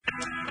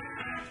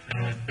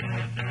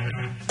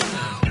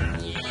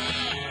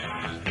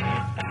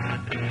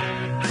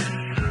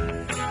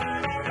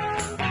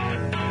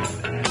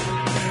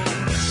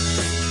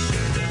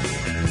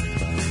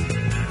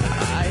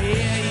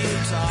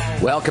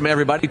Welcome,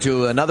 everybody,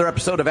 to another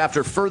episode of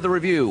After Further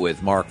Review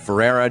with Mark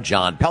Ferreira,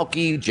 John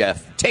Pelkey,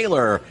 Jeff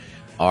Taylor,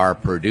 our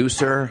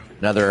producer.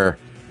 Another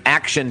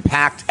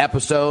action-packed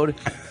episode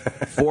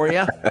for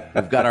you.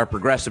 We've got our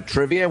progressive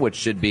trivia, which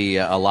should be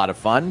a lot of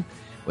fun.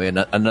 We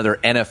have another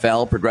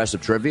NFL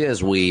progressive trivia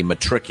as we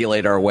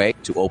matriculate our way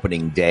to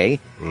opening day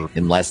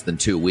in less than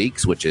 2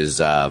 weeks, which is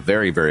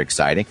very, very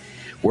exciting.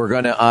 We're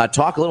going to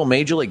talk a little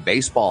Major League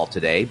Baseball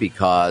today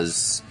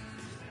because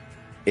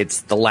it's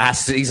the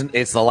last season.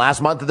 It's the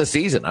last month of the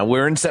season.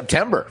 We're in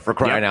September, for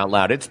crying out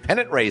loud. It's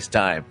pennant race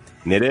time.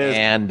 It is.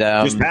 And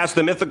just past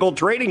the mythical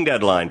trading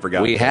deadline, for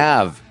God's sake. We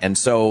have. And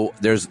so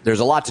there's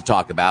a lot to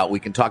talk about. We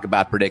can talk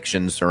about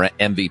predictions for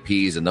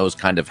MVPs and those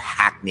kind of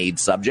hackneyed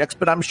subjects,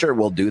 but I'm sure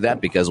we'll do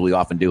that because we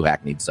often do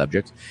hackneyed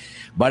subjects.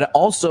 But I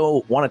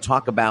also want to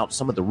talk about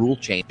some of the rule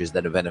changes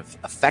that have been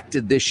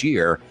affected this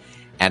year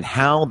and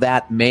how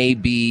that may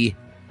be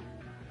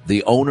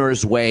the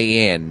owner's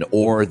way in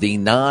or the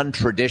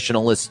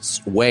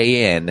non-traditionalists'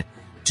 way in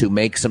to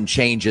make some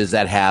changes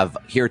that have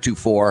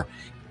heretofore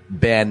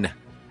been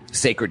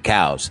sacred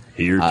cows.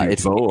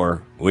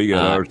 Heretofore, we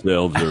got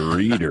ourselves a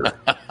reader.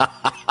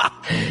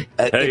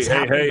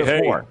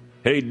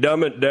 Hey,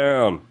 dumb it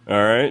down.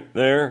 All right,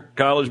 there,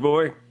 college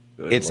boy.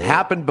 It's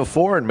happened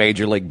before in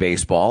Major League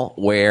Baseball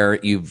where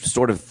you've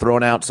sort of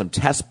thrown out some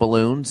test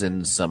balloons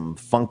in some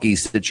funky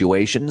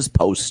situations,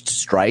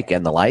 post-strike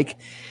and the like.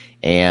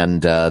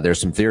 And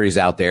there's some theories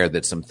out there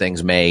that some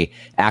things may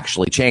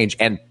actually change.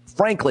 And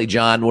frankly,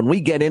 John, when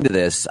we get into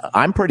this,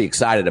 I'm pretty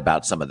excited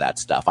about some of that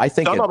stuff. I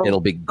think it'll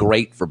be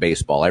great for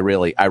baseball. I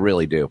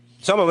really do.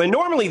 Some of them.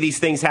 Normally these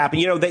things happen.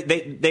 You know,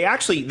 they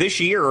actually this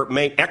year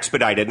may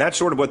expedite it, and that's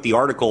sort of what the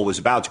article was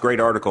about. It's a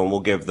great article, and we'll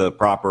give the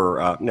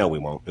proper. No, we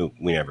won't.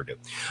 We never do.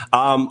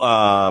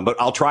 But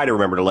I'll try to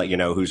remember to let you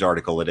know whose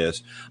article it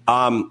is.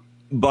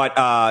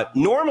 But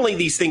normally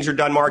these things are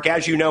done, Mark,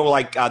 as you know,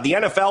 like the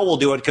NFL will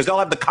do it because they'll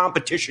have the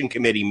competition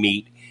committee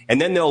meet,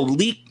 and then they'll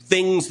leak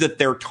things that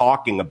they're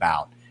talking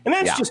about. And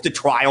that's just a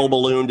trial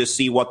balloon to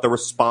see what the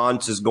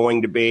response is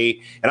going to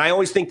be. And I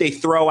always think they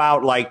throw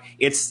out like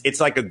it's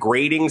like a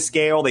grading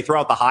scale. They throw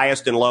out the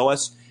highest and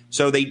lowest.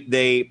 So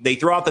they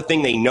throw out the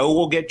thing they know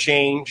will get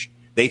changed.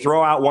 They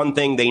throw out one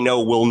thing they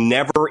know will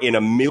never in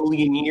a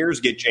million years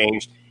get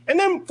changed. And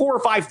then 4 or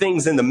 5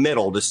 things in the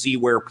middle to see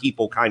where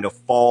people kind of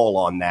fall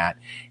on that.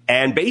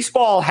 And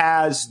baseball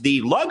has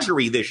the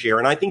luxury this year,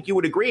 and I think you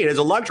would agree it is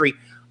a luxury,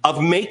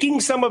 of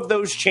making some of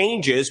those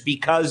changes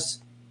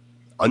because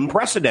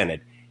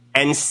unprecedented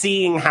and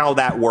seeing how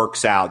that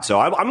works out. So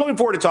I'm looking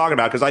forward to talking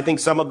about it because I think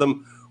some of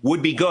them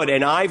would be good.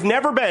 And I've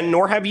never been,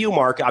 nor have you,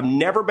 Mark, I've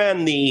never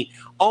been the,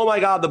 oh, my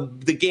God,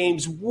 the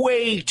game's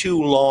way too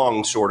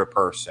long sort of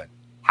person.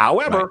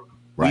 However,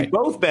 we've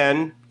both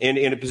been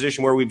in a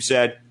position where we've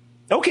said,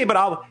 okay,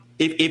 but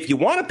if you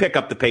want to pick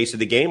up the pace of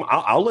the game,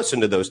 I'll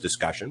listen to those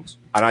discussions.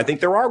 And I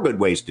think there are good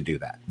ways to do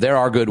that. There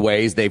are good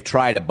ways. They've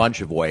tried a bunch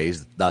of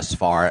ways thus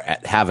far.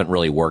 Haven't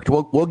really worked.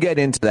 We'll get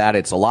into that.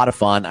 It's a lot of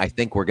fun. I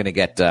think we're going to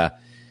get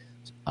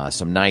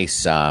some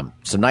nice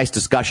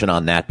discussion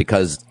on that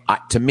because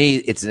to me,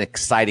 it's an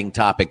exciting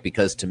topic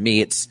because to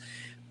me, it's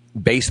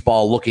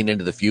baseball looking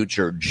into the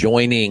future,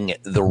 joining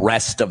the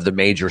rest of the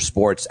major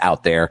sports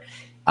out there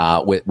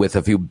with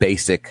a few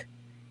basic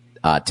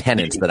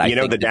tenets that I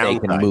think that they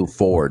can move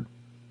forward.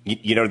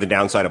 You know, the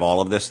downside of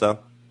all of this, though,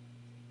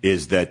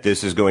 is that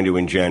this is going to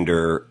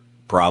engender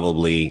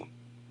probably,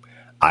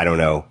 I don't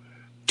know,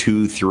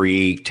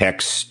 2-3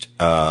 text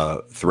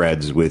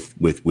threads with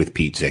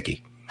Pete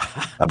Zicki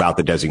about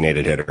the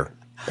designated hitter.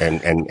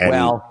 And I'm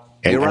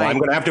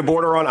going to have to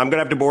border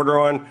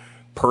on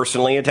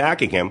personally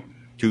attacking him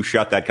to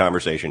shut that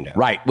conversation down.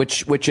 Right,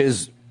 which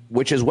is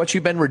what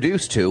you've been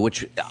reduced to,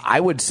 which I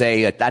would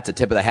say that's a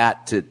tip of the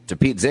hat to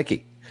Pete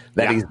Zicki.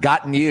 That he's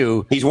gotten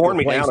you. He's worn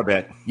me down a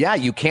bit. Yeah,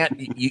 you can't.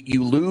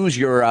 You lose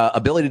your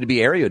ability to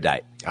be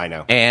erudite. I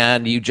know,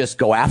 and you just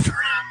go after him.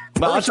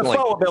 Well, it's a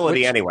faux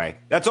ability anyway.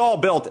 That's all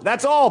built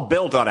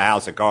on a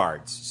house of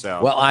cards.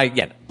 So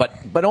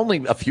but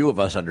only a few of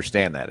us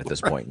understand that at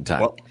this point in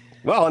time.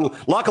 Well, and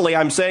luckily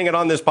I'm saying it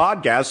on this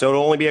podcast, so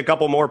it'll only be a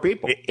couple more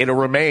people. It'll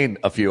remain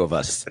a few of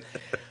us.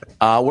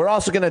 We're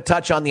also going to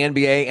touch on the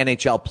NBA,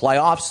 NHL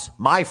playoffs.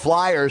 My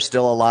Flyers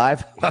still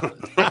alive.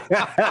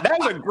 That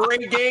was a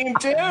great game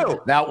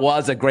too. That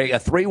was a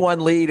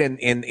 3-1 lead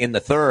in the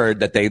third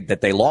that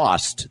they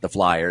lost, the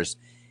Flyers,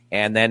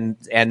 and then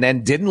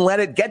didn't let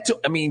it get to.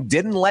 I mean,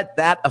 didn't let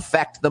that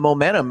affect the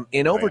momentum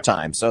in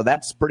overtime. So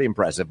that's pretty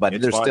impressive. But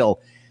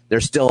they're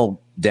still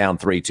down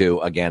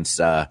 3-2 against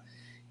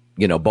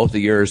both of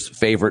yours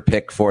favorite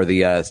pick for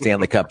the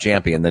Stanley Cup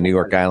champion, the New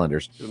York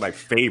Islanders. This is my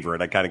favorite.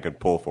 I kind of could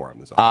pull for him.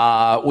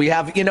 We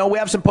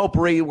have some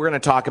potpourri we're going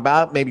to talk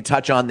about. Maybe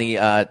touch on the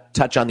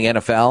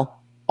NFL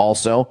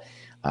also.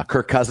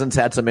 Kirk Cousins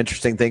had some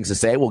interesting things to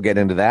say. We'll get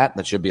into that.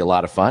 That should be a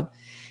lot of fun.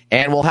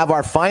 And we'll have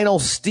our final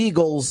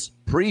Steagles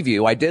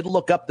preview. I did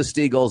look up the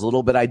Steagles a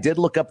little bit. I did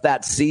look up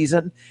that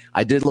season.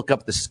 I did look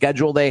up the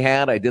schedule they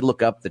had. I did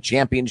look up the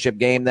championship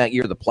game that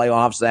year, the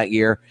playoffs that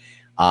year.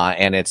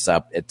 And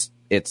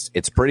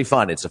it's pretty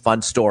fun. It's a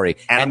fun story.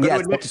 And I'm going to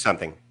admit to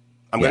something.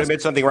 I'm going to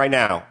admit something right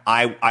now.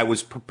 I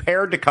was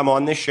prepared to come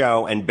on this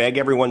show and beg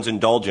everyone's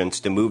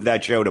indulgence to move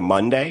that show to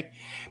Monday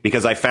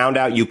because I found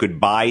out you could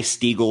buy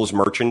Steagles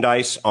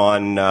merchandise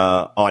on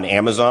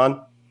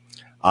Amazon,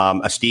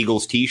 a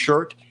Steagles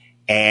T-shirt.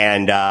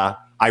 And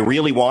I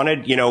really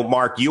wanted,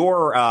 Mark,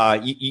 you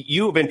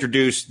have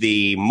introduced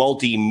the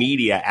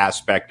multimedia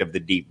aspect of the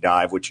deep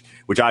dive, which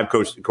I, of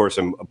course,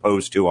 am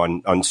opposed to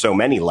on so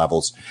many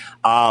levels.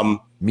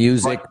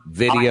 Music,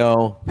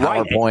 video,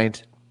 PowerPoint.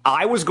 Right.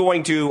 I was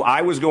going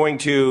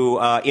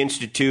to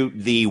institute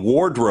the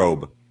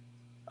wardrobe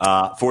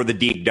for the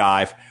deep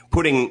dive,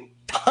 putting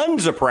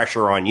tons of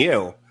pressure on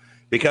you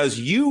because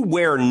you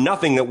wear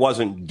nothing that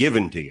wasn't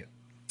given to you.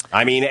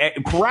 I mean,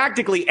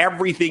 practically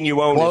everything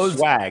you own is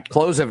swag.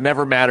 Clothes have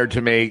never mattered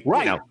to me.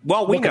 Right.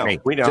 Well, we know.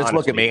 Just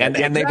look at me. And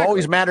they've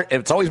always mattered.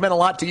 It's always meant a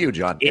lot to you,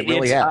 John. It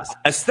really has.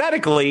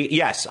 Aesthetically,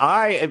 yes.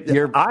 I'm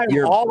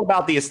all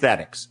about the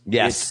aesthetics.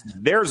 Yes.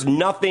 There's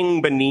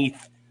nothing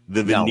beneath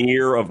the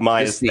veneer of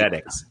my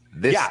aesthetics.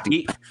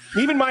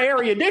 Even my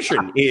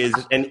erudition is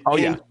an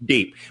inch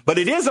deep, but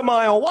it is a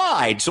mile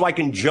wide, so I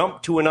can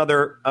jump to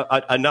another.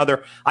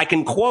 I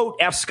can quote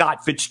F.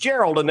 Scott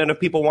Fitzgerald, and then if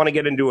people want to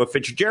get into a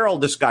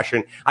Fitzgerald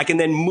discussion, I can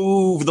then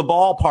move the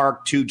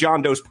ballpark to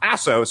John Dos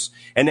Passos,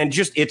 and then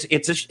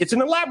it's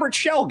an elaborate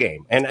shell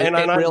game, and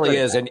it really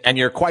is, and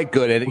you're quite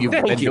good at it. You've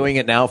been doing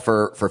it now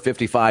for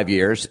 55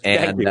 years,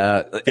 and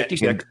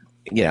 56.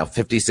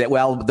 56.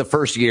 Well, the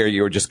first year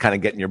you were just kind of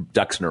getting your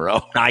ducks in a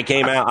row. I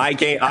came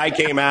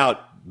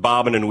out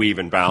bobbing and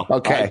weaving, pal.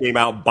 Okay. I came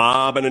out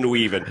bobbing and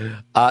weaving.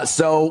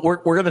 So we're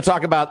going to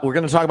talk about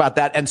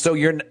that. And so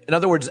in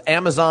other words,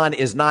 Amazon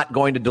is not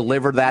going to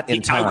deliver that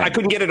in time. I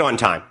couldn't get it on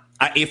time.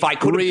 If I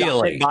could have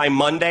gotten it by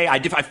Monday, I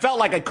felt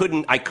like I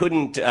couldn't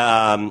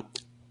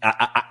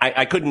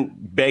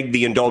beg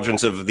the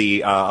indulgence of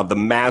the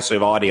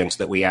massive audience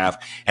that we have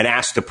and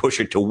ask to push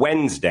it to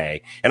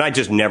Wednesday, and I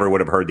just never would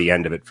have heard the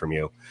end of it from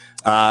you.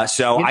 I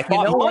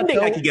thought Monday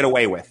I could get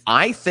away with.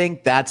 I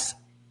think that's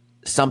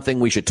something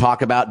we should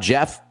talk about.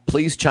 Jeff,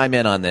 please chime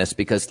in on this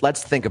because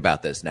let's think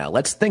about this now.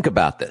 Let's think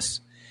about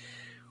this.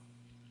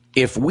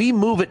 If we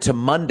move it to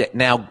Monday,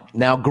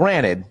 now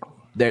granted,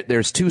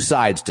 there's two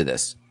sides to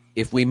this.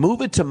 If we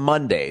move it to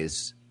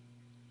Mondays,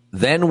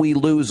 then we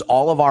lose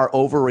all of our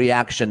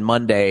overreaction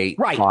Monday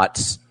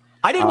thoughts.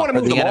 I didn't want to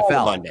move the NFL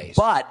to Mondays.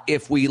 But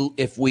if we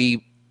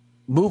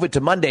move it to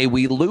Monday,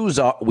 we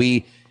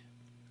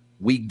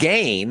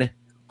gain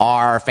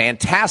our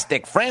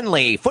fantastic,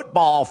 friendly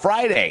football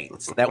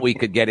Fridays that we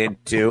could get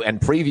into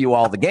and preview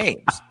all the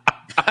games.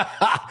 Do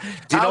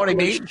you know what I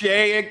mean? How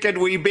cliche can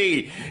we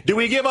be? Do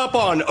we give up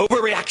on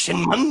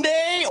Overreaction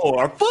Monday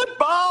or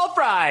Football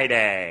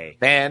Friday?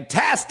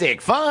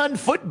 Fantastic, fun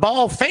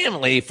football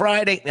family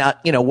Friday. Now,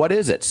 what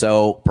is it?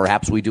 So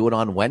perhaps we do it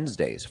on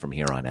Wednesdays from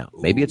here on out.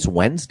 Maybe it's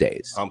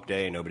Wednesdays. Hump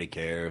day, nobody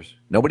cares.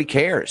 Nobody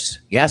cares.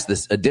 Yes,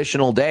 this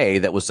additional day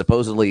that was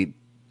supposedly,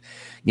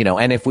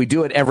 and if we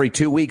do it every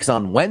 2 weeks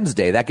on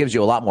Wednesday, that gives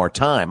you a lot more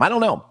time. I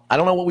don't know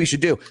what we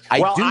should do. I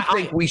do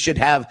think we should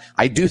have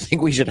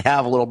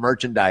a little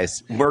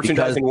merchandising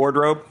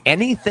wardrobe.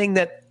 Anything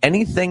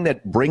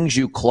that brings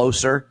you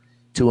closer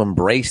to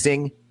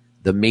embracing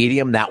the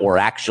medium that we're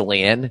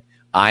actually in,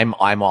 I'm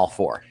all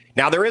for.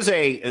 Now there is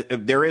a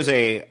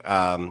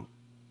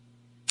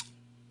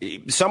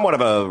somewhat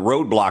of a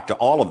roadblock to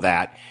all of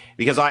that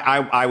because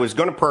I was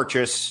going to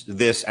purchase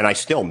this and I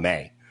still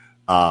may.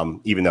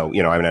 Even though, I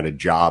haven't had a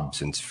job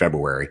since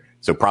February.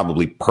 So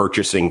probably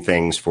purchasing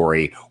things for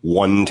a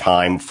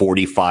one-time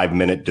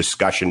 45-minute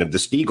discussion of the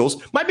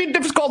Steagles might be a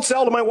difficult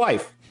sell to my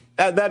wife.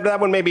 That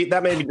may be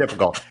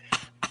difficult.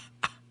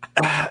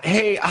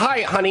 Hey,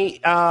 hi, honey.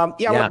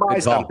 We'll buy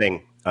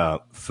something.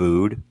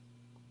 Food?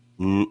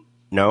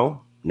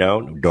 No.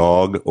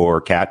 Dog or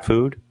cat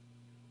food?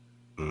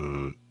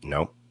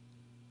 No.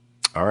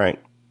 All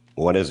right.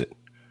 What is it?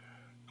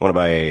 I want to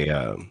buy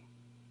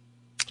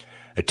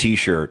a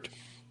T-shirt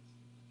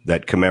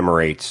that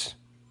commemorates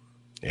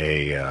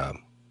a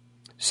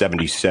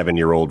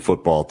 77-year-old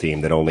football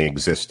team that only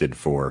existed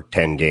for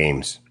 10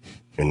 games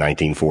in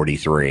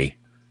 1943,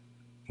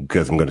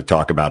 because I'm going to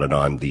talk about it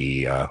on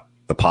the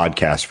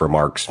podcast for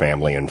Mark's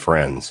Family and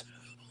Friends.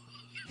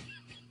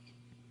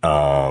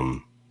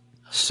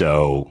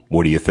 So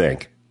what do you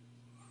think?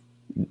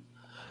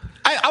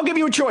 I'll give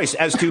you a choice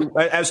as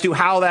to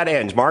how that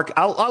ends, Mark.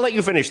 I'll let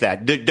you finish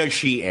that. Does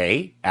she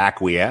A,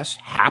 acquiesce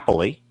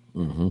happily?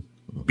 Mm-hmm.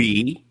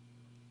 B,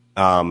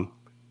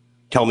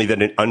 tell me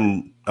that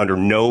under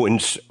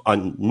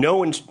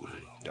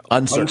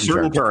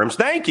uncertain terms.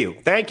 Thank you.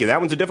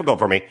 That one's difficult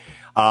for me.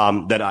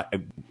 That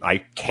I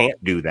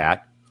can't do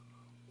that.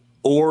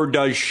 Or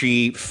does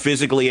she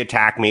physically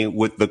attack me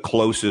with the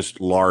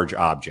closest large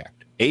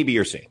object? A, B,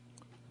 or C?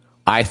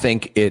 I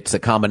think it's a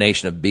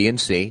combination of B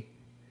and C.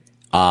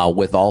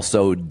 with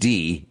also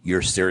D,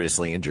 you're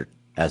seriously injured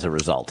as a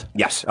result.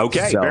 Yes.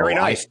 Okay. So very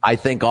nice. I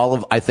think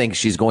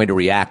she's going to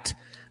react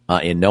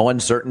in no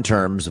uncertain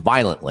terms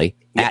violently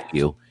at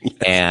you,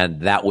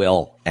 and that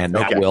will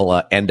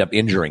end up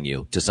injuring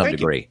you to some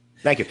degree.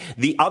 Thank you.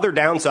 The other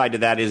downside to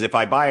that is if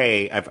I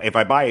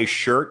buy a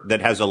shirt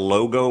that has a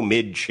logo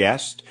mid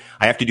chest,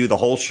 I have to do the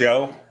whole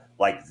show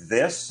like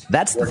this.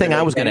 That's the thing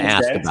I was going to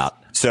ask about.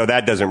 So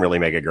that doesn't really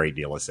make a great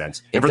deal of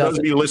sense. And for those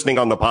of you listening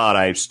on the pod,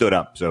 I stood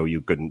up so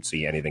you couldn't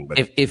see anything. But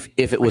if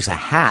it was a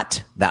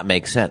hat, that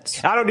makes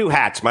sense. I don't do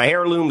hats. My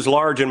hair looms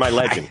large in my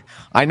legend.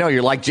 I know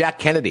you're like Jack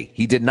Kennedy.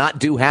 He did not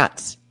do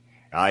hats.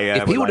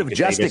 If he would have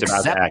just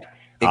accepted,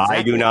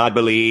 I do not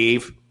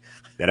believe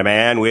that a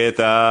man with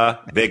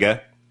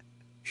vigor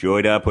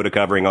should put a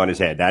covering on his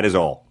head. That is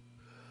all.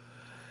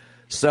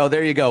 So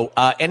there you go.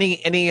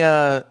 Any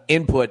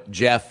input,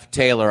 Jeff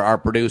Taylor, our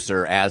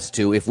producer, as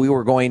to if we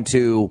were going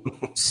to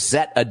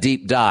set a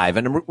deep dive?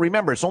 And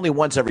remember, it's only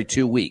once every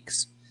 2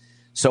 weeks.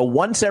 So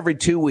once every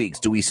 2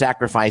 weeks, do we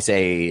sacrifice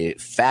a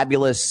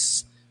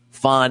fabulous,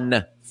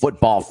 fun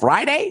Football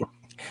Friday?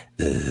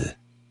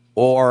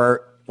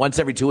 Or once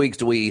every 2 weeks,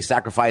 do we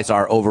sacrifice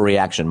our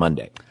overreaction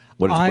Monday?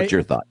 What's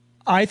your thought?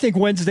 I think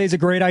Wednesday's a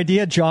great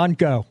idea. John,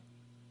 go.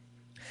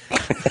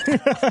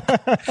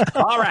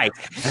 All right.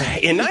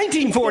 In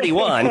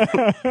 1941, I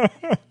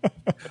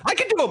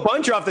could do a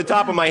bunch off the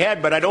top of my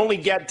head, but I'd only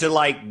get to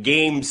like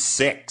game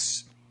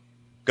 6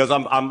 because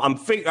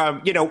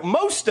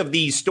most of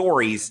these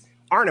stories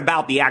aren't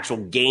about the actual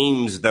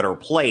games that are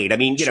played. I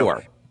mean,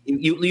 sure.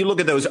 You look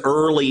at those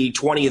early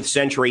 20th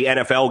century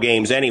NFL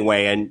games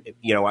anyway, and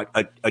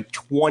a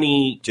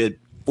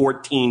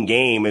 20-14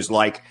 game is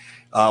like.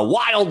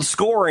 Wild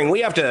scoring.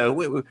 We have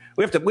to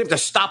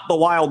stop the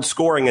wild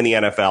scoring in the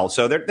NFL.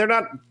 So they're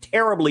not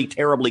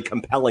terribly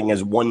compelling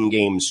as one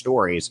game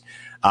stories.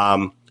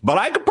 But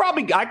I could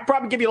probably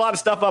give you a lot of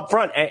stuff up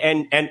front,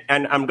 and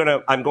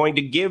I'm going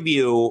to give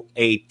you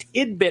a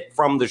tidbit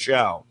from the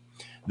show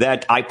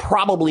that I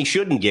probably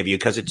shouldn't give you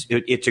because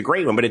it's a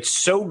great one, but it's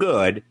so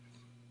good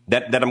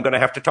that I'm going to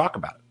have to talk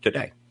about it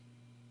today.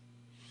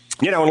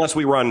 Unless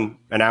we run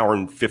an hour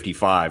and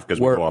 55 because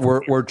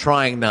we're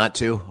trying not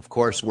to. Of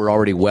course, we're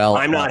already well.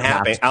 I'm not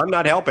happy. I'm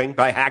not helping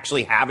by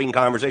actually having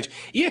conversations.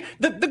 Yeah,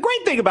 the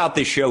great thing about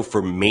this show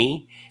for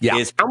me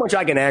is how much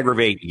I can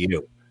aggravate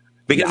you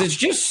because it's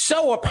just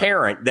so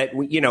apparent that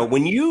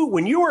when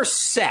you are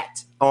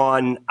set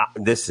on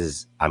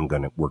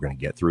we're gonna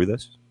get through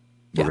this.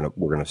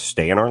 We're gonna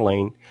stay in our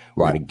lane.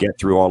 We're gonna get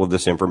through all of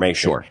this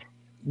information. Sure.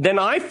 Then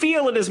I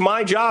feel it is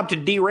my job to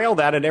derail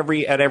that at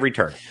every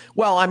turn.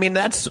 Well, I mean,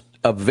 that's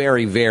a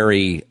very,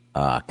 very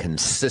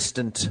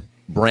consistent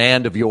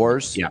brand of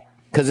yours. Yeah.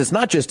 Because it's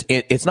not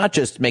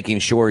just making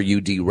sure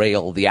you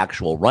derail the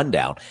actual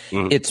rundown.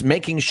 Mm-hmm. It's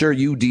making sure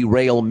you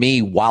derail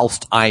me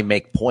whilst I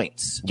make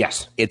points.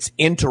 Yes. It's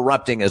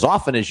interrupting as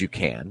often as you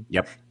can.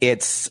 Yep.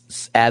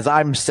 It's as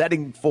I'm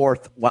setting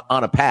forth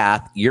on a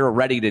path, you're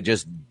ready to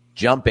just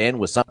jump in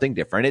with something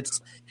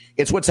different.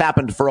 It's what's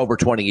happened for over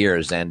 20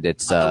 years, and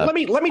it's. Let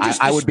me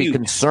just. I would be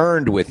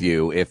concerned with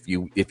you if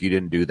you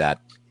didn't do that.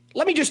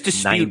 Let me just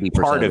dispute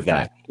part of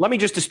that. Let me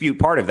just dispute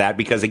part of that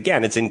because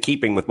again, it's in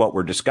keeping with what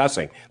we're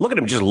discussing. Look at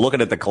him just looking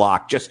at the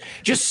clock, just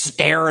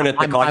staring at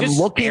the clock. I'm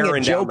looking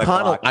at Joe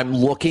Connolly. I'm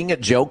looking at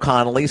Joe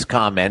Connolly's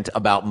comment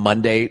about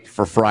Monday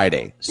for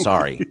Friday.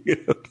 Sorry.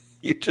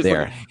 You just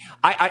there.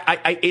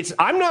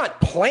 I'm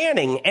not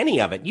planning any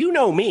of it. You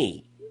know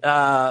me.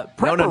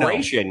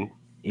 Preparation.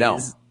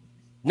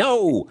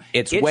 No,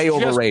 it's way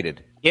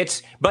overrated.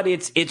 It's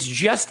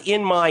just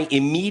in my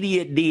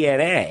immediate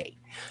DNA.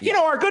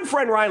 Our good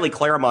friend Riley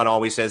Claremont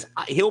always says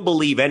he'll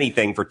believe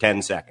anything for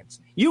 10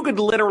 seconds. You could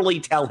literally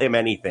tell him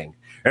anything.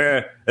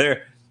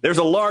 There's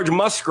a large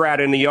muskrat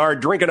in the yard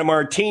drinking a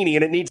martini,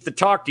 and it needs to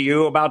talk to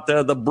you about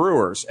the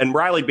Brewers. And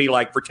Riley'd be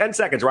like, for 10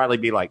 seconds,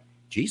 Riley'd be like,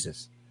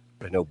 Jesus,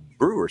 I know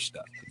Brewer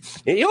stuff.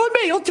 And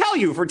he'll tell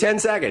you for 10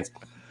 seconds.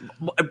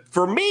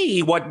 For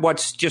me,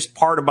 what's just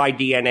part of my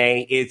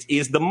DNA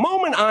is the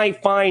moment I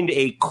find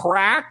a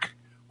crack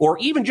or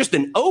even just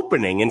an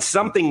opening in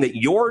something that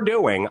you're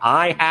doing,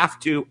 I have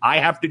to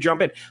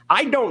jump in.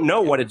 I don't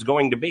know what it's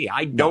going to be.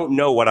 I don't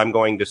know what I'm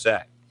going to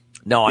say.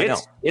 No, I know.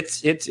 It's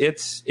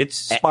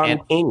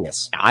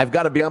spontaneous. And I've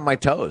got to be on my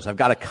toes. I've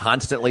got to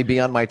constantly be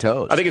on my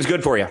toes. I think it's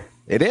good for you.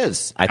 It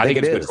is. I think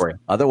it is. Good for you.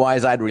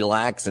 Otherwise, I'd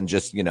relax and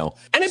just, And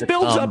it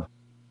builds up.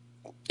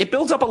 It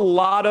builds up a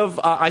lot of.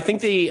 I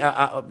think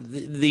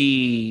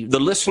the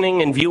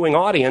listening and viewing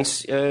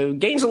audience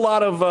gains a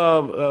lot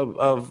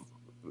of.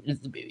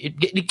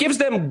 It gives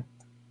them.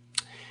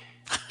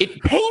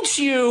 It paints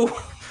you.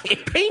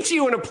 It paints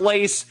you in a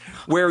place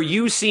where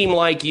you seem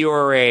like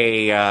you're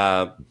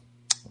a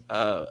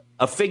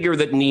figure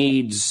that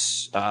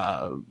needs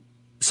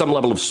some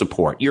level of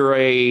support. You're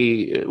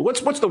a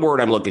what's the word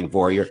I'm looking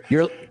for?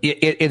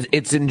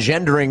 It's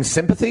engendering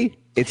sympathy.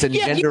 It's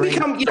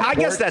engendering. I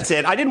guess that's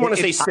it. I didn't want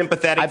to say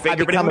sympathetic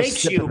figure, but it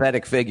makes you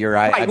sympathetic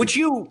figure. Which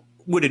you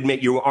would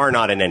admit you are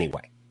not in any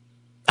way.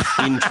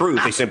 In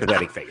truth, a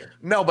sympathetic figure.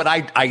 No, but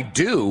I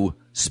do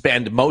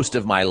spend most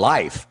of my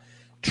life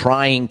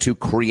trying to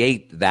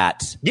create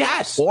that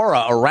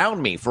aura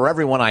around me for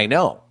everyone I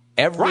know.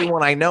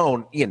 Everyone I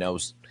know,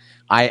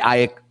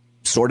 I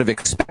sort of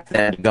expect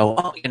them to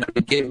go,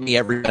 give me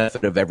every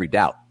benefit of every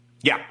doubt.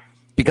 Yeah.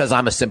 Because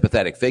I'm a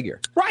sympathetic figure.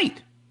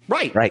 Right.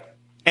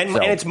 And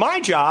it's my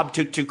job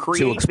to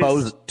create to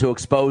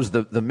expose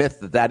the myth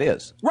that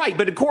is. Right,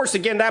 but of course,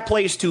 again, that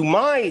plays to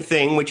my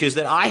thing, which is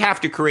that I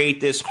have to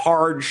create this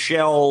hard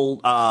shell,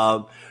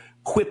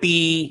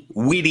 quippy,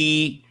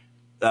 witty,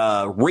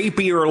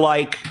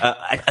 rapier-like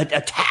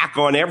attack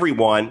on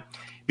everyone,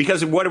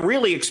 because what it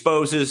really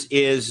exposes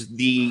is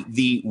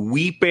the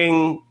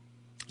weeping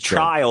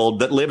child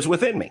that lives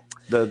within me,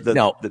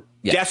 the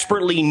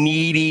desperately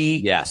needy.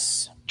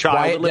 Yes.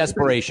 Quiet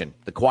desperation.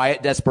 The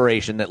quiet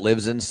desperation that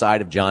lives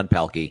inside of John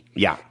Pelkey.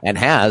 Yeah. And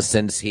has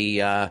since he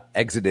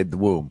exited the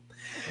womb.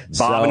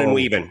 Bobbing and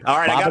weaving. All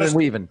right. I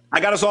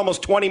got us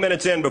almost 20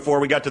 minutes in before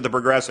we got to the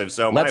progressive.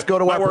 So let's go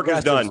to my our work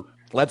is done.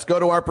 Let's go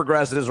to our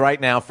progressives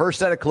right now. First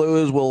set of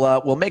clues.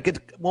 We'll make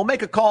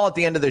a call at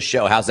the end of this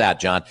show. How's that,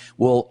 John?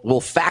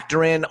 We'll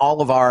factor in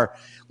all of our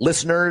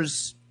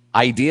listeners'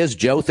 ideas.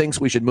 Joe thinks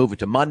we should move it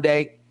to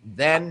Monday.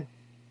 Then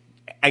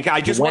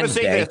I just want to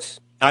say this.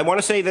 I want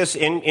to say this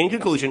in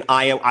conclusion.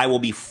 I will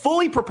be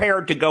fully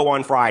prepared to go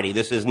on Friday.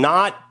 This is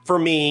not for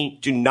me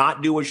to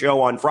not do a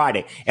show on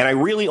Friday. And I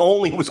really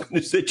only was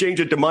going to change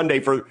it to Monday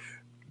for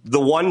the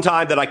one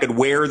time that I could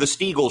wear the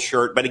Stiegel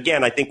shirt. But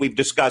again, I think we've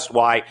discussed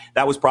why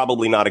that was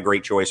probably not a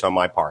great choice on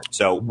my part.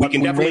 So we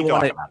can definitely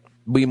talk about it.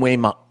 We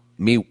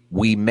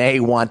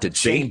may want to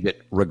change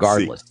it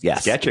regardless.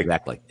 Yes, sketching.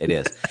 Exactly. It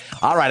is.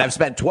 All right. I've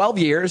spent 12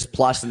 years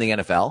plus in the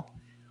NFL.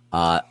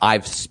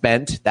 I've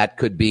spent, that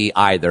could be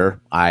either,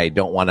 I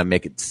don't want to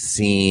make it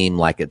seem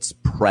like it's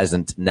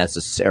present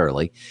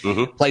necessarily,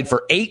 played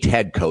for 8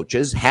 head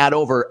coaches, had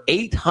over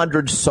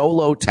 800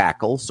 solo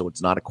tackles, so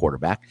it's not a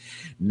quarterback,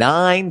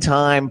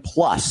 9-time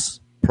plus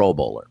Pro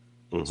Bowler.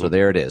 So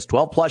there it is.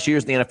 12 plus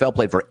years in the NFL,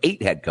 played for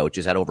 8 head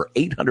coaches, had over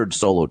 800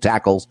 solo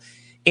tackles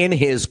in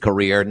his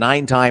career,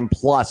 9-time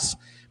plus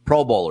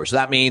Pro Bowler. So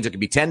that means it could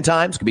be 10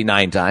 times, could be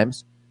 9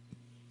 times,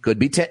 could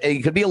be 10,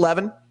 it could be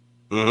 11,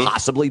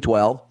 possibly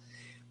 12.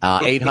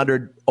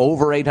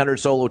 800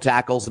 solo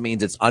tackles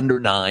means it's under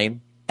 9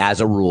 as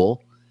a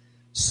rule.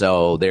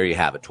 So there you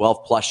have it.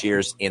 12 plus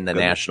years in the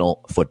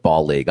National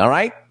Football League. All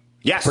right.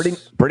 Yes.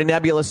 Pretty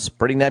nebulous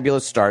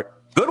start.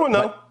 Good one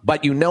though.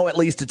 But at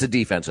least it's a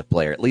defensive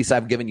player. At least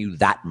I've given you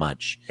that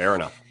much. Fair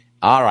enough.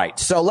 All right.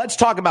 So let's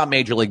talk about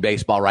Major League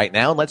Baseball right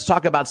now. Let's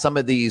talk about some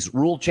of these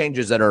rule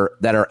changes that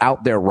are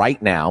out there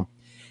right now.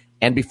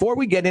 And before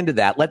we get into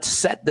that, let's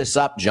set this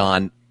up,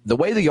 John. The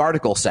way the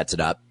article sets it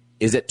up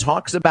is it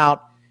talks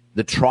about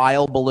the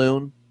trial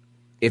balloon,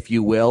 if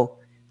you will,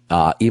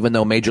 even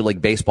though Major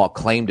League Baseball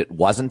claimed it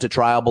wasn't a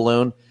trial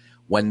balloon,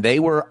 when they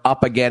were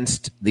up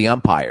against the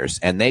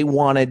umpires and they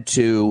wanted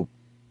to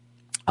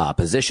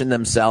position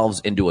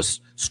themselves into a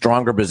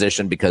stronger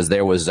position because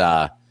there was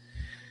an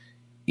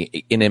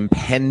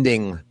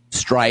impending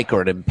strike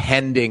or an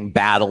impending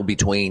battle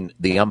between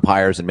the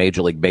umpires and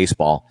Major League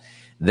Baseball,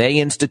 they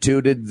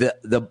instituted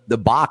the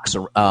box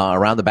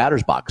around the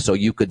batter's box so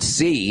you could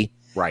see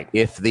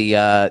if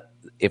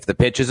the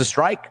pitch is a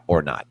strike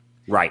or not.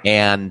 Right.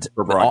 And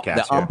for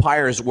broadcast, the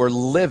umpires were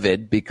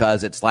livid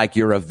because it's like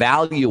you're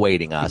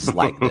evaluating us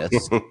like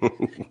this.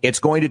 It's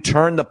going to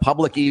turn the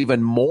public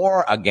even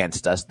more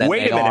against us than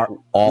they are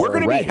already. We're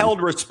going to be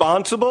held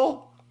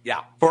responsible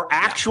for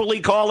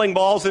actually calling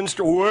balls and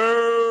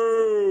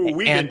whoa,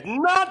 we did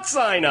not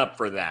sign up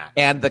for that.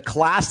 And the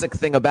classic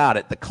thing about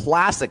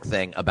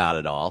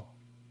it all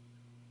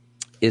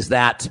is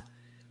that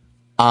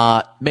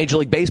Major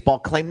League Baseball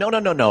claimed,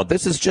 no,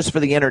 this is just for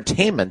the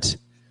entertainment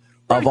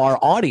of our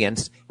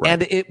audience. Right.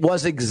 And it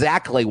was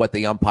exactly what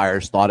the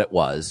umpires thought it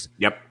was.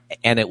 Yep.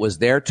 And it was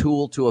their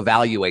tool to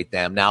evaluate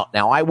them. Now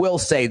I will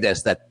say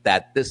this,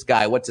 that this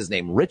guy, what's his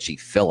name? Richie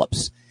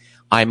Phillips.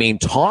 I mean,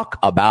 talk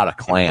about a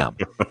clam.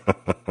 He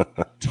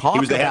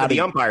was the head of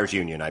the umpires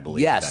union, I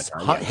believe. Yes. At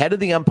that time. Head of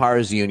the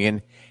umpires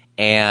union,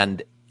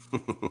 and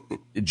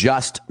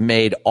just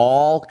made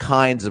all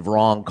kinds of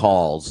wrong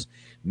calls,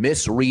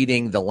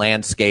 misreading the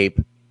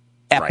landscape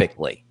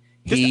epically. Right.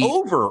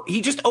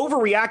 He just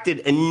overreacted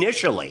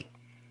initially.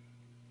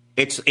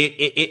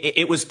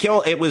 It was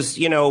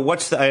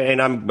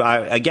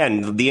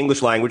again, the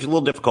English language, a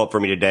little difficult for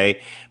me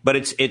today, but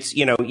it's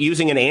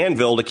using an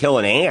anvil to kill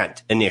an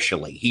ant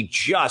initially.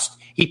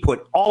 He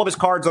put all of his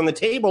cards on the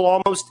table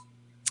almost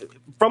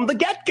from the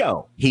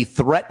get-go. He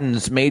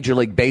threatens Major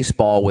League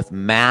Baseball with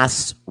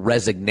mass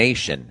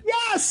resignation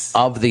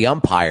of the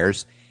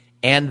umpires,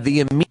 and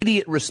the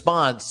immediate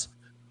response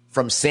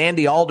from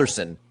Sandy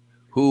Alderson,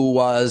 who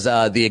was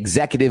the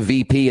executive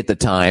VP at the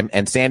time,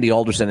 and Sandy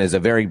Alderson is a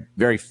very,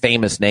 very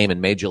famous name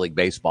in Major League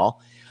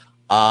Baseball.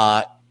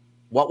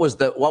 What was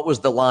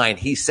the line?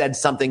 He said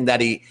something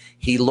that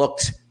he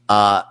looked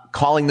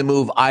calling the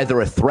move either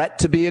a threat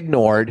to be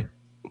ignored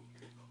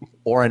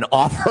or an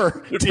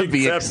offer to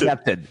be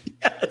accepted.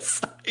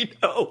 Yes, I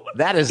know.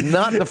 That is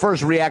not the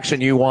first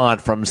reaction you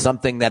want from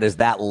something that is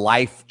that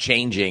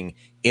life-changing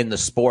in the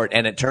sport.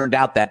 And it turned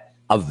out that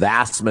a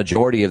vast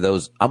majority of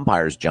those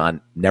umpires,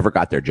 John, never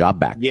got their job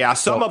back. Yeah,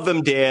 some of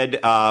them did.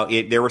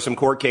 There were some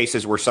court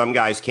cases where some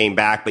guys came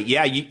back. But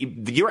yeah,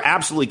 you're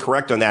absolutely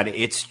correct on that.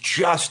 It's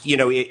just,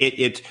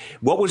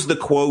 what was the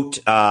quote?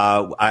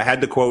 I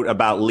had the quote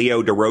about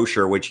Leo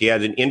DeRocher, which he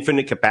had an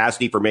infinite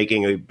capacity for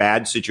making a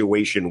bad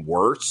situation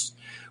worse.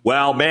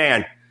 Well,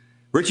 man,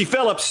 Richie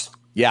Phillips.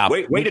 Yeah.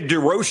 Way to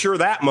DeRocher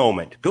that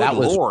moment. Good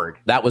Lord.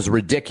 That was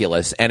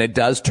ridiculous. And it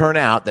does turn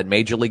out that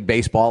Major League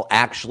Baseball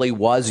actually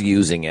was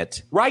using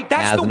it. Right.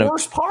 That's the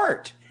worst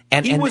part.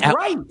 He was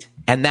right.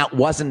 And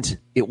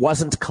it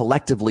wasn't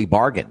collectively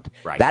bargained.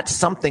 Right. That's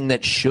something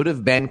that should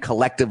have been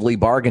collectively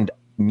bargained,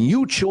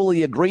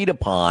 mutually agreed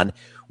upon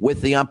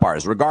with the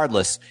umpires.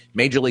 Regardless,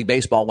 Major League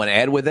Baseball went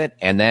ahead with it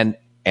and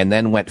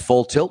then went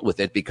full tilt with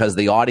it because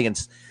the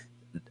audience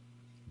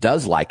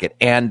does like it.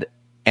 And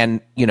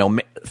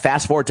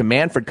fast forward to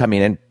Manfred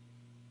coming in,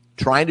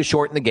 trying to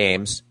shorten the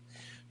games,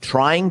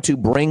 trying to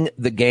bring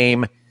the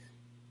game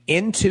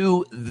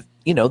into,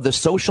 the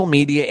social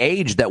media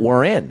age that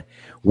we're in,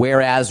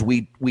 whereas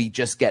we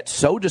just get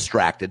so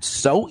distracted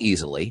so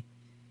easily.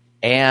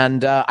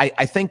 And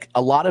I think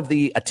a lot of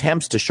the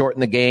attempts to shorten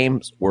the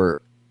games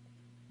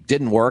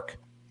didn't work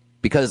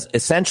because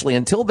essentially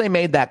until they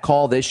made that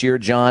call this year,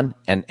 John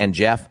and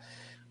Jeff,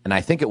 and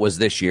I think it was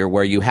this year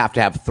where you have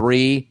to have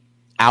 3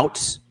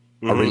 outs.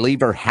 A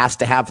reliever has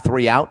to have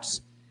 3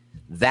 outs.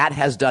 That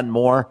has done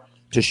more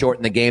to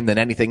shorten the game than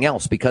anything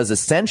else because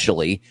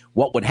essentially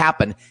what would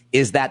happen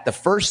is that the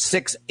first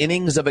 6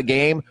 innings of a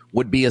game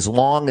would be as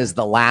long as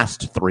the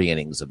last 3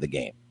 innings of the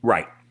game.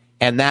 Right.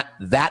 And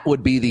that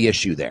would be the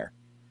issue there.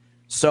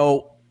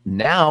 So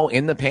now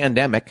in the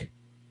pandemic,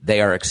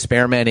 they are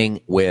experimenting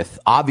with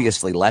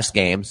obviously less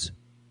games,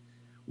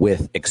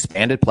 with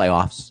expanded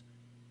playoffs,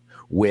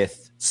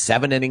 with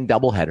 7-inning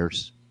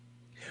doubleheaders,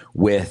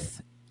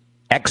 with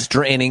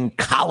extra inning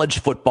college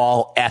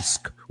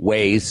football-esque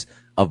ways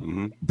of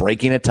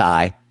breaking a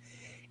tie,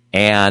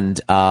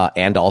 and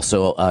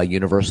also a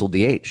universal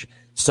DH.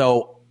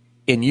 So,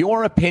 in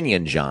your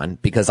opinion, John,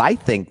 because I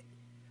think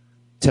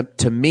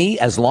to me,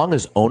 as long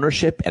as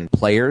ownership and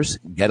players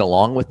get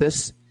along with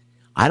this,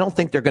 I don't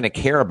think they're going to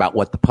care about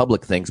what the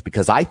public thinks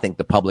because I think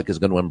the public is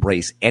going to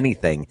embrace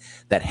anything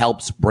that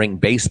helps bring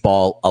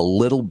baseball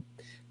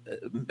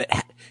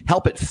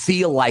help it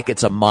feel like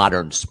it's a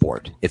modern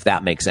sport, if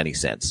that makes any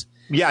sense.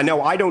 Yeah,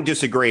 no, I don't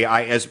disagree.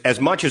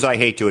 As much as I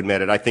hate to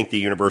admit it, I think the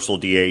universal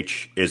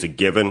DH is a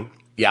given.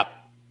 Yep.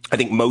 I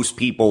think most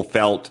people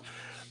felt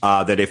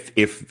that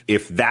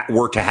if that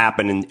were to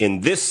happen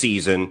in this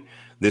season,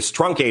 this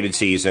truncated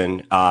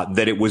season,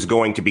 that it was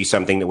going to be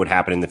something that would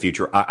happen in the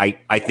future.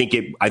 I think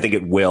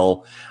it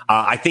will.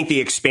 I think the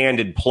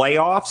expanded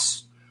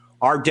playoffs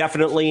are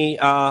definitely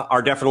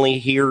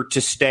here to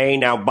stay.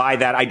 Now, by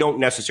that, I don't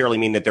necessarily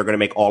mean that they're going to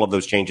make all of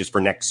those changes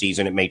for next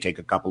season. It may take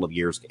a couple of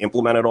years to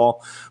implement it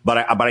all, but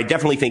I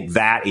definitely think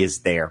that is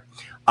there.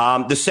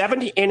 The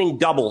 7-inning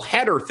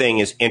doubleheader thing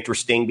is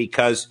interesting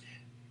because,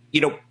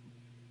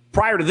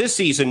 prior to this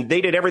season,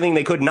 they did everything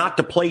they could not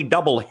to play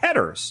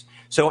doubleheaders.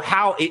 So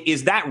how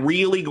is that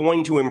really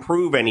going to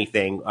improve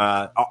anything?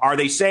 Are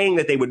they saying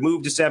that they would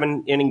move to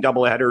 7-inning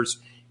doubleheaders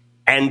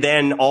and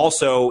then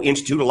also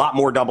institute a lot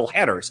more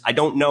doubleheaders? I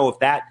don't know if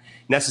that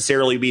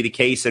necessarily be the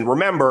case. And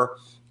remember,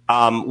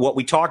 what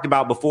we talked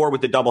about before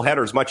with the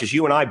doubleheader, as much as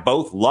you and I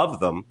both love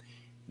them,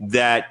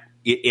 that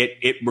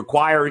it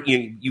requires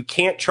you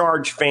can't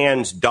charge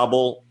fans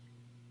double,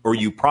 or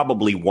you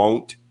probably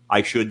won't.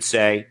 I should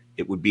say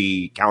it would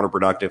be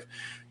counterproductive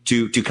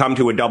to come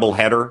to a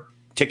doubleheader.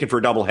 Ticket for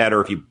a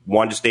doubleheader, if you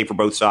wanted to stay for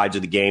both sides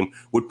of the game,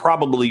 would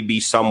probably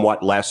be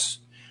somewhat less.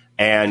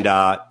 And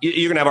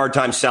you're going to have a hard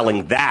time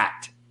selling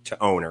that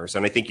to owners.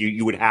 And I think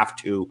you would have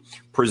to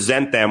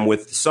present them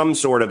with some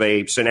sort of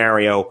a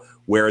scenario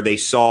where they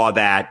saw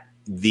that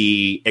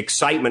the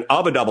excitement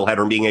of a doubleheader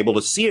and being able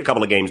to see a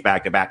couple of games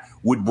back to back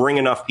would bring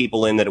enough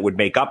people in that it would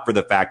make up for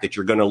the fact that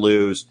you're going to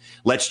lose.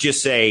 Let's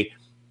just say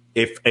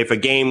if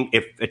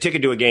a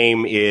ticket to a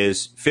game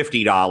is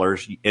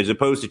 $50, as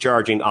opposed to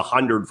charging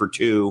 $100 for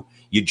 2,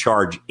 you'd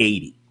charge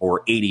 $80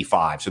 or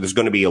 $85. So there's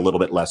going to be a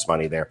little bit less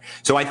money there.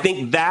 So I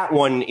think that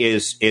one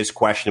is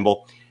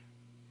questionable.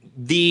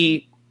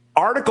 The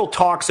article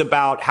talks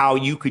about how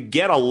you could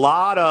get a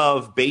lot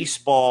of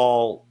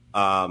baseball,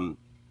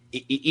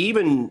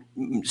 even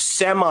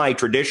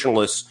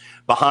semi-traditionalists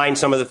behind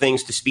some of the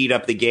things to speed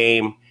up the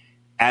game,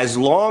 as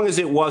long as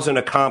it wasn't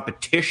a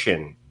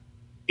competition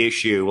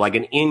issue, like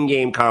an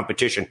in-game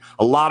competition.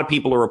 A lot of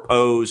people are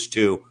opposed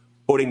to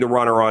putting the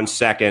runner on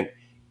second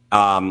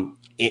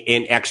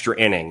in extra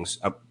innings.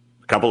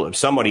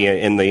 Somebody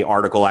in the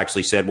article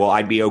actually said, well,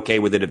 I'd be okay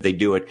with it if they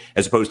do it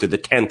as opposed to the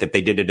 10th if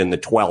they did it in the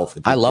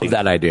 12th. I love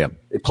that idea.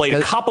 They played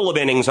a couple of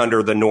innings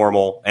under the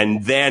normal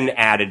and then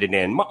added it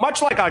in,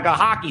 much like a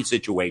hockey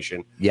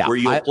situation where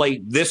you play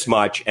this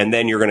much and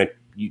then you're going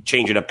to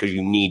change it up because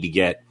you need to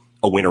get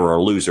a winner or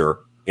a loser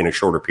in a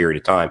shorter period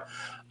of time.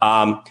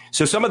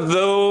 So some of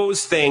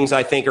those things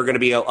I think are going to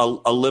be a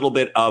little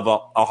bit of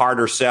a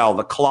harder sell.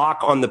 The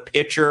clock on the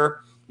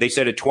pitcher, they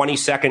said a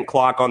 20-second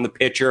clock on the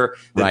pitcher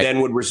that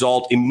then would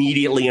result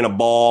immediately in a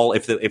ball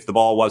if the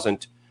ball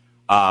wasn't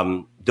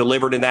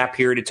delivered in that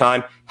period of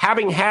time.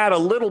 Having had a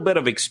little bit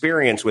of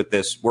experience with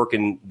this,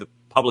 working the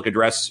public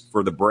address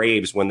for the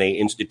Braves when they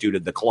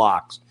instituted the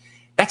clocks,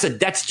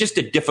 that's just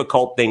a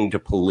difficult thing to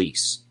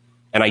police.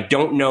 And I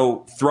don't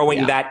know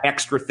throwing that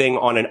extra thing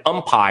on an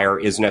umpire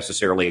is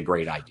necessarily a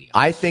great idea.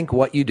 I think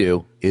what you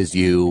do is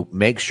you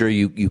make sure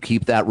you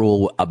keep that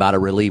rule about a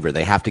reliever.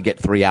 They have to get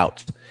 3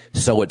 outs.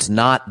 So it's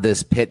not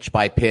this pitch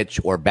by pitch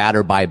or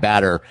batter by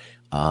batter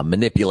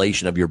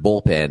manipulation of your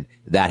bullpen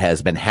that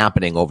has been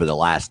happening over the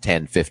last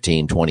 10,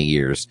 15, 20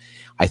 years.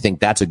 I think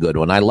that's a good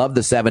one. I love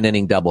the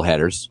 7-inning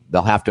doubleheaders.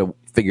 They'll have to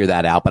figure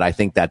that out, but I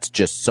think that's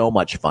just so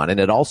much fun. And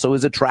it also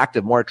is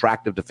more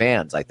attractive to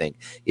fans, I think.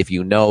 If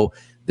you know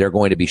they're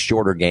going to be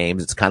shorter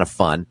games, it's kind of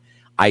fun.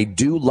 I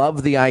do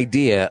love the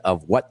idea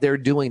of what they're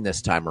doing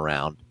this time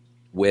around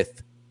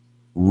with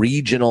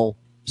regional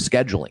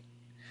scheduling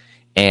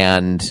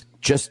and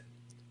just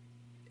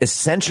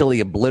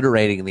essentially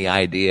obliterating the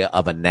idea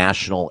of a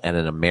national and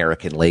an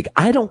American league.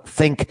 I don't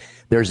think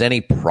there's any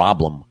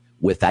problem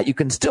with that. You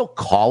can still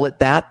call it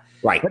that,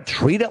 right? But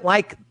treat it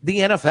like the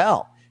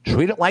NFL.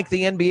 Treat it like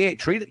the NBA.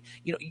 Treat it,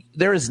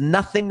 there is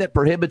nothing that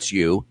prohibits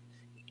you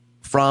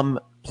from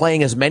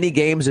playing as many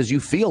games as you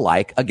feel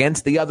like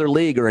against the other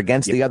league or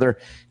against the other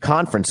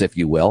conference, if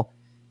you will.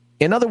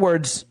 In other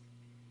words,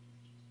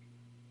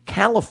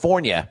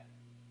 California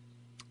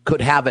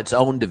could have its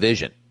own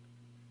division.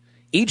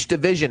 Each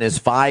division is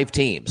 5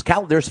 teams.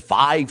 There's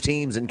 5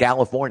 teams in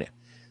California.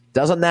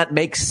 Doesn't that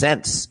make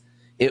sense?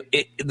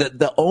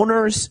 The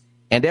owners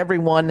and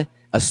everyone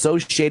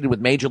associated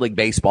with Major League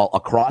Baseball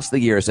across the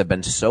years have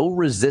been so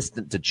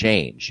resistant to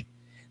change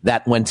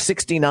that when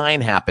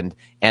 69 happened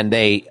and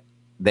they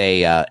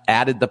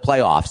added the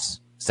playoffs,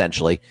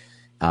 essentially,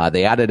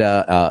 they added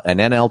an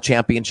NL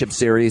championship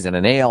series and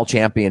an AL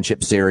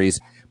championship series,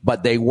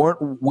 but they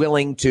weren't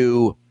willing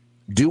to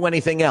do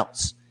anything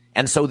else.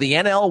 And so the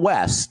NL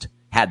West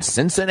had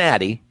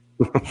Cincinnati,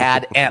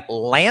 had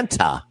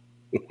Atlanta,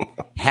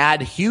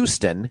 had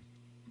Houston,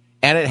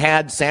 and it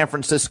had San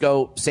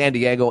Francisco, San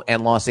Diego,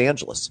 and Los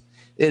Angeles.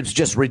 It's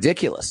just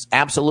ridiculous,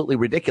 absolutely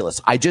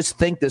ridiculous. I just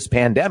think this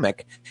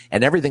pandemic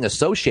and everything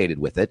associated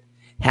with it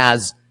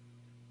has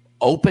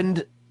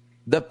opened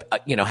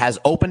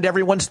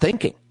everyone's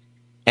thinking.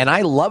 And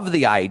I love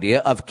the idea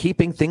of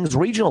keeping things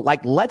regional.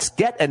 Like, let's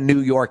get a New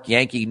York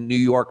Yankee, New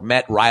York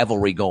Met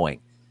rivalry going.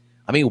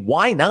 I mean,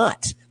 why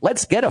not?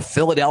 Let's get a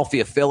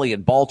Philadelphia Philly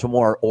and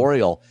Baltimore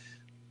Oriole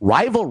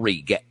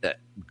rivalry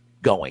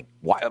going.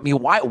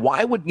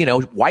 Why would,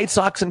 White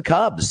Sox and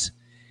Cubs?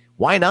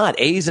 Why not?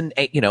 A's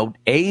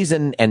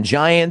and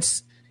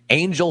Giants,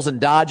 Angels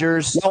and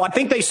Dodgers. Well, I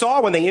think they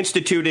saw when they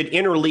instituted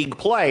interleague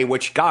play,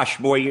 which, gosh,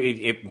 boy,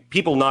 if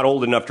people not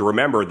old enough to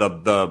remember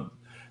the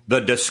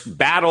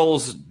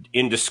battles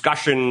in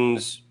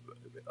discussions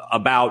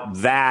about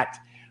that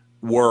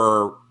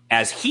were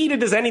as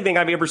heated as anything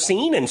I've ever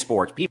seen in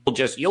sports. People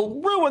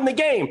you'll ruin the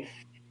game.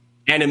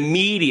 And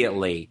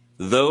immediately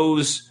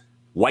those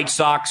White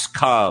Sox,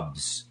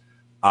 Cubs,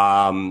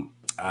 and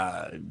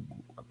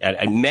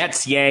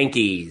Mets,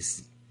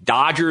 Yankees,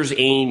 Dodgers,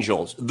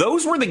 Angels,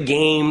 those were the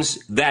games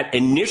that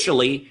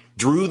initially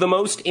drew the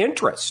most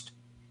interest.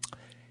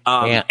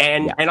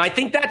 And I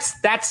think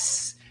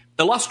that's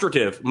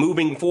illustrative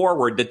moving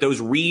forward, that those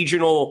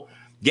regional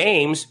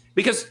games,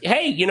 because,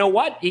 hey, you know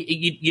what?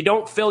 You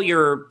don't fill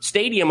your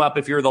stadium up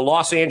if you're the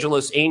Los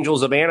Angeles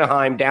Angels of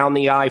Anaheim down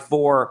the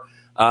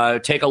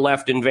I-4, take a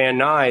left in Van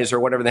Nuys or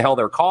whatever the hell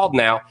they're called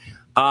now.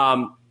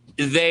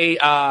 If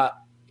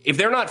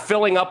they're not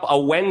filling up a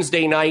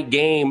Wednesday night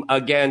game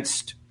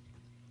against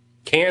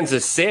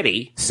Kansas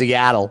City,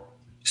 Seattle,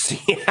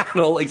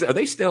 are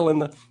they still in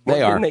the?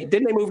 They are.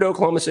 Didn't they move to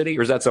Oklahoma City,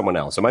 or is that someone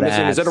else? Am I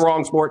missing? Is that a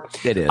wrong sport?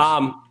 It is.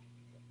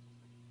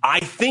 I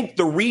think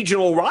the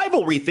regional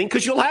rivalry thing,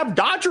 because you'll have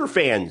Dodger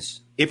fans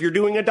if you're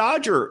doing a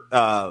Dodger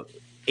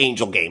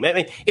Angel game. I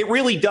mean, it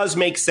really does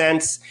make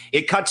sense.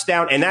 It cuts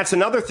down, and that's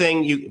another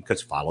thing.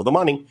 Because follow the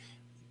money.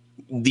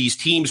 These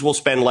teams will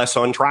spend less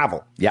on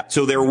travel. Yeah.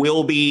 So there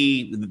will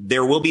be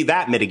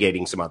that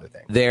mitigating some other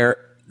things.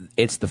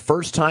 It's the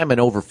first time in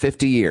over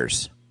 50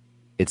 years.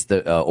 It's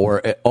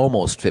or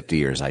almost 50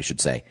 years, I should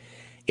say.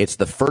 It's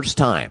the first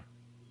time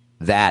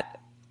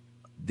that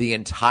the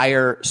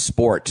entire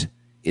sport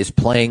is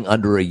playing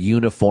under a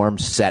uniform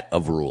set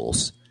of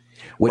rules,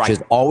 which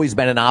has always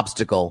been an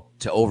obstacle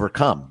to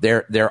overcome.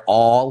 They're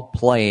all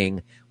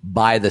playing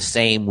by the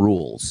same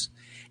rules.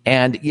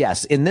 And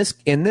yes, in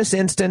this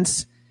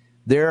instance,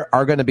 there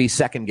are going to be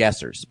second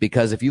guessers,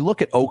 because if you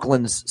look at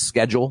Oakland's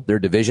schedule, their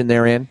division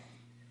they're in,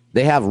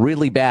 they have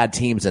really bad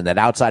teams in that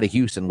outside of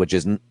Houston, which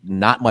is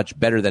not much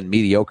better than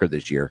mediocre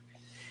this year.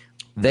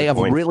 They have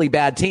really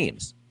bad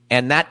teams,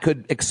 and that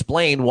could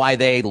explain why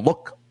they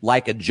look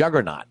like a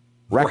juggernaut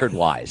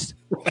record-wise.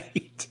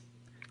 Right.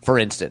 For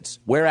instance,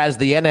 whereas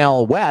the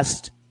NL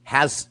West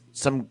has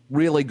some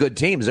really good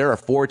teams. There are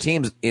 4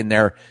 teams in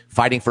there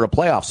fighting for a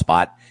playoff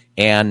spot,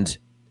 and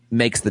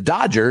makes the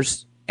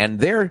Dodgers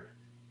and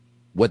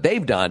what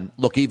they've done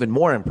look even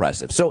more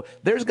impressive. So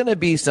there's going to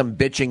be some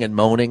bitching and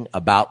moaning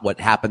about what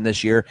happened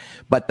this year,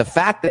 but the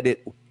fact that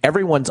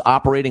everyone's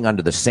operating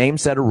under the same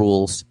set of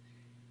rules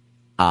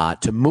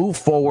to move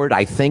forward,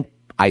 I think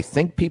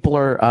people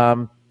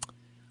are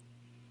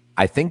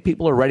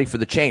ready for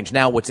the change.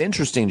 Now, what's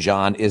interesting,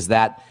 John, is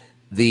that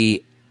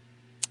the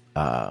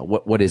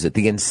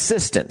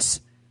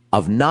insistence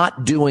of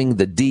not doing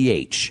the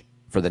DH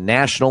for the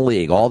National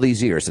League all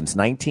these years, since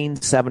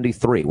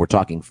 1973, we're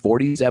talking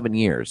 47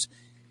 years,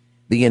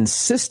 the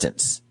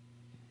insistence,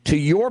 to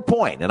your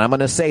point, and I'm going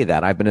to say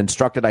that, I've been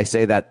instructed I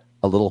say that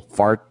a little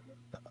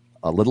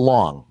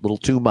long, a little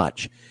too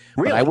much.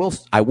 Really?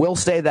 But I will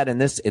say that in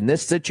this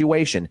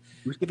situation,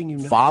 who's giving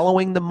you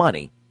following the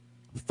money,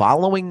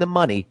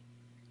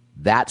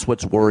 that's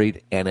what's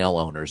worried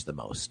NL owners the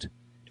most.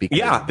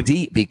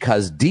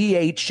 Because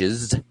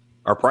DHs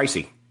are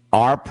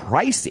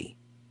pricey.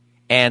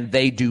 And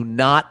they do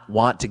not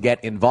want to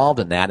get involved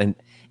in that.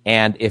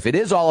 And if it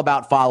is all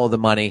about follow the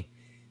money,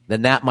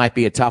 then that might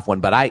be a tough one.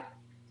 But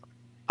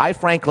I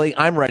frankly,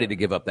 I'm ready to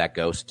give up that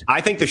ghost.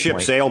 I think the ship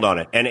sailed on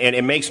it. And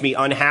it makes me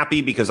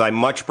unhappy because I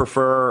much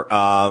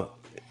prefer,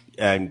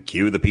 and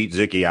cue the Pete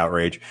Zicki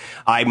outrage,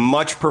 I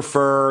much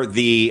prefer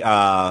the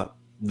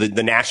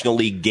National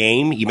League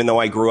game, even though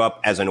I grew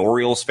up as an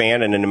Orioles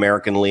fan and an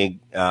American League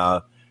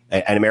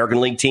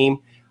team.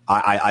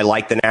 I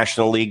like the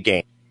National League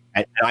game.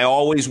 And I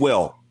always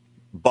will.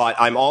 But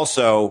I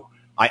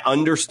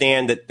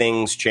understand that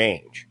things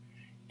change.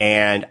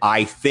 And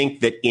I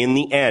think that in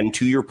the end,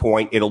 to your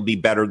point, it'll be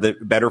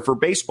better for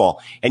baseball.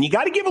 And you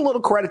got to give a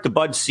little credit to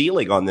Bud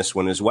Selig on this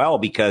one as well,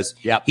 because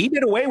he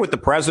did away with the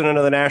president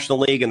of the National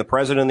League and the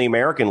president of the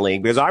American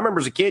League. Because I remember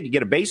as a kid, you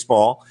get a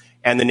baseball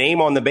and the name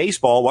on the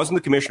baseball wasn't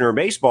the commissioner of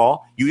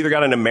baseball. You either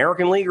got an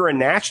American League or a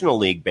National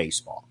League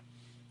baseball.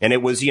 And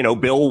it was,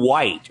 Bill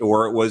White,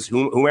 or it was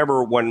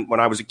whomever when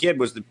I was a kid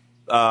was the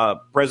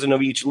president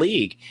of each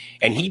league.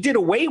 And he did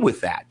away with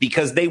that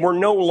because they were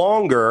no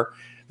longer,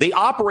 they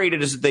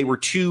operated as if they were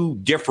two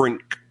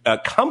different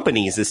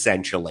companies,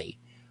 essentially,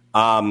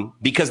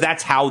 because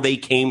that's how they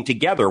came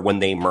together when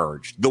they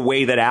merged. The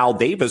way that Al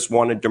Davis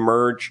wanted to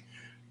merge,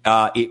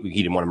 he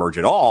didn't want to merge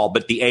at all,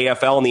 but the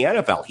AFL and the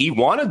NFL, he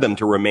wanted them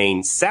to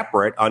remain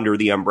separate under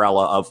the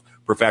umbrella of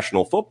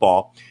professional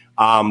football.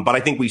 But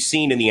I think we've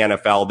seen in the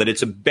NFL that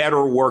it's a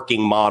better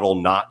working model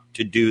not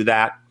to do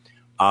that.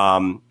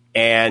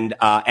 And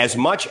as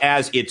much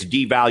as it's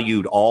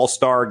devalued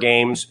all-star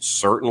games,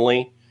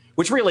 certainly,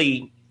 which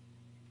really,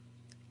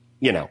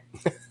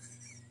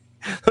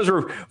 those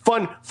are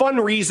fun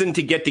reason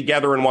to get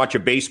together and watch a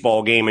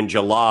baseball game in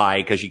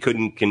July because you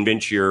couldn't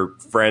convince your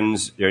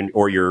friends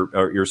or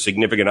your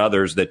significant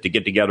others that to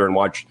get together and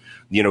watch,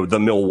 the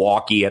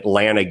Milwaukee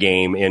Atlanta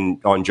game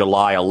on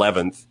July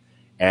 11th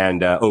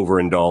and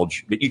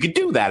overindulge. But you could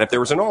do that if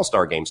there was an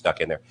all-star game stuck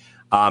in there.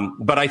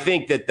 But I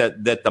think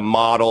that the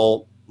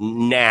model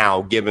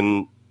now,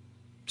 given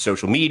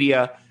social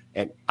media,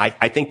 and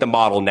I think the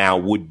model now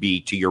would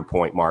be, to your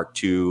point, Mark,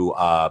 to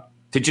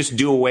just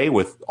do away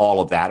with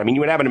all of that. I mean,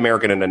 you would have an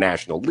American and a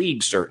National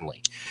League,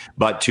 certainly,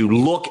 but to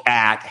look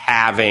at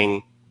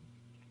having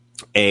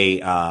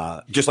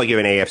just like you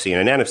have an AFC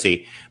and an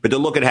NFC, but to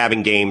look at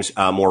having games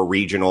more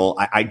regional,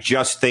 I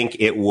just think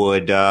it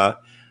would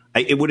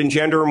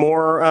engender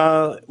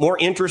more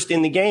interest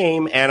in the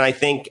game, and I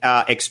think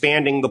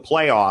expanding the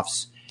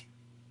playoffs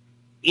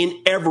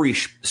in every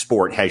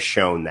sport has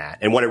shown that.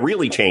 And what it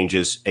really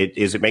changes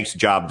is it makes the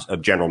jobs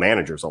of general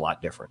managers a lot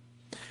different.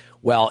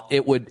 Well,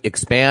 it would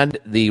expand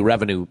the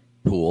revenue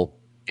pool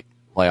if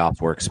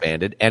playoffs were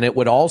expanded, and it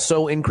would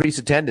also increase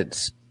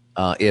attendance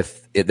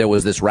if there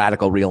was this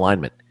radical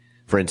realignment.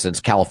 For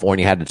instance,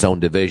 California had its own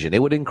division.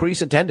 It would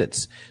increase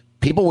attendance.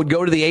 People would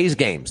go to the A's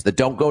games that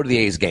don't go to the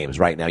A's games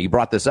right now. You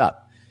brought this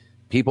up.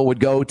 People would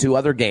go to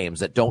other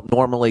games that don't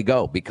normally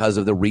go because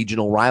of the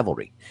regional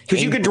rivalry.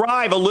 Because you could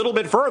drive a little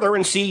bit further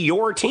and see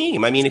your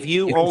team. I mean, if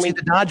you only see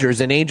the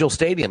Dodgers in Angel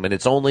Stadium, and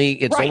it's only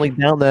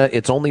down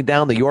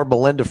the Yorba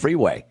Linda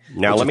Freeway.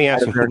 Now let me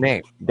ask you their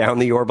name down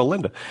the Yorba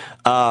Linda.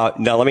 Now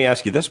let me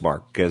ask you this,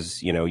 Mark,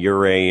 because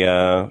you're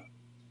a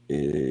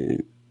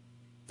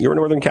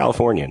Northern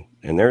Californian,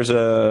 and there's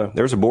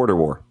a border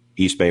war,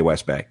 East Bay,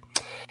 West Bay.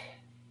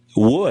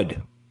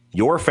 Would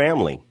your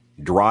family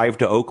drive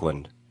to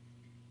Oakland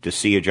to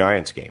see a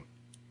Giants game?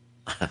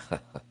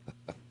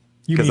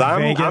 Because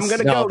I'm going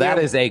to go. That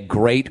is a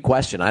great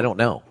question. I don't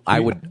know. I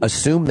would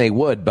assume they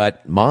would,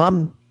 but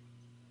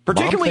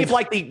particularly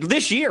if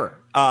this year,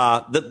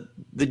 the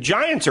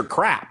Giants are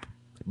crap.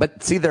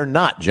 But see, they're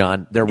not,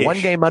 John. They're one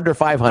game under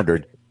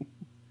 500.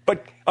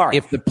 But all right,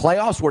 if the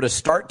playoffs were to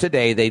start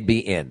today, they'd be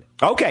in.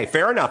 Okay,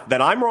 fair enough.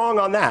 Then I'm wrong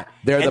on that.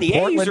 They're the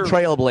Portland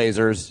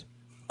Trailblazers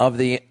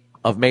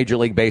of Major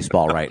League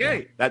Baseball right now.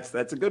 Okay, that's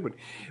a good one.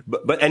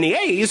 But the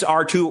A's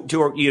are to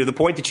the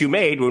point that you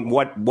made,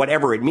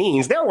 whatever it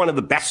means, they're one of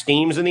the best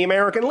teams in the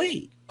American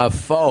League. A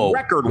foe,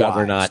 record-wise.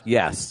 or not?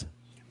 Yes.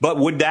 But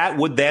would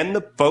then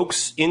the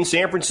folks in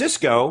San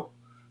Francisco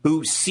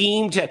who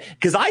seem to,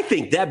 because I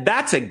think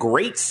that's a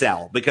great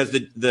sell, because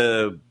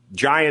the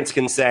Giants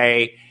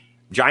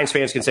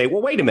fans can say,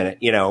 well, wait a minute,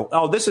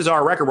 this is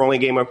our record, we're only a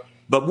game up,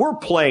 but we're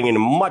playing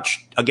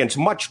against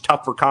much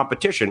tougher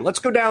competition. Let's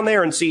go down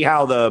there and see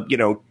how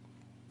the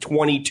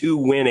 22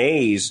 win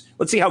A's,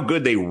 let's see how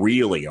good they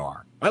really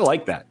are. I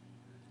like that.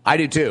 I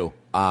do too.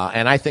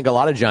 And I think a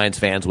lot of Giants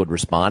fans would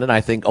respond, and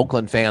I think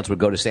Oakland fans would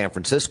go to San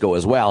Francisco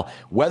as well.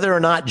 Whether or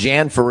not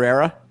Jan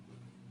Ferreira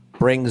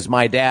brings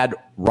my dad,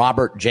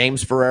 Robert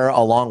James Ferreira,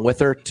 along with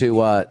her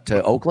to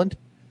Oakland,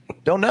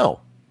 don't know.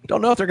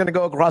 Don't know if they're going to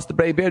go across the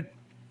Bay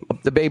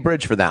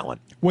Bridge for that one.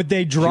 Would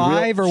they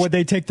drive or would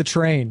they take the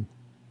train?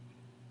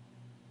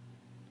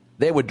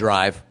 They would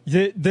drive.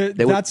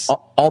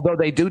 Although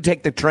they do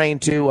take the train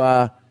to.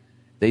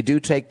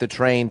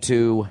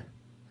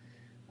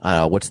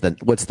 What's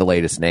the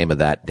latest name of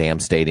that damn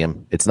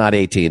stadium? It's not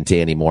AT&T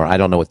anymore. I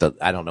don't know what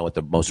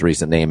the most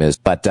recent name is,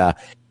 but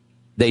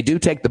they do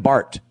take the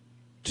BART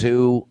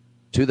to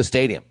the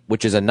stadium,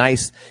 which is a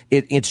nice.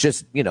 It's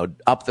just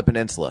up the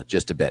peninsula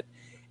just a bit,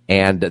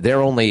 and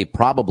they're only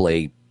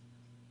probably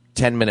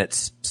 10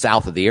 minutes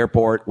south of the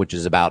airport, which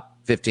is about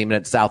 15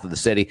 minutes south of the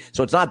city.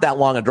 So it's not that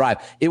long a drive.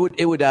 It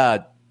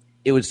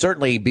would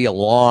certainly be a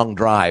long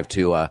drive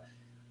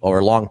or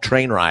a long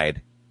train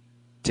ride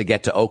to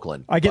get to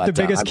Oakland. I get the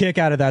biggest kick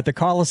out of that. The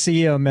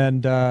Coliseum,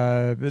 and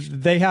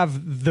they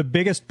have the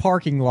biggest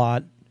parking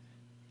lot,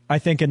 I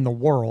think, in the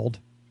world,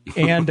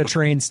 and a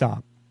train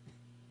stop.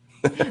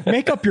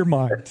 Make up your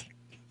mind.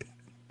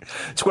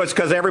 It's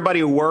because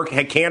everybody who works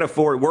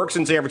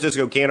in San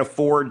Francisco can't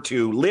afford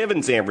to live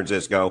in San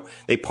Francisco.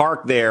 They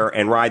park there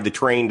and ride the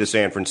train to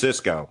San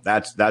Francisco.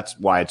 That's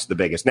why it's the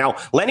biggest. Now,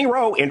 Lenny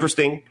Rowe,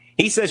 interesting.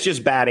 He says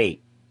just bat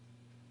 8.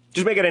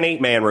 Just make it an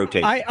 8-man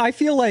rotation. I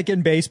feel like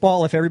in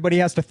baseball, if everybody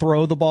has to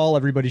throw the ball,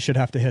 everybody should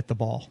have to hit the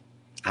ball.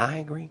 I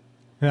agree.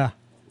 Yeah.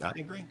 I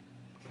agree.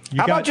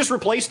 How about just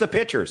replace the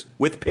pitchers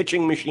with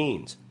pitching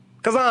machines?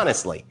 Because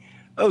honestly,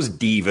 those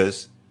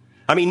divas.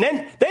 I mean,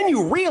 then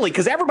you really,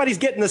 because everybody's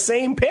getting the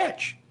same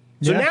pitch.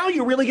 So now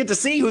you really get to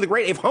see who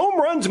if home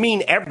runs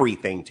mean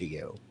everything to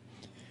you.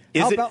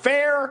 Is it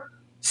fair?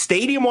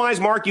 Stadium-wise,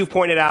 Mark, you've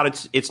pointed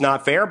out it's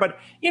not fair. But,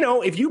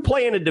 if you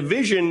play in a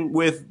division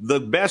with the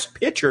best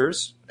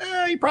pitchers,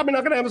 you're probably not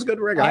going to have as good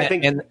a record. I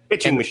think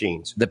pitching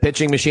machines. The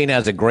pitching machine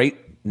has a great,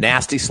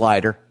 nasty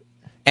slider.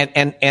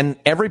 And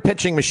every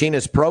pitching machine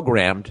is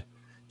programmed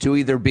to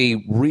either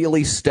be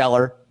really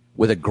stellar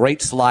with a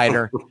great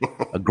slider,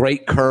 a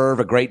great curve,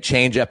 a great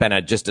changeup,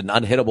 and just an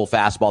unhittable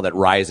fastball that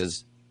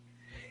rises.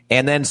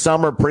 And then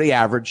some are pretty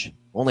average,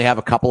 only have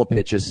a couple of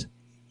pitches.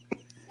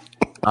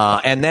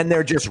 And then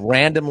they're just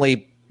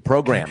randomly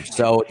programmed,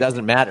 so it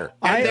doesn't matter.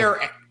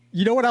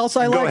 You know what else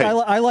I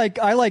like?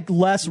 I like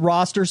less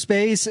roster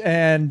space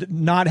and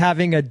not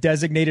having a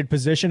designated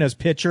position as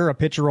pitcher, a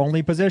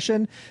pitcher-only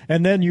position.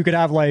 And then you could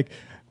have,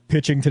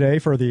 pitching today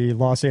for the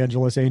Los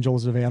Angeles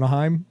Angels of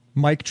Anaheim,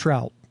 Mike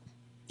Trout.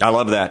 I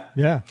love that.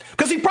 Yeah.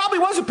 Because he probably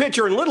was a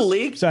pitcher in Little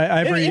League. So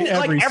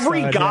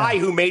every guy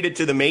who made it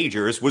to the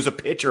majors was a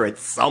pitcher at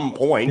some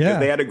point because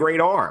they had a great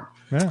arm.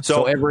 Yeah.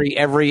 So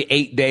every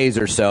 8 days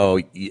or so,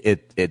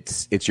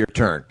 it's your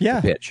turn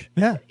to pitch.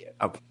 Yeah.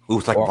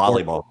 It's like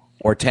volleyball.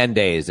 Or 10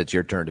 days, it's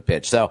your turn to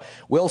pitch. So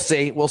we'll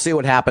see. We'll see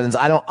what happens.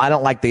 I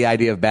don't like the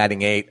idea of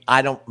batting 8.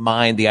 I don't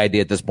mind the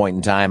idea at this point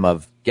in time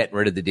of getting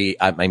rid of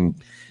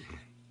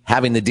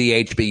having the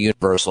DH be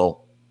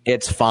universal.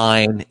 It's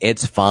fine.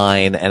 It's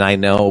fine. And I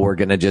know we're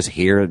going to just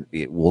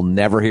we'll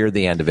never hear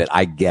the end of it.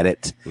 I get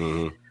it.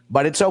 Mm-hmm.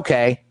 But it's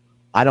okay.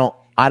 I don't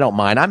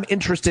mind. I'm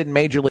interested in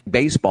Major League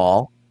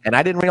Baseball. And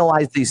I didn't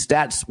realize these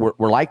stats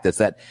were like this,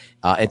 that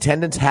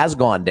attendance has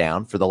gone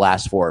down for the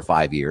last 4 or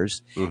 5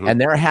 years. Mm-hmm.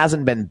 And there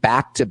hasn't been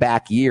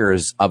back-to-back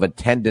years of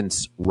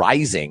attendance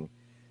rising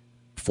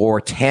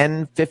for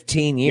 10,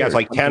 15 years. Yeah, it's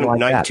like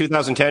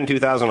 2010,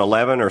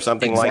 2011 or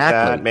something like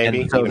that,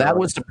 maybe. And so that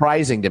was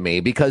surprising to me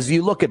because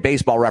you look at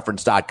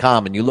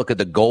baseballreference.com and you look at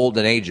the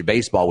golden age of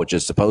baseball, which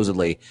is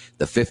supposedly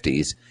the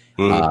 50s.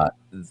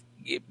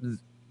 Mm-hmm.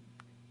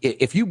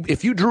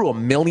 If you drew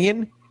 1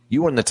 million,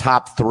 you were in the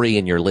top 3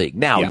 in your league.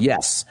 Now,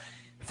 yes,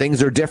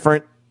 things are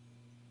different.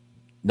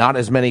 Not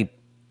as many,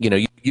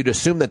 you'd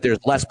assume that there's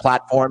less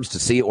platforms to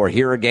see or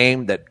hear a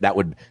game that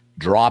would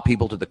draw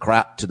people to the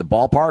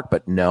ballpark,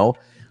 but no.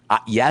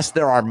 Yes,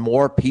 there are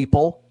more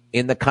people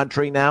in the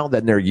country now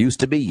than there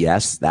used to be.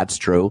 Yes, that's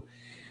true.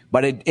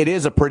 But it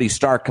is a pretty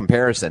stark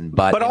comparison.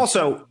 But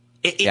also,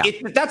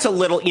 that's a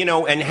little,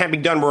 and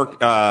having done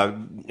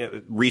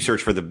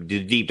research for the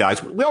deep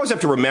dives, we always have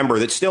to remember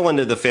that still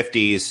into the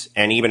 50s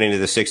and even into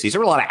the 60s,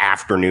 there were a lot of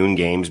afternoon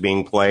games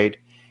being played.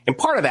 And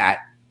part of that,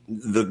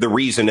 the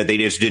reason that they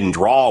just didn't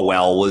draw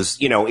well was,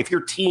 if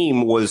your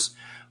team was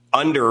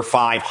under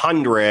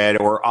 500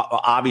 or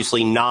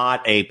obviously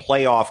not a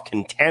playoff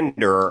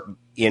contender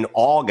in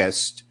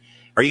August,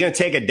 are you going to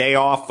take a day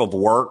off of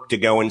work to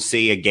go and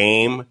see a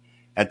game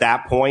at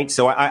that point?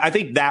 So I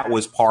think that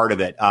was part of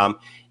it.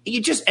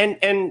 You just,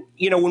 and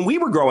when we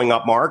were growing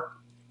up, Mark,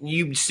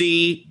 you'd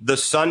see the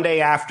Sunday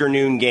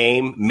afternoon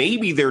game.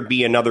 Maybe there'd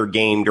be another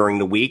game during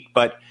the week.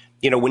 But,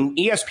 when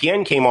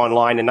ESPN came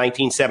online in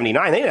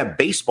 1979, they didn't have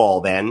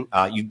baseball then.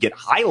 You'd get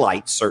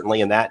highlights,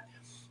 certainly, and that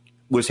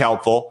was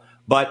helpful.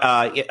 But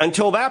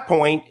until that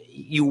point,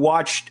 you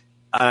watched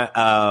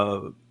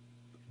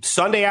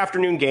Sunday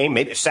afternoon game,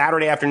 maybe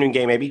Saturday afternoon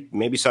game,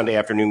 maybe Sunday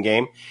afternoon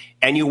game.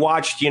 And you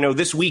watched,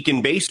 This Week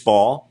in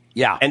Baseball.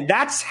 Yeah. And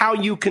that's how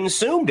you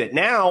consumed it.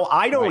 Now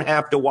I don't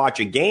have to watch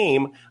a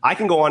game. I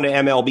can go on to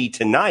MLB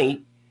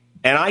Tonight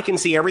and I can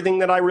see everything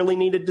that I really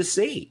needed to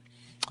see.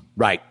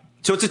 Right.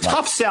 So it's a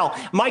tough sell.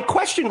 My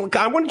question,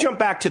 I want to jump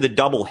back to the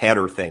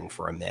doubleheader thing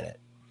for a minute.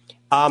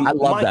 I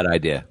love that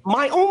idea.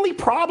 My only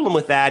problem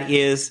with that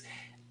is,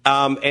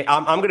 I'm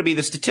going to be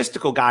the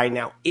statistical guy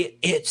now.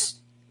 It's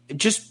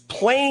just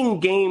playing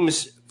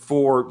games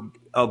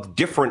of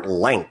different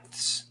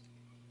lengths.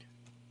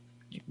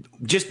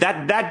 Just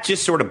that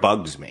just sort of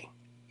bugs me.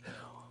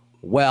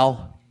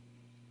 Well,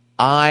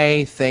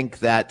 I think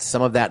that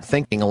some of that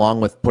thinking,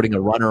 along with putting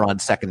a runner on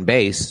second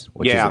base,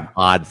 which is an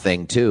odd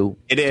thing too.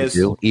 It is,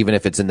 even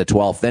if it's in the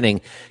 12th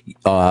inning.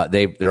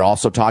 They're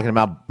also talking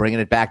about bringing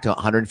it back to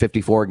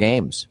 154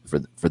 games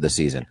for the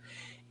season.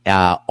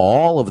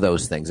 All of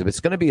those things. If it's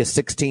going to be a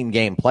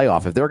 16-game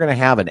playoff, if they're going to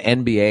have an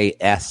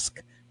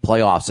NBA-esque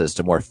playoff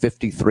system where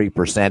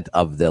 53%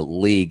 of the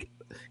league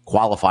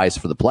qualifies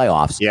for the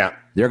playoffs,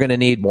 they're going to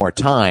need more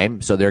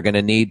time. So they're going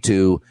to need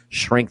to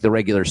shrink the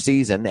regular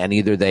season, and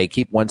either they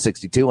keep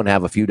 162 and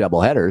have a few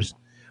doubleheaders,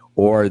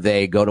 or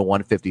they go to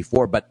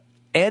 154. But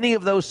any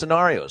of those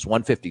scenarios,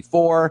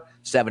 154,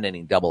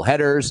 7-inning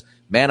doubleheaders,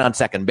 man on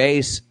second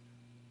base,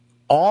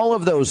 all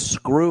of those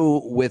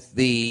screw with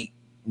the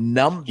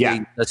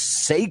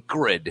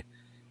sacred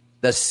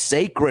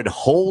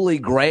holy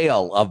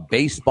grail of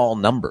baseball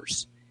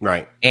numbers.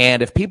 Right.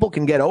 And if people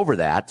can get over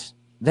that,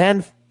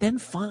 then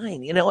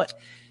fine. You know what?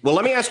 Well,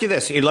 let me ask you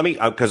this.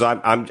 Because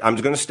I'm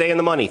going to stay in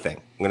the money thing.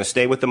 I'm going to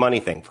stay with the money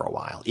thing for a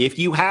while. If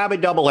you have a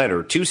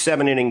doubleheader, 2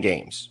 7-inning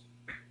games,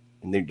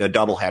 and a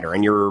doubleheader,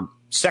 and your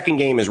second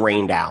game is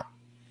rained out,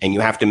 and you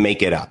have to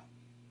make it up,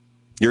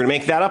 you're going to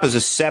make that up as a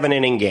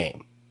 7-inning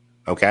game.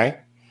 Okay.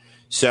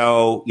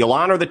 So you'll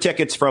honor the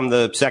tickets from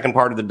the second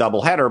part of the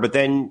doubleheader, but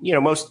then,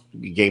 most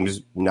games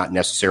not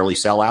necessarily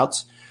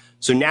sellouts.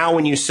 So now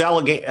when you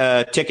sell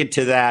a ticket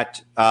to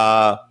that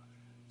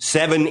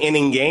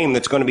 7-inning game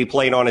that's going to be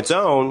played on its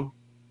own,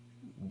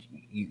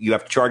 you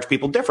have to charge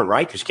people different,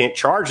 right? Because you can't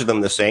charge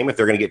them the same if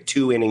they're going to get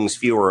 2 innings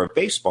fewer of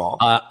baseball.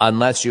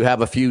 Unless you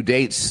have a few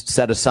dates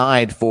set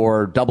aside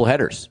for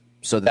doubleheaders.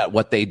 So that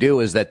what they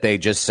do is that they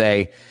just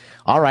say,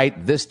 all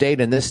right, this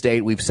date and this date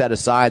we've set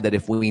aside that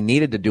if we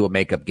needed to do a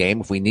makeup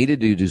game, if we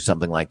needed to do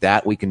something like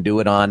that, we can do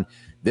it on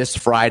this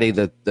Friday,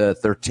 the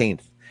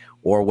 13th.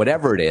 Or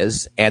whatever it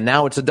is, and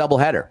now it's a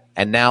doubleheader,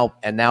 and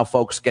now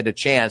folks get a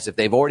chance if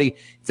they've already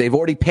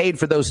paid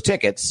for those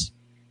tickets.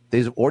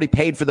 They're going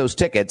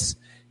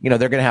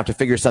to have to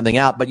figure something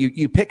out. But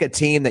you pick a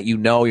team that you're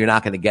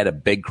not going to get a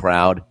big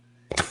crowd.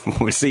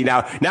 See,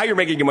 now you're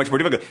making it much more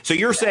difficult. So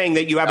you're saying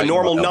that you have a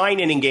normal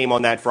 9-inning game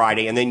on that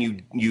Friday, and then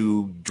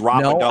you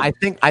drop. No, a double.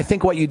 I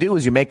think what you do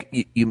is you make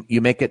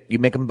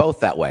them both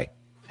that way,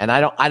 and I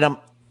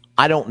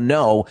don't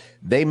know.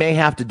 They may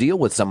have to deal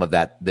with some of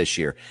that this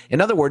year.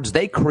 In other words,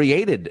 they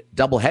created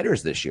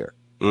doubleheaders this year.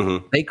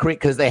 Mm-hmm.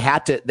 Because they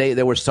had to.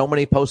 There were so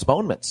many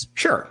postponements.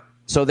 Sure.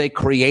 So they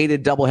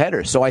created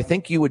doubleheaders. So I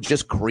think you would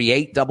just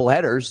create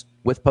doubleheaders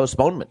with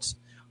postponements.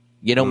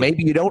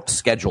 Maybe you don't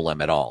schedule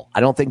them at all. I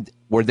don't think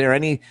there were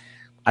any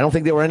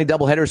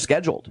doubleheaders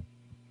scheduled.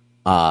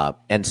 But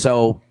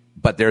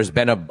there's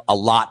been a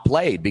lot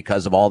played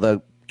because of all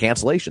the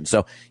cancellations.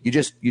 So you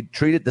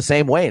treat it the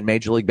same way in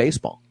Major League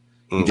Baseball.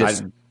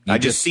 I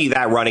just see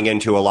that running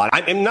into a lot.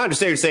 I'm not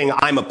necessarily saying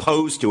I'm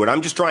opposed to it.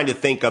 I'm just trying to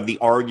think of the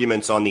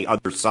arguments on the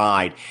other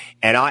side.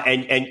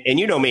 And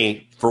you know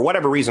me, for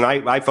whatever reason,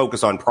 I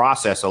focus on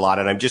process a lot.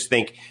 And I just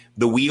think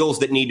the wheels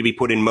that need to be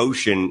put in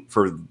motion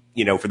for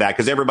that,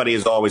 because everybody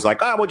is always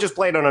like, we'll just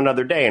play it on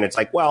another day. And it's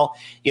like, well,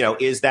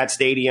 is that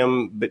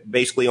stadium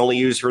basically only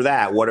used for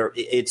that?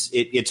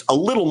 It's a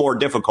little more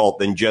difficult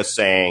than just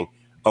saying,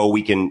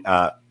 we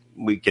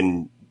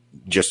can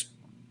just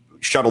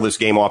shuttle this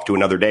game off to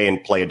another day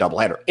and play a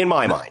doubleheader, in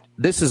my mind.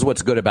 This is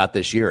what's good about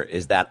this year,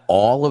 is that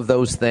all of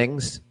those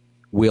things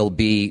will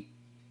be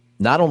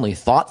not only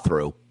thought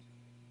through,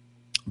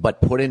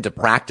 but put into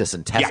practice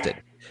and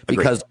tested.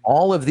 Because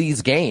all of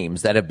these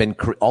games that have been,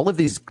 all of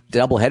these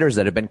doubleheaders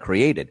that have been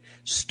created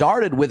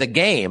started with a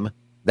game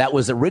that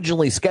was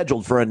originally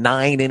scheduled for a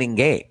 9-inning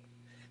game.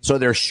 So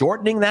they're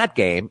shortening that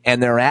game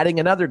and they're adding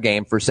another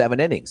game for 7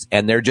 innings.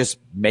 And they're just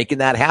making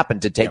that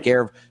happen to take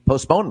care of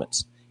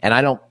postponements. And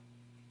I don't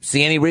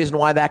see any reason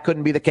why that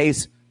couldn't be the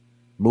case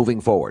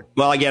moving forward.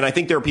 Well, again, I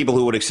think there are people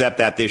who would accept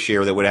that this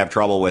year that would have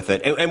trouble with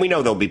it. And we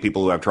know there'll be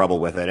people who have trouble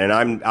with it. And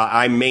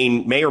I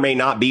may or may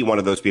not be one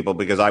of those people,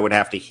 because I would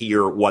have to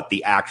hear what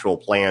the actual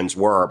plans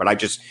were. But I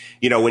just,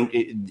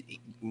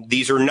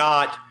 they're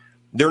not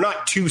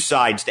 2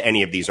 sides to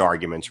any of these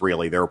arguments,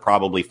 really. There are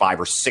probably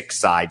 5 or 6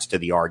 sides to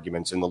the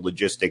arguments, and the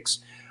logistics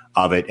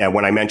of it. And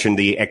when I mentioned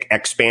the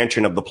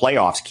expansion of the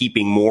playoffs,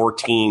 keeping more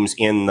teams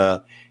in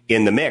the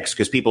mix,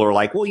 because people are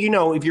like, well,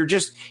 if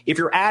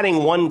you're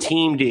adding one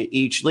team to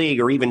each league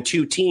or even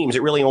two teams,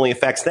 it really only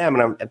affects them.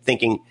 And I'm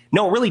thinking,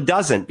 no, it really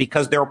doesn't,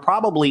 because there are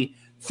probably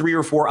 3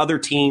 or 4 other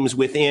teams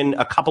within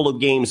a couple of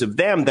games of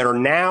them that are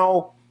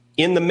now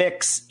in the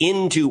mix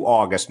into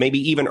August, maybe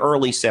even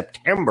early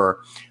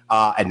September.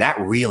 And that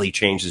really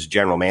changes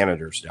general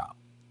manager's job.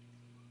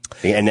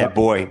 And that,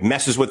 boy,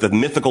 messes with the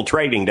mythical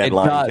trading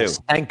deadline, too.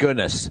 Thank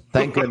goodness.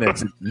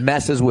 It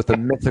messes with the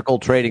mythical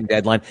trading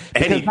deadline.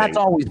 Because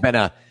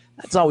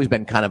that's always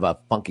been kind of a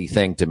funky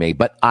thing to me.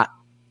 But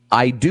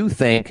I do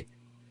think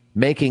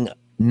making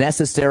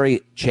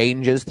necessary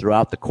changes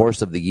throughout the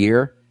course of the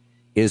year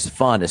is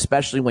fun,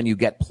 especially when you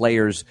get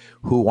players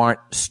who aren't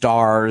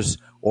stars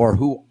or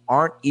who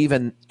aren't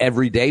even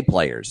everyday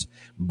players,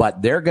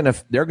 but they're gonna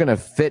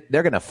fit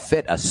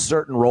a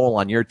certain role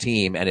on your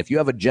team. And if you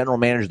have a general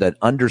manager that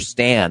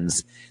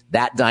understands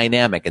that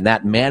dynamic, and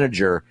that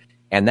manager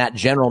and that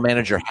general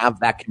manager have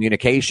that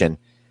communication,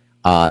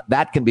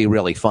 that can be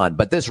really fun.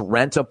 But this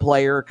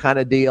rent-a-player kind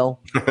of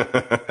deal,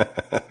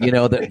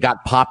 that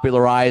got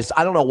popularized.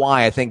 I don't know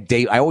why.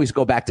 I always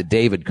go back to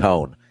David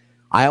Cohn.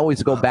 I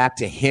always go back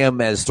to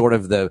him as sort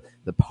of the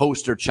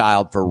poster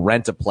child for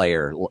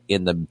rent-a-player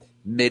in the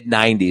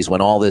mid-'90s, when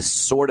all this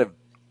sort of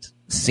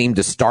seemed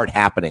to start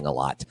happening a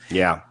lot.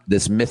 Yeah.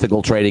 This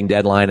mythical trading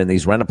deadline and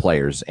these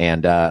rent-a-players.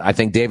 And I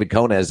think David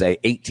Cohn has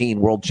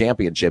 18 world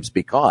championships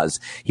because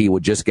he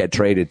would just get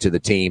traded to the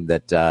team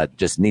that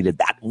just needed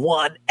that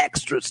one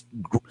extra,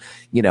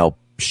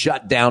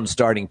 shut down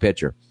starting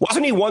pitcher.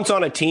 Wasn't he once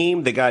on a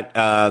team that got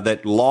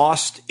that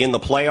lost in the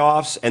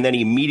playoffs, and then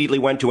he immediately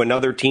went to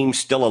another team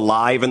still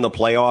alive in the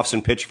playoffs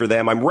and pitched for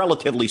them? I'm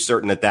relatively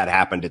certain that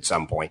happened at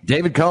some point.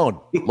 David Cohn,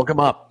 look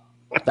him up.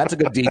 That's a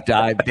good deep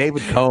dive.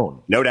 David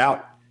Cohn. No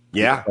doubt.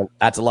 Yeah.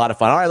 That's a lot of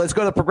fun. All right, let's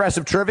go to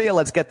Progressive Trivia.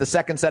 Let's get the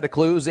second set of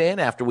clues in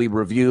after we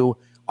review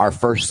our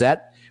first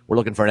set. We're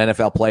looking for an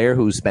NFL player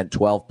who's spent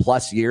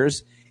 12-plus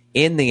years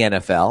in the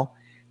NFL,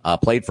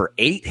 played for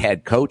 8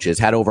 head coaches,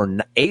 had over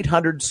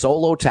 800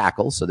 solo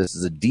tackles. So this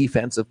is a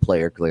defensive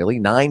player, clearly.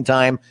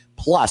 9-time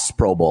plus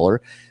Pro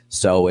Bowler.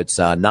 So it's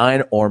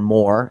 9 or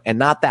more, and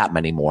not that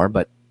many more,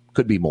 but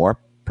could be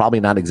more. Probably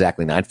not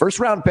exactly 9.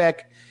 First-round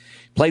pick.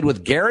 Played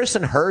with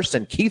Garrison Hearst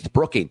and Keith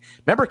Brooking.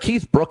 Remember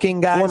Keith Brooking,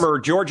 guys? Former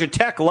Georgia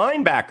Tech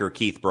linebacker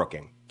Keith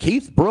Brooking.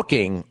 Keith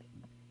Brooking.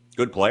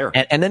 Good player.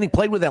 And then he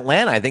played with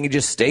Atlanta. I think he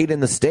just stayed in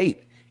the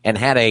state and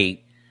had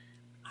I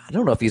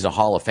don't know if he's a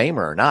Hall of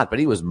Famer or not, but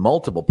he was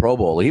multiple Pro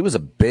Bowler. He was a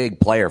big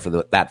player for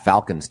that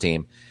Falcons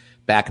team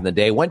back in the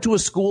day. Went to a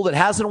school that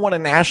hasn't won a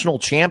national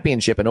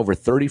championship in over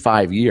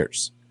 35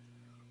 years.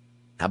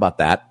 How about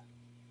that?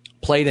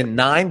 Played in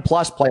 9+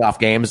 playoff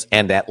games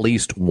and at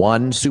least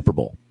 1 Super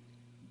Bowl.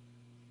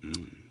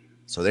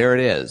 So there it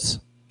is.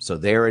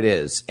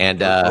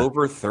 And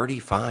over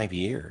 35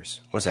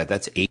 years. What's that?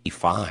 That's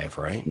 85,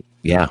 right?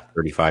 Yeah.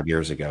 35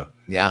 years ago.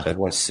 Yeah. That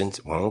was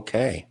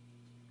okay.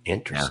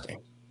 Interesting.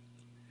 Yeah.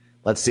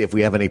 Let's see if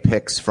we have any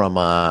picks from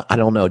I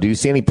don't know. Do you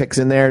see any picks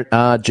in there,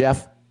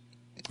 Jeff?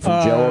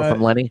 From Joe or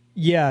from Lenny?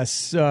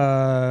 Yes.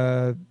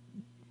 Was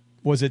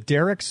it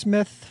Derek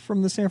Smith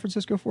from the San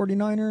Francisco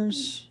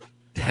 49ers?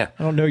 I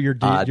don't know your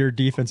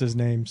defense's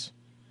names.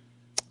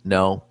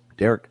 No.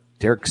 Derek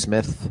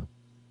Smith.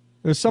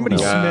 There's somebody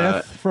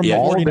Smith from the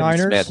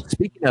 49ers. Smith.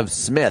 Speaking of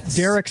Smiths,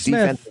 Derek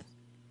Smith.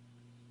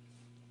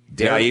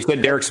 You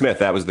said Derek Smith.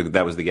 That was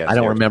the guess. I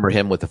don't remember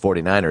him with the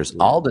 49ers.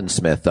 Alden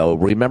Smith, though.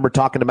 Remember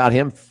talking about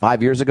him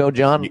 5 years ago,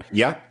 John?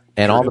 Yeah.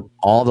 And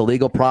all the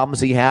legal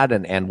problems he had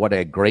and what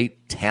a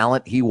great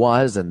talent he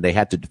was, and they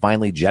had to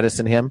finally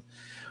jettison him.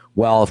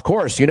 Well, of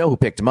course, you know who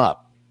picked him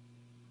up.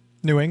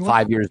 New England?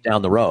 5 years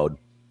down the road.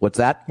 What's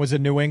that? Was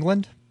it New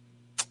England?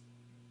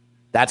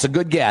 That's a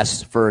good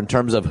guess in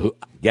terms of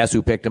guess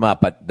who picked him up.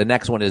 But the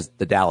next one is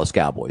the Dallas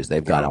Cowboys.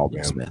 They've got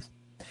Alden Smith.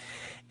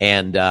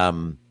 And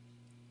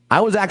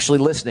I was actually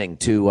listening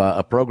to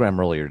a program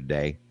earlier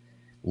today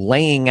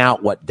laying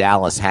out what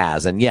Dallas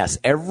has. And yes,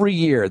 every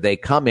year they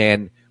come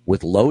in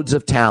with loads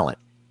of talent.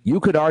 You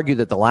could argue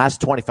that the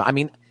last 25, I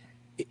mean,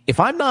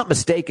 if I'm not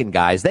mistaken,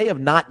 guys, they have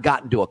not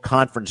gotten to a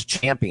conference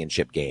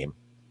championship game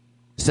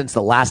since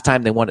the last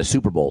time they won a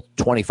Super Bowl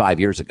 25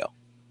 years ago.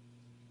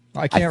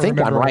 I think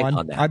remember I'm right one.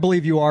 on that. I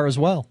believe you are as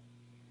well.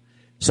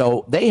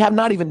 So they have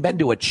not even been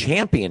to a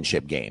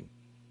championship game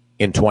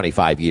in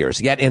 25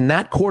 years. Yet in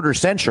that quarter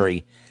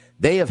century,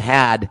 they have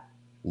had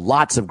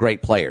lots of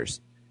great players.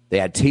 They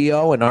had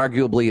T.O. and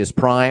arguably his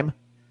prime,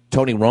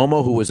 Tony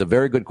Romo, who was a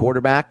very good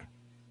quarterback.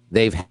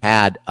 They've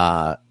had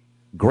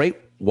great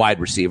wide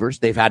receivers.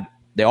 They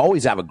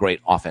always have a great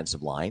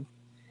offensive line.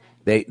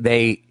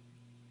 They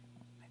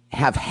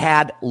have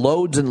had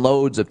loads and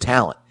loads of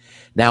talent.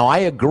 Now, I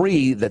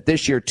agree that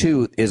this year,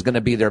 too, is going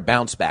to be their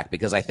bounce back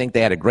because I think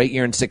they had a great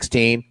year in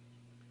 2016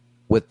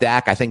 with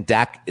Dak. I think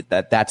Dak,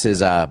 that's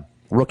his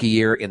rookie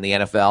year in the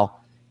NFL.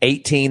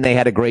 2018, they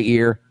had a great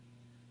year.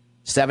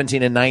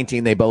 17 and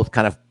 19, they both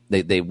kind of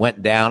they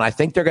went down. I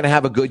think they're going to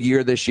have a good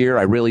year this year.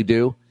 I really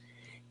do.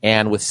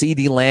 And with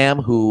CeeDee Lamb,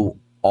 who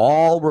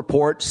all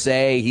reports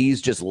say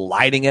he's just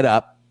lighting it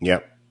up.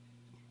 Yep.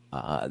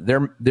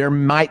 There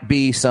might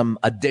be some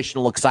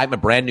additional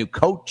excitement, brand new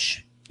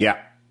coach. Yeah.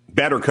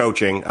 Better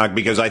coaching,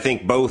 because I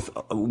think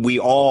we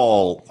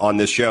all on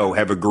this show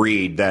have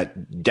agreed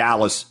that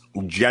Dallas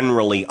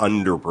generally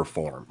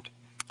underperformed.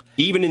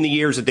 Even in the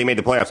years that they made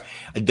the playoffs,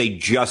 they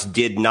just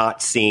did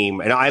not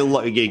seem. And I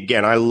love to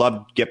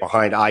get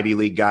behind Ivy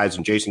League guys,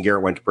 and Jason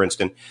Garrett went to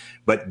Princeton,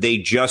 but they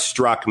just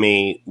struck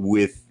me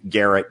with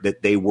Garrett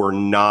that they were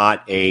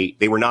not a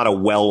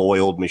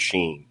well-oiled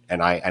machine,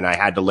 and I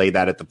had to lay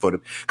that at the foot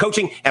of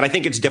coaching. And I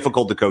think it's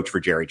difficult to coach for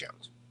Jerry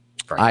Jones.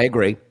 Frankly. I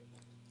agree.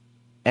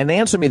 And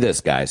answer me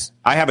this, guys.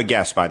 I have a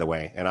guess, by the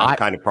way, and I'm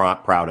kind of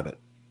proud of it.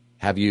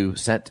 Have you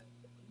sent?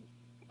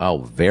 Oh,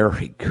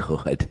 very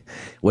good.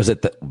 Was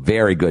it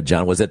very good,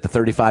 John? Was it the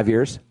 35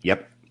 years?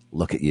 Yep.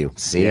 Look at you.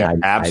 See, yeah,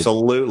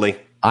 absolutely.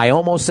 I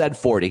almost said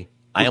 40.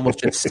 I almost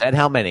just said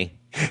how many.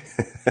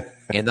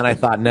 And then I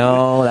thought,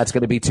 no, that's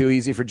going to be too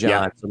easy for John.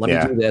 Yeah. So let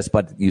me do this.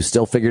 But you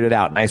still figured it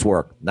out. Nice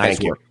work.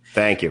 Nice work.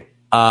 Thank you.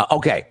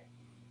 Okay.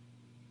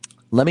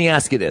 Let me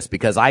ask you this,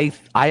 because I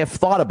have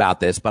thought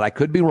about this, but I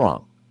could be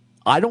wrong.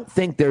 I don't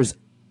think there's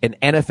an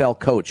NFL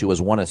coach who has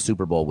won a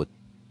Super Bowl with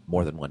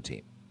more than one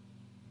team.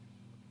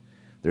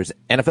 There's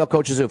NFL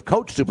coaches who have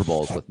coached Super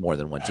Bowls with more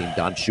than one team.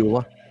 Don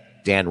Shula,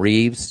 Dan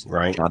Reeves,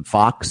 right. John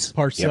Fox.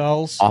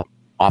 Parcells. Yep.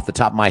 Off the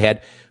top of my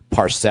head,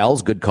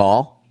 Parcells, good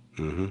call.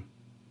 Mm-hmm.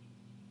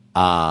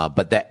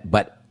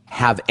 But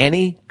have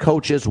any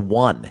coaches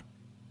won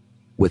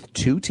with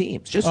two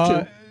teams? Just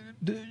two?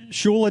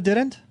 Shula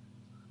didn't?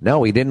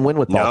 No, he didn't win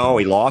with Baltimore. No,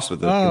 he lost with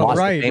the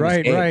right.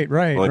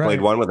 Only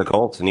played one with the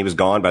Colts, and he was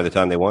gone by the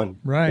time they won.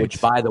 Right. Which,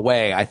 by the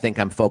way, I think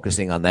I'm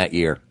focusing on that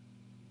year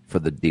for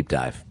the deep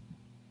dive.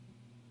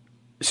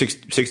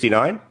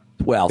 69?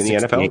 Well, in the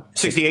NFL?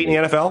 68 in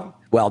the NFL?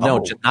 Well,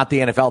 no, not the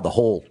NFL, the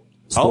whole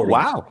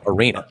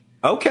arena.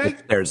 Okay.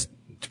 It's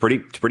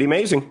pretty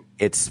amazing.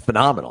 It's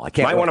phenomenal. I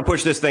can't. Might want to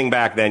push this thing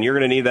back then. You're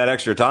going to need that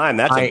extra time.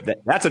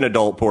 That's an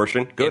adult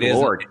portion. Good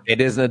Lord. It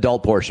is an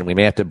adult portion. We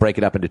may have to break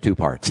it up into two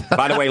parts.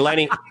 By the way,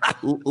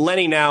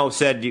 Lenny now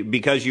said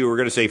because you were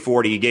going to say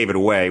 40, you gave it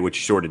away, which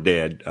you sort of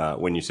did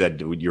when you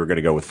said you were going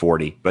to go with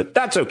 40. But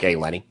that's okay,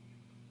 Lenny.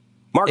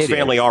 Mark's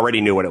family already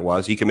knew what it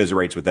was. He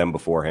commiserates with them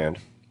beforehand.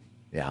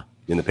 Yeah.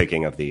 In the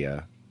picking of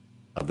the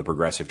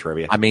progressive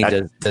trivia. I mean,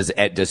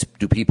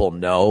 do people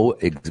know?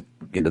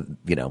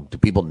 Do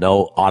people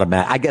know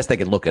automatic? I guess they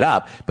can look it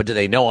up, but do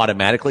they know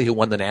automatically who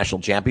won the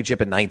national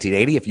championship in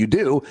 1980? If you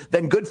do,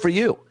 then good for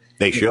you.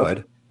 They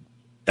should.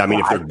 I mean,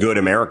 if they're good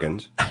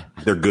Americans,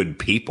 they're good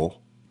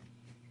people.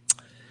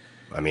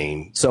 I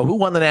mean, so who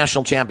won the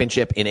national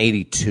championship in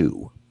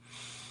 82?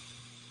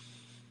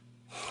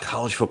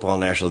 College football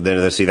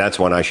national. See, that's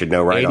one I should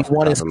know right off.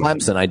 81 is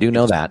Clemson. I do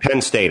know that. Penn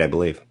State, I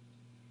believe.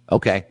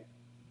 Okay.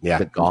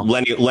 Yeah.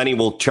 Lenny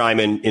will chime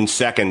in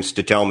seconds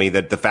to tell me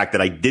that the fact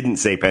that I didn't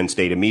say Penn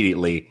State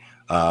immediately,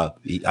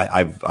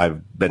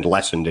 I've been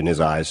lessened in his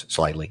eyes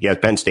slightly. Yeah,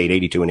 Penn State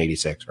 82 and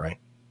 86, right?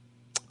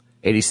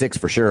 86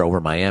 for sure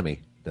over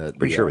Miami.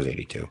 Pretty sure it was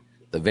 82.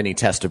 The Vinny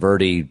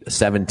Testaverde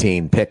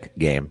 17 pick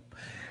game,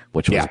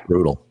 which was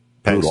brutal.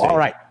 All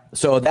right.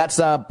 So that's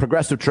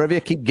progressive trivia.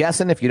 Keep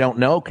guessing if you don't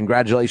know.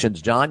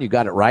 Congratulations, John. You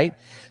got it right.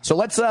 So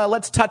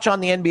let's touch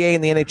on the NBA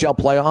and the NHL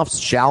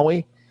playoffs, shall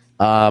we?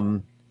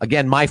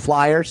 Again, my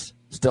Flyers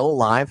still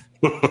alive.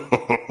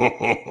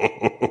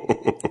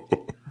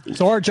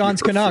 So are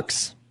John's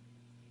Canucks.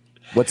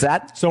 What's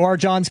that? So are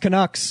John's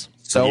Canucks.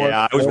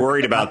 I was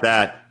worried about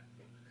that.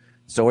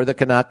 So are the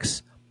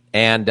Canucks.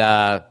 And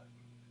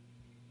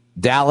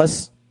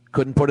Dallas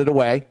couldn't put it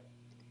away.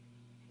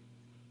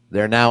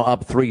 They're now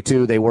up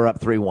 3-2. They were up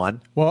 3-1.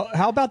 Well,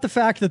 how about the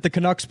fact that the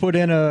Canucks put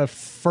in a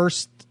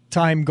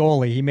first-time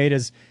goalie? He made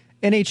his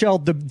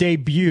NHL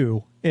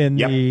debut in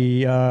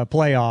the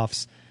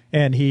playoffs,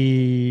 and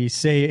he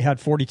had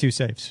 42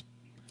 saves.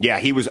 Yeah,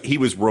 he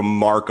was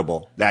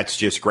remarkable. That's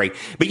just great.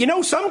 But,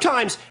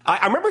 sometimes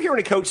I remember hearing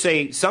a coach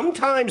say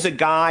sometimes a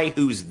guy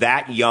who's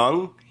that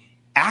young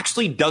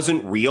actually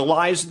doesn't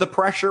realize the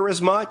pressure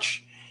as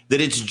much. That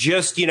it's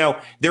just,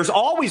 there's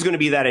always going to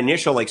be that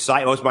initial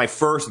excitement. Oh, it's my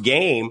first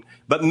game.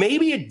 But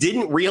maybe it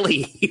didn't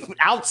really,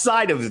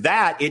 outside of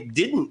that, it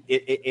didn't.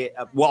 It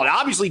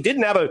obviously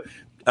didn't have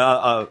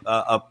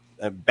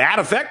a bad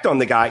effect on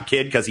the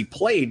kid because he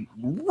played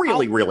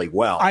really, really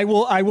well. I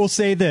will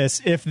say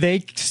this. If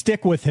they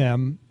stick with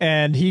him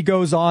and he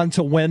goes on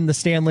to win the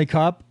Stanley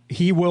Cup,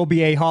 he will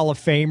be a Hall of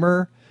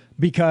Famer,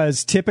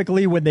 because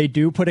typically when they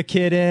do put a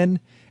kid in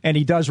and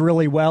he does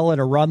really well in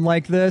a run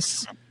like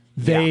this,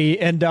 they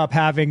end up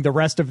having the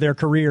rest of their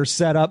career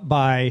set up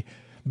by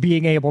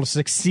being able to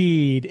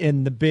succeed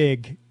in the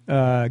big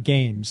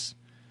games.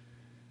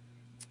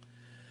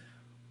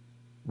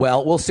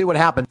 Well, we'll see what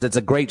happens. It's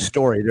a great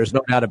story. There's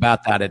no doubt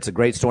about that. It's a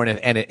great story.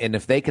 And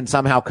if they can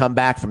somehow come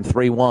back from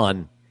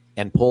 3-1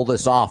 and pull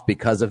this off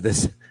because of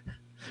this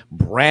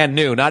brand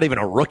new, not even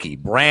a rookie,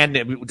 brand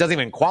new, doesn't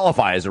even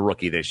qualify as a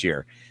rookie this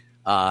year,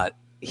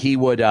 he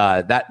would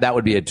that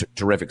would be a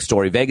terrific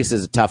story. Vegas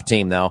is a tough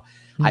team, though.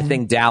 I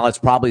think Dallas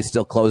probably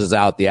still closes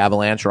out the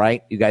Avalanche,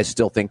 right? You guys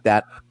still think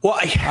that? Well,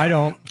 I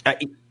don't.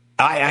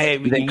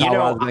 You think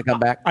Colorado's going to come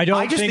back? I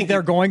don't think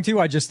they're going to.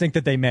 I just think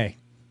that they may.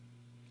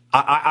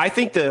 I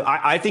think the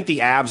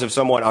Avs have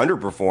somewhat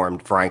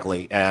underperformed,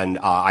 frankly, and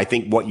I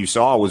think what you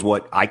saw was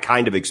what I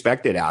kind of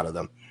expected out of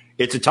them.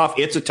 It's a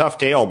tough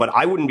tale, but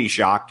I wouldn't be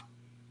shocked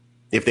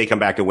if they come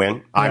back to win.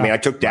 Yeah. I mean, I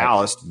took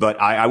Dallas,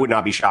 but I would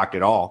not be shocked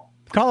at all.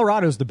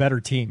 Colorado's the better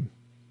team.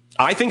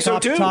 I think so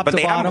too, but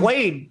they haven't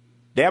played.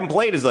 They haven't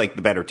played as like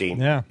the better team.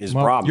 Yeah, is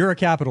the problem. You're a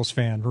Capitals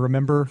fan.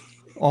 Remember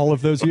all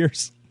of those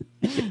years?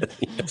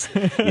 Yes,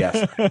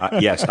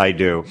 I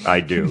do.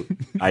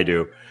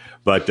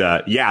 But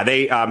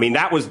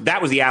that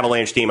was the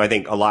Avalanche team I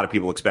think a lot of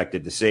people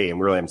expected to see, and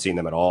we really haven't seen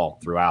them at all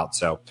throughout.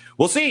 So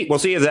we'll see. We'll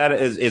see. Is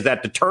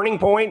that the turning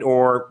point,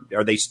 or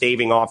are they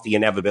staving off the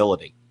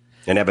inevitability?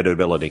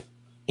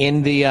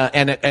 In the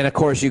and of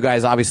course, you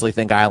guys obviously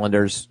think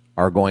Islanders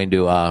are going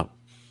to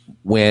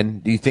win.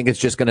 Do you think it's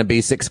just going to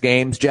be 6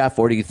 games, Jeff,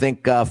 or do you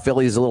think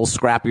Philly's a little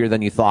scrappier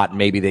than you thought, and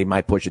maybe they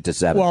might push it to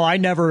 7? Well, I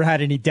never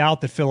had any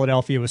doubt that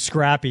Philadelphia was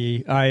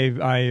scrappy.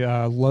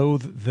 I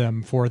loathe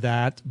them for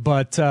that,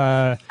 but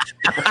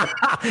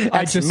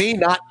that's me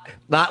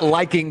not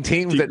liking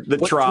teams that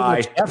put too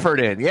much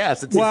effort in.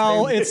 Yes, it's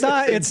not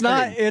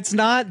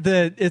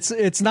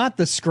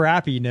the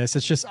scrappiness.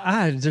 It's just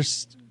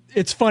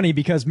it's funny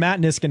because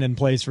Matt Niskanen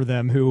plays for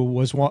them, who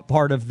was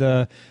part of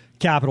the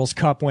Capitals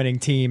Cup winning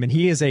team, and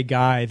he is a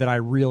guy that I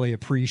really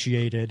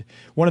appreciated.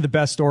 One of the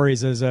best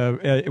stories is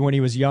when he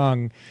was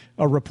young,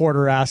 a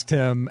reporter asked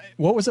him,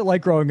 what was it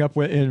like growing up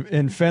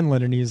in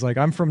Finland? And he's like,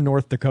 I'm from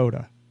North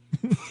Dakota.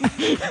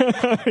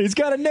 He's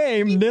got a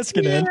name,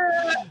 Niskanen.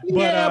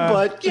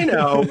 But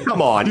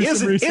come on.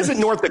 Isn't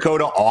North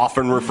Dakota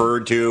often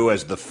referred to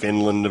as the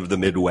Finland of the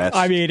Midwest?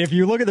 I mean, if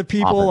you look at the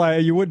people,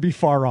 you would be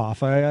far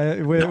off. What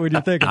do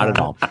you think about it? Not at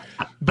all.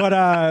 But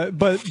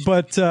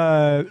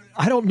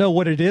I don't know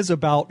what it is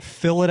about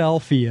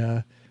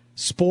Philadelphia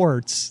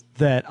sports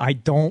that I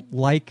don't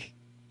like.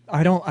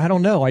 I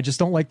don't know. I just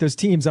don't like those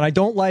teams, and I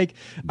don't like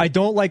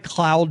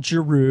Claude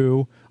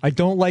Giroux. I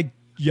don't like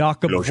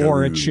Jakub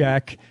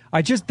Voracek.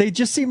 They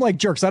just seem like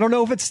jerks. I don't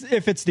know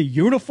if it's the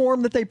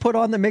uniform that they put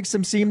on that makes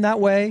them seem that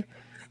way,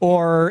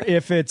 or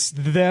if it's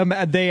them.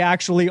 They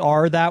actually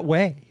are that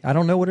way. I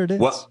don't know what it is.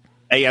 Well,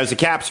 hey, as a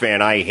Caps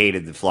fan, I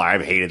hated the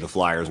Flyers. I've hated the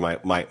Flyers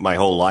my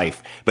whole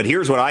life. But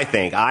here's what I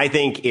think. I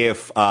think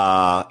if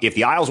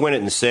the Isles win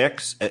it in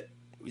 6,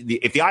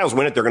 if the Isles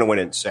win it, they're going to win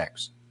it in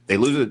 6. They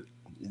lose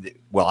it.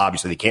 Well,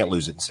 obviously they can't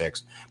lose it in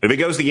 6. But if it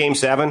goes to Game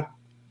 7.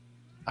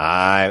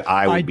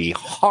 I would be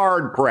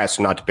hard pressed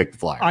not to pick the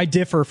Flyers. I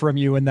differ from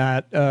you in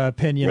that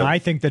opinion. Really? I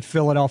think that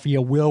Philadelphia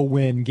will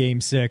win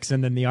Game 6,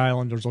 and then the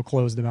Islanders will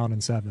close them out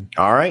in 7.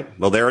 All right.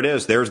 Well, there it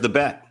is. There's the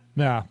bet.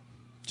 Yeah.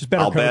 Just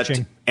better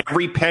coaching. Bet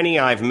every penny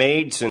I've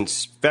made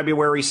since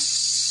February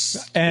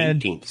 18th.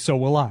 And so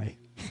will I.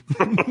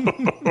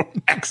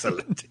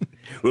 Excellent.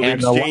 We'll be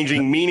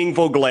exchanging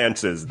meaningful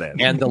glances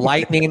then. And the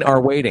Lightning are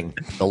waiting.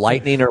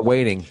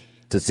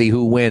 To see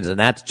who wins, and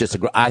that's just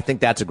I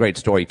think that's a great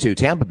story too.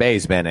 Tampa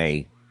Bay's been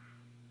a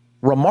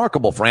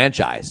remarkable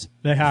franchise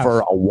for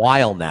a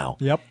while now.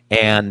 Yep.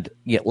 And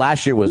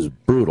last year was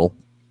brutal.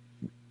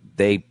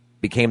 They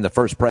became the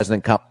first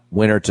President Cup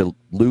winner to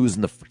lose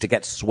to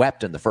get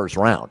swept in the first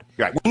round.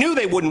 Right. We knew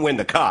they wouldn't win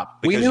the cup.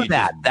 We knew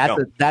that.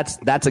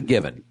 That's a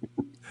given.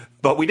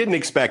 But we didn't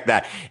expect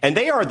that. And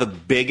they are the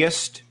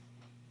biggest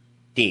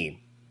team.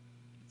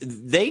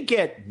 They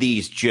get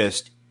these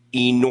just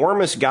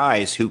enormous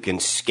guys who can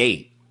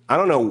skate. I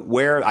don't know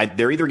where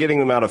they're either getting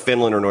them out of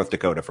Finland or North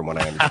Dakota, from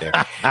what I understand.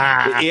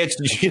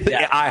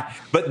 I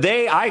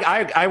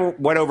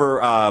went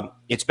over.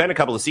 It's been a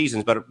couple of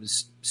seasons, but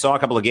saw a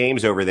couple of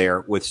games over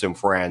there with some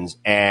friends,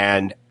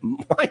 and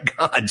my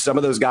God, some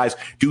of those guys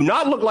do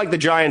not look like the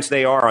giants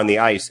they are on the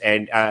ice,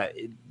 and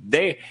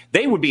they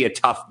would be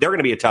they're going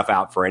to be a tough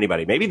out for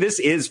anybody. Maybe this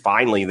is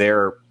finally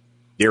their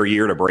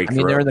year to break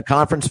through. They're in the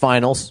conference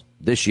finals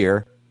this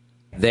year.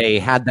 They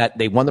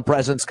won the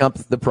President's Cup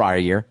the prior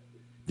year.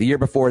 The year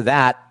before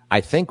that,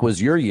 I think,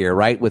 was your year,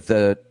 right, with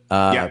the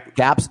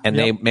Caps, and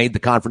they made the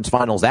conference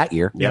finals that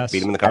year. Yeah,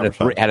 beat them in the conference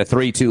finals. Had a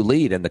 3-2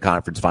 lead in the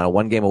conference final,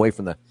 one game away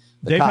from the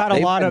They've cup.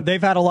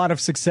 had a lot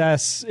of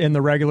success in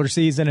the regular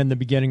season and the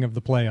beginning of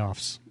the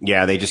playoffs.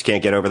 Yeah, they just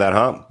can't get over that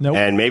hump. Nope.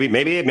 And maybe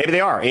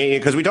they are,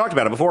 because we talked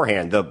about it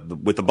beforehand.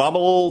 With the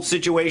bubble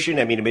situation,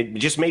 I mean, it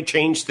just may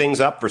change things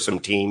up for some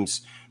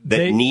teams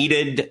that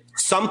needed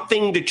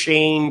something to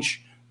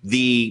change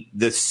the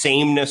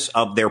sameness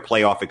of their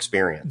playoff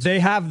experience. They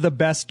have the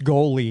best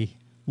goalie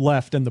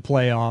left in the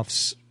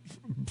playoffs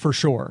for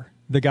sure.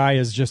 The guy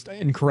is just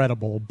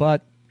incredible,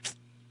 but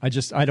I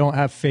don't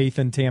have faith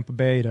in Tampa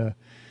Bay to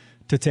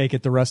take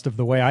it the rest of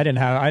the way. I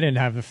didn't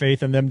have the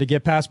faith in them to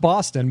get past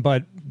Boston,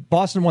 but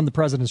Boston won the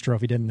President's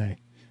Trophy, didn't they?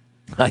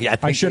 Yeah,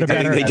 I should have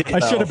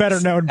better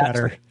known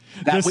better.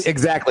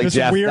 Exactly, this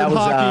Jeff. Weird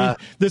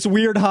hockey, this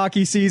weird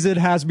hockey season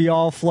has me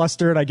all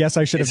flustered. I guess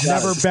I should have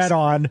never bet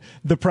on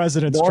the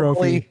President's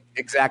Trophy.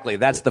 Exactly.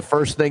 That's the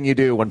first thing you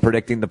do when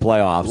predicting the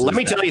playoffs. Let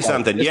me tell you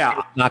something.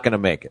 Yeah, not going to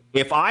make it.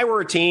 If I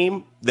were a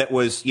team that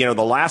was, the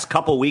last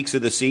couple weeks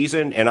of the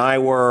season, and I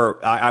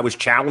was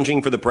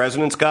challenging for the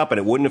President's Cup, and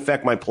it wouldn't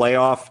affect my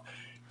playoff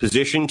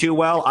position too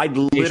well,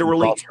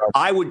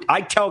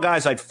 I'd tell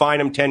guys I'd fine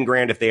them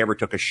 $10,000 if they ever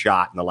took a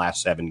shot in the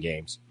last 7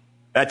 games.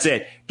 That's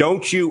it.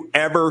 Don't you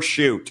ever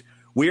shoot.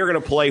 We are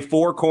going to play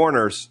 4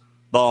 corners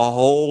the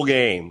whole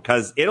game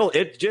because it'll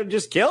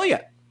just kill you.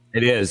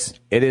 It is.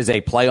 It is a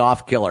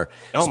playoff killer.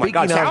 Oh, my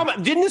gosh.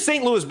 Didn't the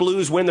St. Louis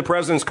Blues win the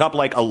President's Cup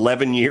like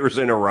 11 years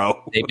in a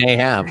row? They may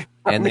have.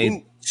 And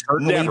they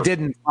certainly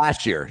didn't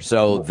last year.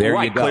 So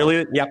there you go.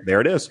 Clearly,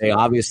 there it is. They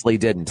obviously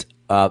didn't.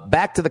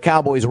 Back to the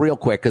Cowboys real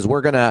quick because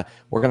we're gonna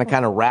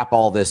kind of wrap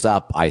all this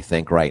up, I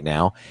think, right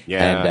now.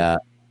 Yeah. And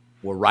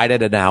we're right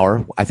at an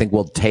hour. I think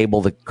we'll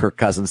table the Kirk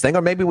Cousins thing,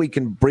 or maybe we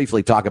can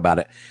briefly talk about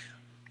it.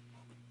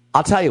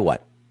 I'll tell you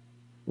what.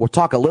 We'll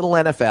talk a little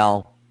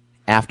NFL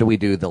after we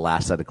do the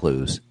last set of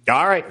clues.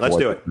 All right, let's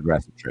do it.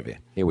 Progressive trivia.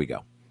 Here we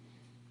go.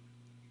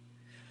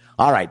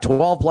 All right,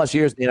 12-plus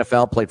years in the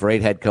NFL, played for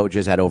 8 head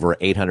coaches, had over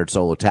 800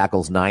 solo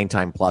tackles,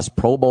 9-time plus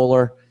Pro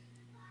Bowler.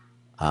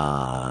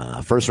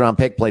 First-round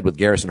pick, played with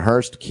Garrison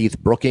Hurst.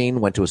 Keith Brookine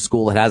went to a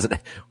school that hasn't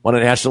won a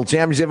national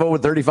championship over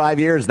 35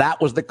 years.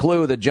 That was the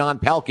clue that John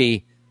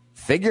Pelkey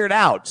figured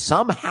out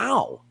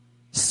somehow.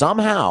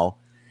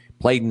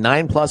 Played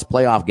 9-plus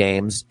playoff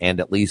games and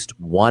at least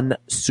 1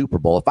 Super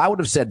Bowl. If I would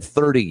have said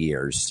 30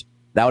 years,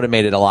 that would have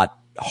made it a lot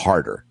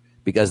harder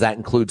because that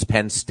includes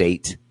Penn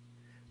State.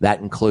 That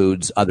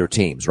includes other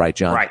teams, right,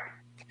 John? Right.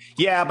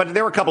 Yeah, but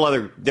there were a couple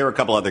other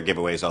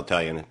giveaways. I'll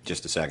tell you in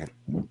just a second.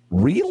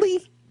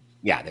 Really?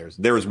 Yeah,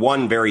 there was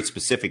one very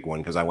specific one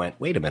because I went,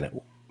 wait a minute.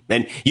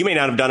 And you may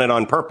not have done it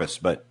on purpose,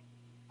 but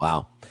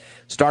wow.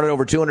 Started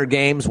over 200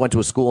 games, went to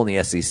a school in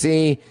the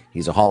SEC.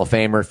 He's a Hall of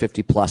Famer,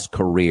 50-plus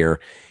career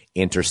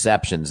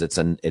interceptions.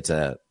 It's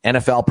a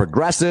NFL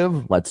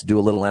progressive. Let's do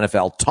a little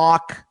NFL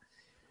talk.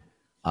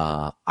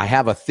 I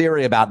have a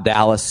theory about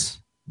Dallas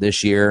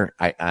this year,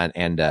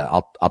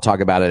 I'll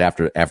talk about it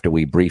after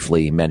we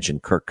briefly mention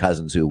Kirk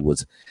Cousins, who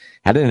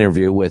had an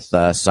interview with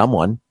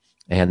someone,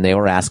 and they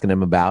were asking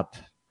him about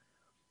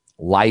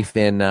life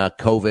in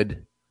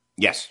COVID.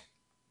 Yes.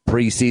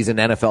 Preseason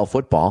NFL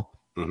football.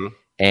 Mm-hmm.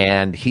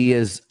 And he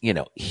is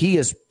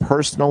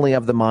personally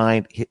of the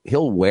mind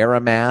he'll wear a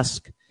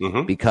mask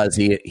because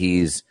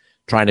he's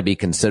trying to be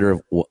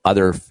considerate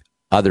of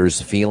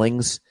others'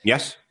 feelings.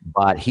 Yes.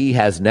 But he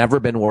has never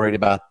been worried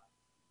about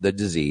the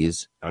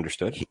disease.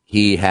 Understood.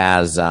 He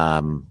has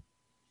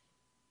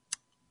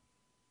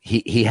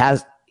he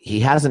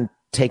hasn't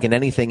taken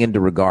anything into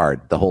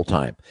regard the whole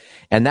time.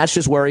 And that's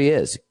just where he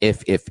is.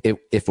 If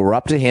it were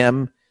up to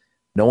him,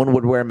 no one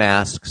would wear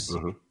masks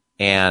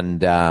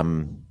and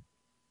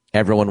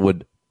everyone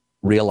would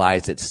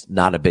realize it's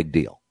not a big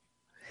deal.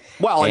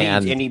 Well,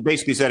 and he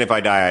basically said, if I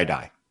die, I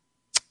die.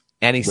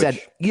 And he said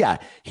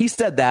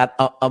that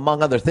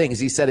among other things.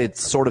 He said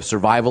it's sort of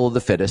survival of the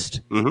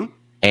fittest. Mm-hmm.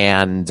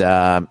 And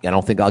I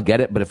don't think I'll get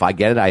it, but if I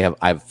get it, I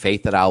have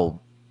faith that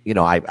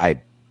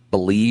I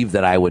believe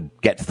that I would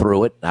get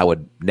through it. I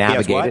would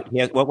navigate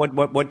it.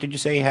 What did you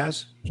say he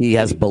has? He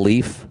has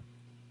belief.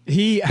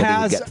 He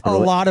has a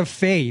lot of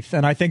faith,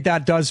 and I think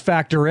that does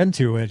factor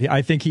into it.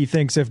 I think he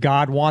thinks if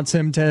God wants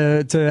him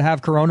to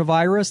have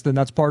coronavirus, then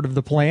that's part of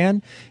the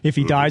plan. If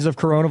he dies of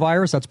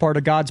coronavirus, that's part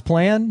of God's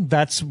plan.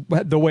 That's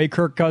the way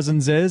Kirk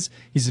Cousins is.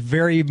 He's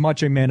very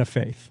much a man of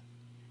faith.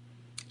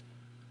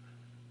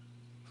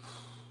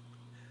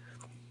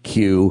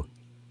 Cue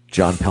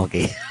John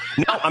Pelkey.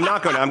 No, I'm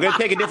not going to. I'm going to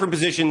take a different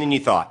position than you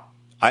thought.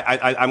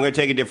 I'm going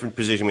to take a different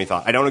position than we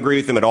thought. I don't agree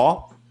with him at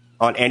all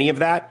on any of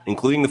that,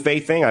 including the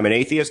faith thing. I'm an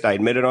atheist. I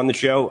admit it on the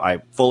show. I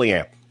fully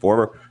am.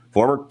 Former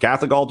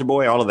Catholic altar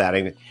boy, all of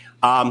that.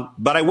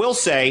 But I will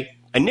say,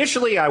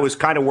 initially I was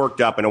kind of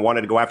worked up and I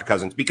wanted to go after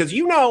Cousins because,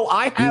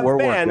 I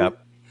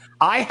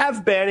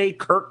have been a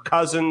Kirk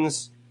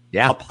Cousins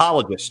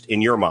apologist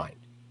in your mind.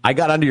 I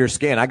got under your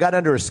skin. I got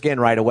under his skin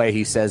right away.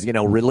 He says,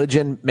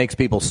 religion makes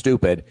people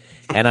stupid.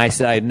 And I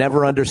said, I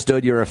never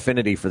understood your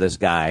affinity for this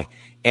guy.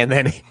 And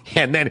then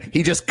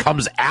he just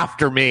comes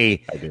after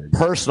me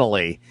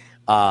personally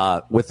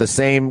with the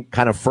same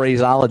kind of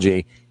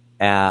phraseology.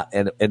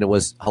 And it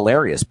was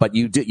hilarious. But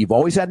you've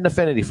always had an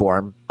affinity for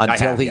him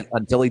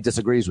until he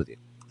disagrees with you.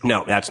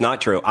 No, that's not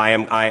true.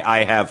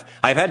 I've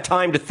had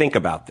time to think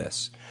about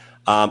this.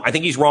 I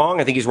think he's wrong.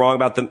 I think he's wrong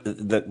about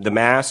the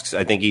masks.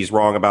 I think he's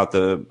wrong about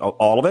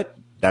all of it.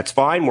 That's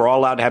fine. We're all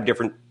allowed to have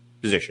different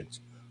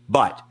positions.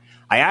 But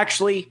I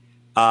actually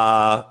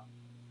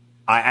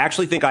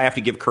think I have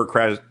to give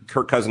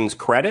Kirk Cousins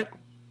credit,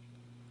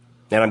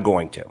 and I'm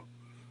going to.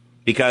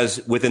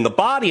 Because within the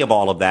body of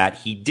all of that,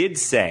 he did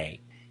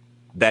say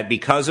that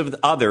because of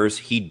others,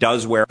 he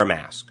does wear a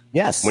mask.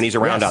 Yes. When he's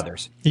around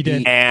others. He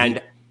did.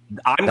 And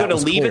I'm going to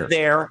leave it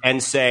there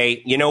and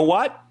say, you know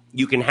what?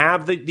 you can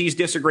have these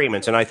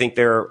disagreements, and I think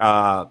they're,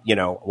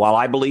 while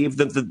I believe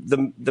that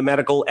the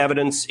medical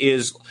evidence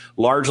is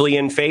largely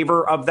in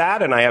favor of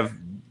that, and I have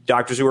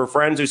doctors who are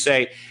friends who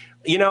say,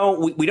 we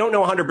don't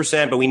know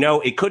 100%, but we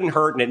know it couldn't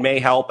hurt and it may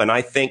help. And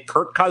I think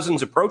Kirk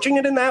Cousins approaching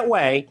it in that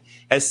way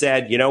has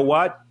said, you know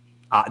what,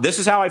 this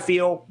is how I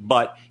feel,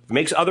 but if it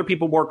makes other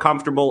people more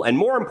comfortable, and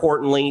more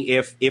importantly,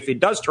 if it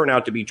does turn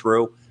out to be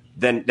true,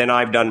 then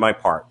I've done my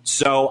part.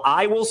 So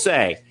I will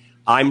say,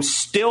 I'm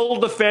still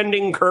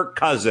defending Kirk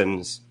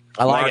Cousins.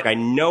 I like Mark, it. I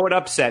know it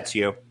upsets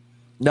you.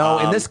 No,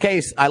 in this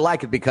case, I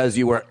like it because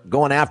you were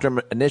going after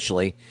him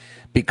initially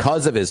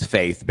because of his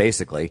faith,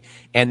 basically.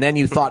 And then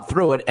you thought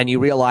through it and you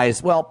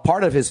realized, well,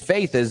 part of his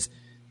faith is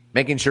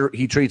making sure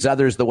he treats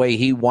others the way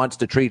he wants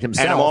to treat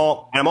himself.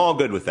 And I'm all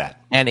good with that.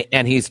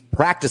 And he's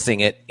practicing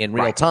it in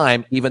real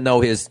time, even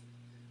though his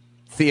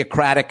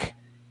theocratic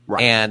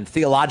and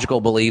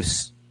theological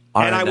beliefs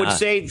are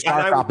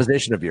stark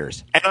opposition of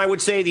yours. And I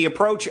would say the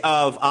approach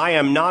of I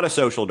am not a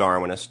social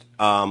Darwinist.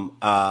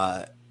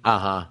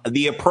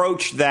 The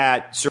approach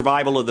that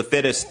survival of the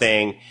fittest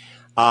thing.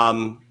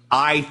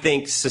 I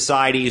think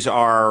societies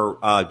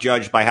are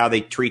judged by how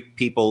they treat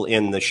people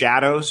in the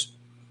shadows,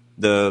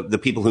 the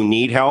people who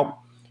need help.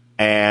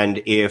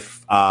 And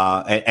if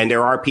and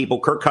there are people,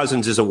 Kirk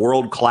Cousins is a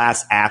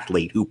world-class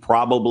athlete who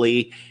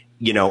probably,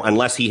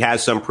 unless he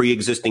has some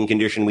pre-existing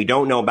condition we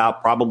don't know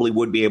about, probably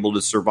would be able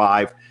to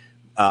survive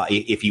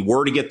if he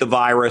were to get the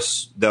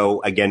virus,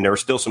 though, again, there are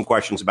still some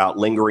questions about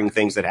lingering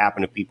things that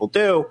happen if people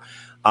do.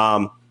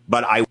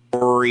 But I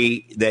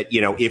worry that,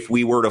 if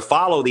we were to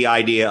follow the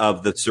idea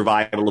of the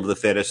survival of the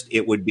fittest,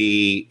 it would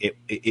be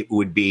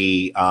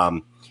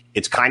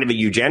it's kind of a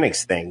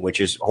eugenics thing,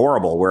 which is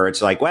horrible, where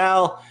it's like,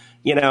 well,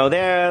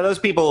 those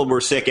people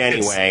were sick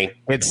anyway.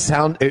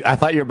 I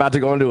thought you were about to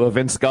go into a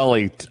Vince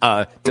Scully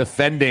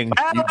defending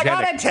eugenics. I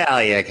gotta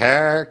tell you,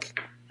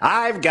 Kirk,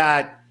 I've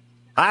got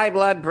high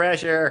blood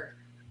pressure,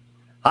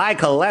 high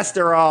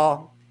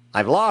cholesterol.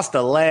 I've lost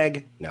a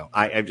leg. No,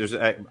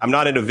 I'm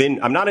not in a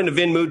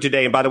Vin mood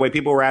today. And by the way,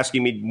 people were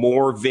asking me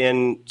more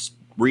Vin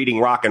reading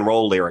rock and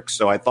roll lyrics,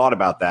 so I thought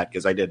about that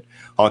because I did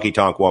Honky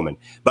Tonk Woman.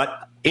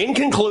 But in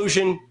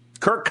conclusion,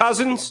 Kirk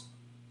Cousins,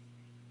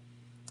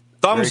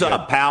 thumbs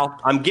up, pal.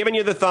 I'm giving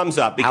you the thumbs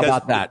up because how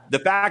about that? The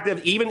fact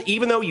that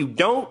even though you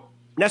don't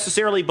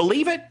necessarily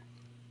believe it,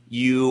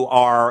 you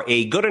are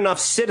a good enough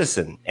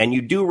citizen, and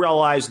you do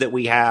realize that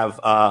we have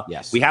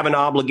an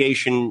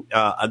obligation,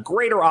 a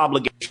greater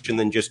obligation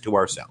than just to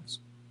ourselves.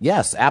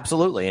 Yes,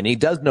 absolutely, and he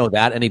does know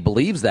that, and he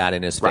believes that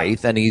in his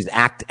faith, and he's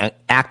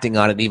acting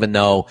on it, even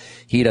though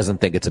he doesn't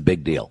think it's a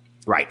big deal.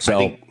 Right.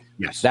 So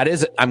yes, that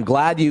is. I'm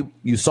glad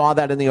you saw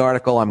that in the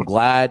article. I'm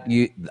glad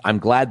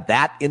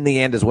that in the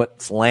end is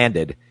what's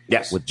landed.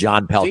 Yes. With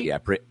John Pelkey.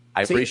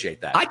 I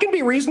appreciate that. I can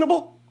be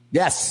reasonable.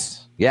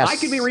 Yes. I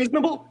can be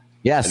reasonable.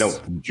 Yes. I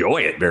don't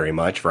enjoy it very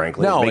much,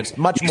 frankly. No, it's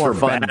much more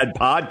fun. Bad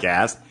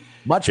podcast.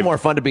 Much more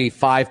fun to be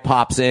 5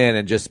 pops in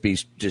and just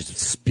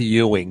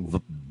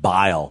spewing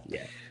bile.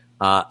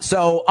 Yeah.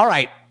 So, all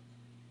right.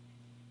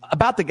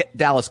 About the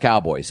Dallas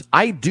Cowboys,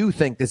 I do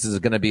think this is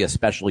going to be a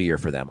special year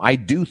for them. I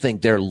do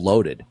think they're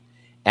loaded,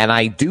 and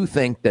I do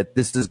think that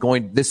this is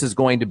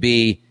going to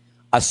be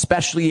a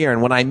special year.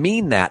 And what I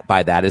mean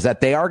by that is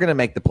that they are going to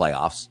make the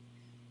playoffs,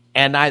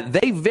 and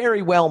they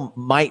very well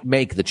might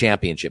make the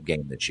championship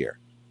game this year.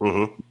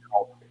 Mm-hmm.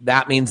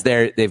 That means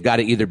they've got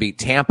to either beat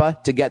Tampa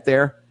to get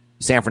there,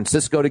 San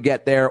Francisco to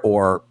get there,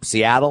 or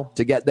Seattle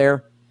to get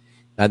there.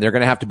 And they're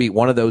going to have to beat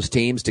one of those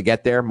teams to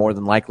get there, more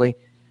than likely.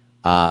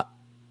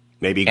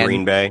 Maybe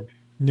Green Bay.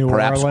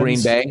 Perhaps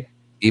Green Bay,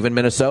 even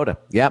Minnesota.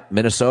 Yep,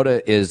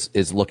 Minnesota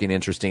is looking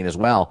interesting as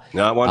well.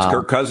 Not once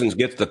Kirk Cousins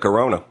gets the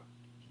corona.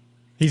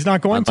 He's not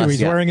going to.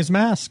 He's wearing his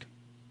mask.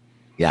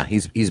 Yeah,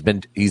 he's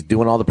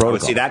doing all the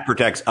protocol. See, that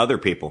protects other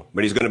people,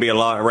 but he's going to be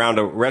around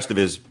the rest of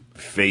his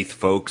faith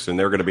folks, and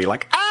they're going to be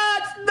like,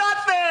 it's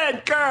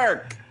nothing,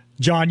 Kirk.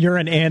 John, you're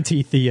an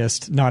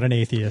anti-theist, not an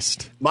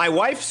atheist. My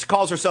wife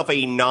calls herself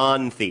a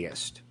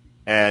non-theist,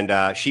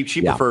 and she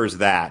prefers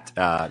that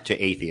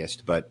to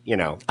atheist. But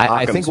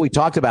I think we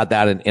talked about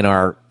that in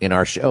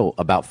our show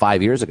about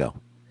 5 years ago.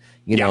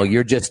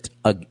 You're just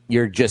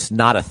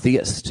not a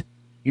theist.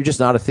 You're just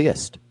not a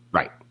theist,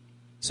 right?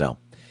 So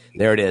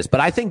there it is. But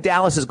I think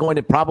Dallas is going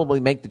to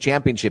probably make the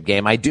championship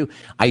game. I don't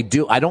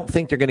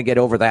think they're going to get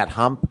over that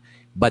hump,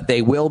 but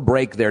they will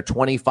break their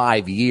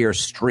 25-year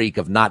streak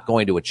of not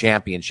going to a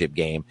championship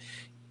game.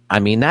 I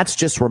mean, that's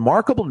just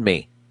remarkable to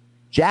me.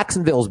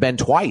 Jacksonville's been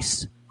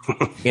twice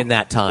in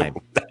that time.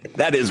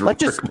 That is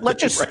let's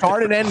just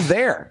start and end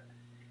there.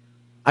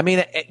 I mean,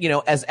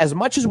 as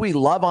much as we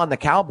love on the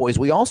Cowboys,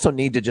 we also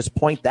need to just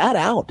point that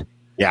out.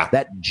 Yeah,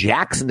 that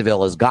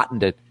Jacksonville has gotten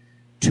to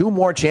 2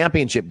 more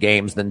championship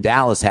games than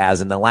Dallas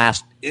has in the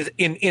last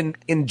in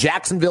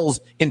Jacksonville's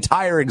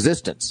entire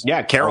existence.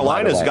 Yeah,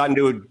 Carolina's gotten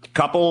to a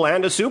couple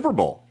and a Super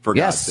Bowl, for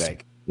God's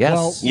sake.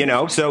 Yes.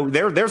 Well, so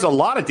there's a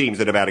lot of teams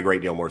that have had a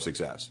great deal more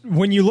success.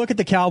 When you look at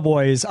the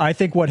Cowboys, I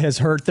think what has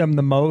hurt them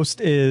the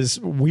most is,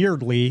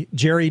 weirdly,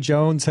 Jerry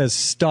Jones has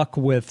stuck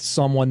with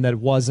someone that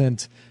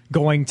wasn't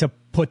going to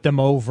put them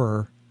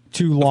over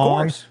too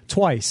long,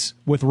 twice,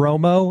 with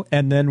Romo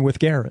and then with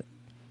Garrett.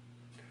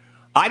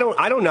 I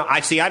don't know. I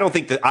don't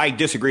think that I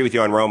disagree with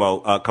you on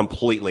Romo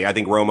completely. I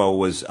think Romo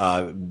was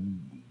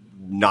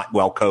not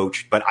well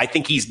coached, but I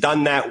think he's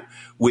done that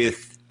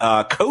with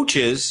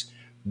coaches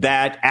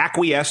that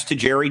acquiesce to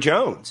Jerry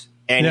Jones,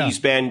 and he's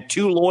been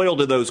too loyal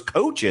to those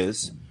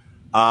coaches,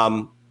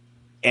 and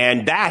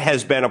that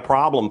has been a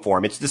problem for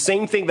him. It's the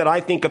same thing that I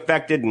think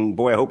affected, and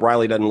boy, I hope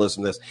Riley doesn't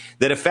listen to this,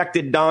 that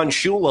affected Don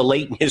Shula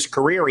late in his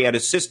career. He had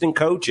assistant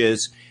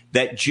coaches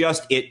that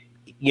just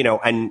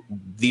and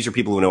these are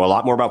people who know a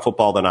lot more about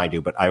football than I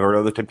do, but I've heard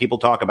other people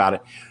talk about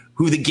it,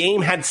 who the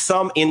game had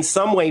in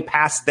some way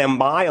passed them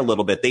by a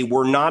little bit. They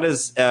were not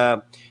as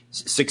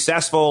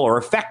successful or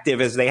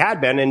effective as they had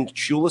been, and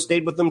Shula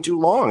stayed with them too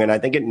long, and I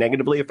think it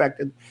negatively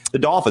affected the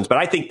Dolphins. But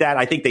I think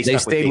they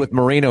stayed with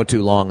Marino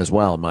too long as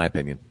well, in my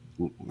opinion.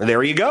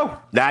 There you go.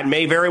 That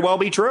may very well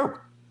be true.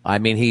 I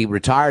mean, he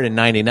retired in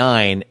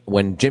 '99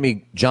 when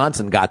Jimmy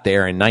Johnson got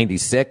there in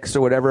 '96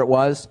 or whatever it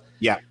was.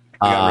 Yeah, you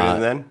got rid of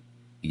him then.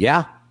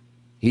 Yeah,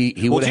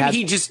 he would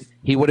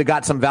have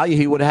got some value.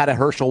 He would have had a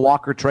Herschel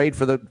Walker trade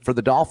for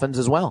the Dolphins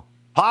as well.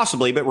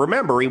 Possibly, but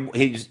remember,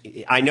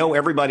 I know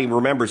everybody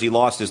remembers he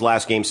lost his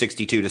last game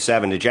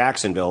 62-7 to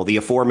Jacksonville, the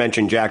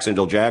aforementioned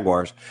Jacksonville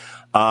Jaguars.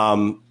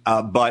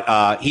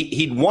 But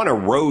he'd won a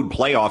road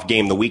playoff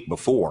game the week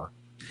before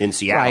in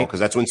Seattle, because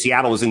that's when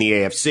Seattle was in the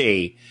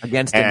AFC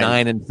against a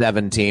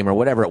 9-7 team or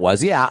whatever it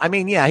was. Yeah, I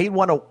mean, he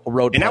won a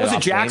road, and that was a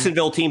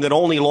Jacksonville team that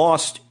only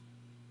lost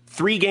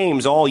 3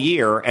 games all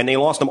year, and they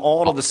lost them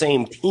all to the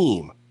same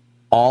team,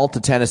 all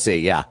to Tennessee.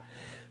 Yeah.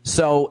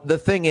 So the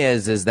thing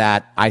is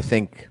that I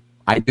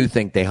do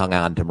think they hung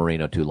on to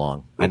Marino too long.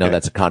 Okay. I know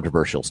that's a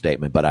controversial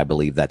statement, but I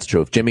believe that's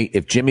true.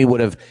 If Jimmy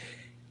would have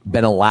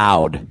been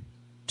allowed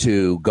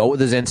to go with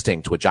his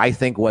instinct, which I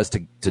think was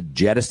to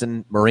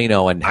jettison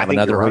Marino and have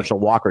another Herschel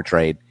Walker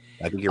trade,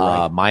 I think you're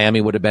right. Miami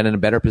would have been in a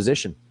better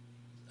position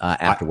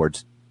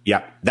afterwards.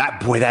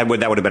 That would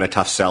have been a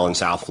tough sell in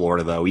South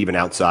Florida, though, even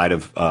outside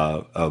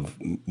of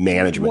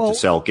management to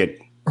sell.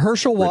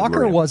 Herschel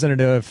Walker wasn't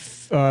they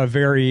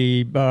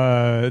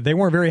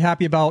weren't very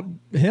happy about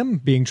him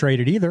being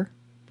traded either.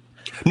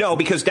 No,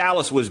 because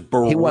Dallas was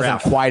bereft. He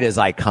wasn't quite as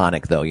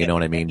iconic, though. You know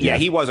what I mean? Yeah,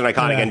 he wasn't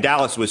iconic. And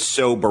Dallas was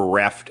so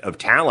bereft of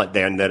talent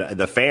then that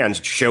the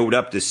fans showed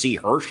up to see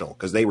Herschel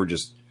because they were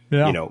just, they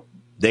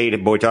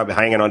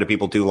hanging on to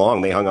people too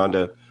long. They hung on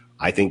to,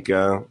 I think,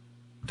 Tom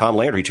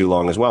Landry too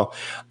long as well.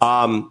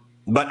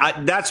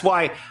 But that's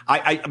why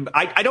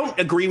I don't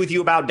agree with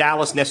you about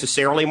Dallas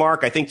necessarily,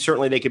 Mark. I think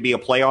certainly they could be a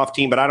playoff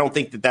team, but I don't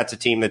think that's a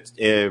team that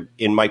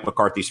in Mike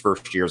McCarthy's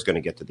first year is going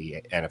to get to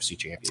the NFC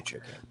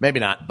Championship.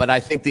 Maybe not, but I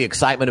think the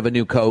excitement of a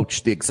new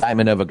coach, the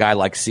excitement of a guy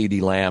like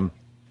CeeDee Lamb.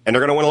 And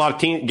they're going to win a lot of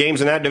games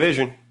in that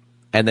division.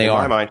 And they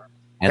are. In my mind.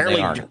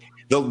 Apparently,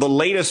 the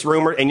latest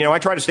rumor, and I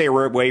try to stay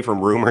away from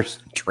rumors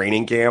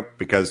training camp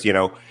because,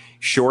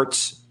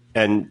 shorts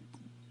and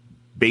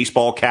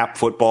baseball cap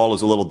football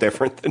is a little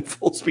different than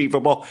full speed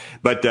football.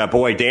 But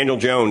boy, Daniel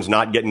Jones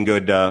not getting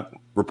good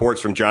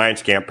reports from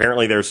Giants camp.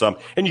 Apparently there's some,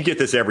 and you get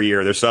this every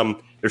year. There's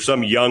some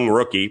young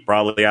rookie,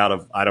 probably out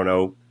of, I don't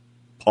know,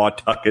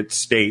 Pawtucket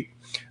State,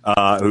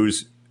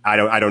 who's, I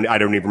don't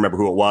even remember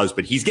who it was,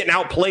 but he's getting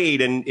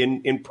outplayed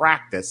in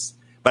practice.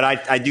 But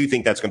I do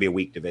think that's going to be a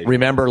weak division.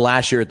 Remember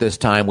last year at this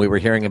time, we were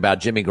hearing about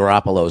Jimmy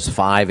Garoppolo's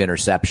 5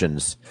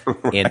 interceptions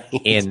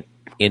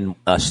in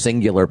a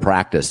singular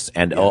practice,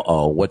 and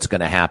what's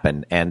going to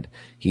happen? And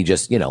he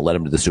just, led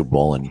him to the Super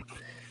Bowl and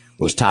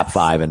was top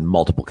 5 in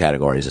multiple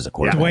categories as a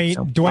quarterback.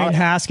 Dwayne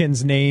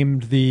Haskins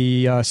named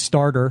the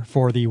starter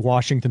for the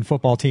Washington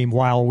football team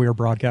while we were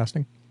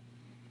broadcasting.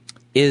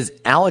 Is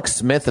Alex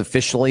Smith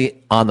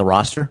officially on the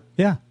roster?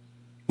 Yeah.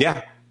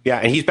 Yeah,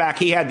 and he's back.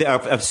 He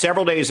had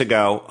several days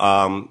ago,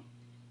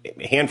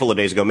 a handful of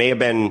days ago, may have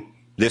been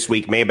this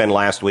week, may have been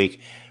last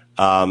week.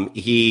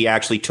 He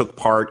actually took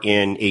part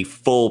in a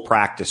full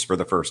practice for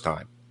the first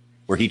time,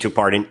 where he took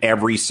part in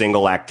every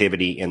single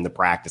activity in the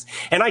practice.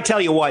 And I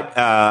tell you what,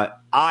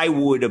 I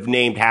would have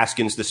named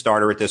Haskins the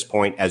starter at this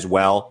point as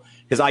well,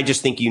 because I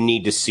just think you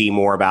need to see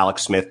more of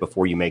Alex Smith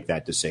before you make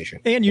that decision.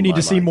 And you need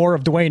to see more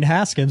of Dwayne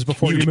Haskins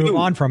before you move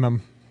on from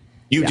him.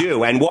 You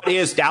do. And what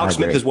is Alex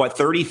Smith is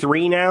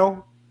 33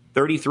 now?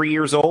 33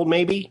 years old,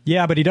 maybe?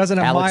 Yeah, but he doesn't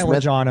have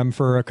mileage on him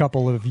for a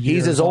couple of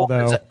years. He's as old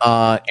as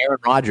Aaron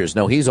Rodgers.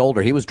 No, he's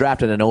older. He was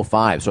drafted in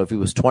 2005. So if he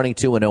was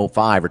 22 in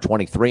 2005 or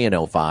 23 in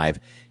 2005,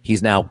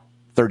 he's now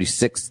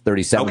 36,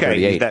 37,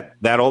 38.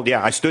 That old?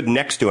 Yeah, I stood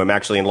next to him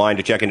actually in line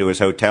to check into his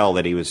hotel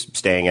that he was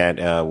staying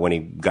at when he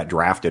got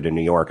drafted in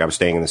New York. I was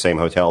staying in the same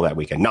hotel that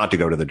weekend, not to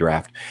go to the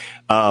draft.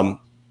 I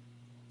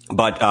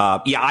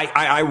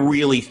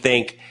really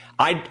think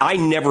I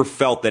never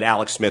felt that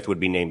Alex Smith would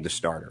be named the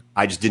starter.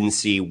 I just didn't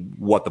see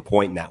what the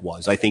point in that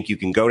was. I think you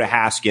can go to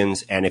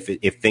Haskins, and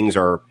if things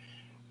are,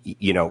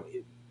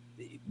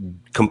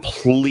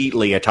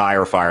 completely a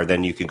tire fire,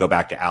 then you can go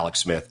back to Alex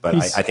Smith. But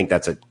I think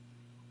that's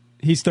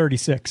He's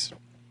 36.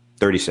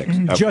 36.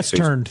 Okay, just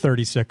turned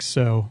 36,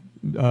 so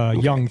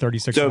young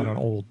 36, not an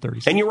old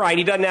 36. And you're right,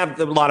 he doesn't have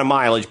a lot of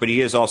mileage, but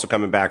he is also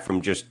coming back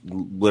from just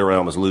literally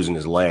almost losing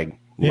his leg,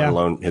 let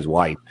alone his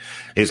life.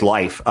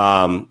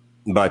 That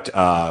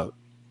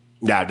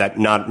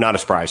not a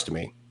surprise to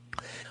me.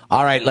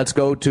 All right, let's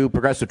go to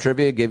Progressive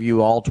Trivia, give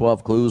you all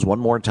 12 clues one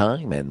more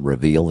time, and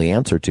reveal the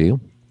answer to you,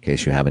 in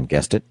case you haven't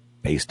guessed it,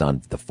 based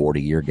on the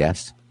 40-year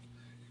guess.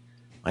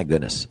 My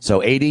goodness.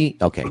 So 80,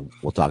 okay,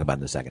 we'll talk about it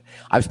in a second.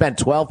 I've spent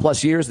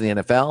 12-plus years in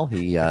the NFL.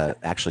 He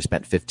actually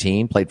spent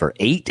 15, played for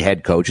 8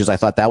 head coaches. I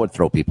thought that would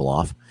throw people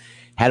off.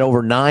 Had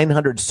over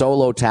 900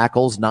 solo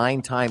tackles,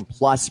 9-time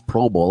plus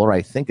Pro Bowler.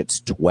 I think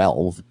it's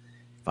 12,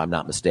 if I'm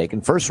not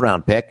mistaken.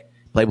 First-round pick.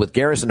 Played with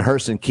Garrison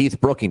Hurst and Keith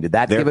Brooking. Did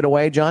that give it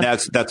away, John?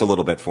 That's a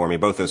little bit for me.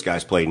 Both those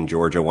guys played in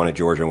Georgia, one at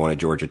Georgia, one at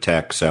Georgia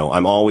Tech. So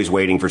I'm always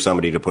waiting for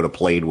somebody to put a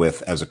played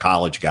with as a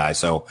college guy.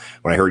 So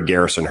when I heard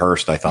Garrison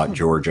Hurst, I thought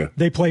Georgia.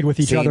 They played with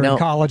each other in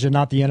college and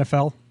not the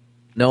NFL?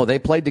 No, they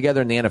played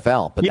together in the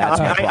NFL. But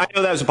I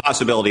know that was a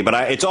possibility,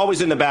 but it's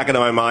always in the back of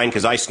my mind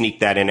because I sneak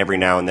that in every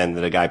now and then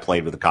that a guy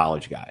played with a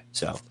college guy.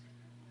 So,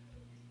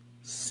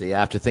 see, I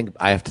have to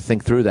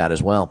think through that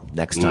as well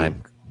next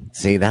time.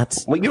 See,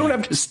 that's... Well, you don't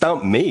have to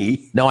stump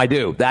me. No, I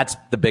do. That's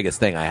the biggest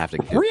thing I have to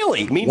do.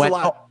 Really? It means a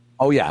lot.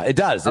 Oh, yeah, it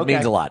does. It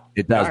means a lot.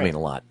 It does mean a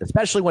lot,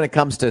 especially when it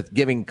comes to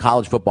giving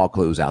college football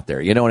clues out there.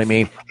 You know what I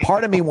mean?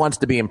 Part of me wants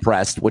to be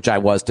impressed, which I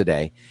was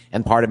today,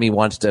 and part of me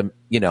wants to,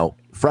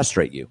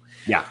 frustrate you.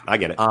 Yeah, I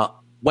get it.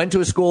 Went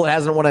to a school that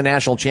hasn't won a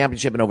national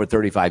championship in over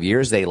 35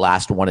 years. They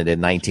last won it in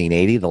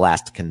 1980. The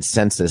last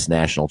consensus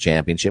national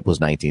championship was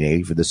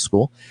 1980 for this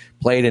school.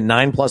 Played in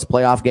 9+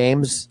 playoff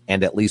games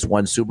and at least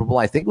one Super Bowl.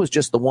 I think it was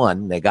just the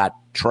one. They got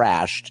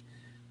trashed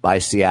by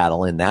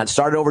Seattle in that.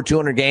 Started over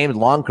 200 games,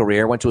 long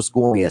career. Went to a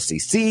school in the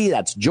SEC.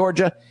 That's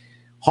Georgia.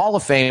 Hall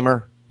of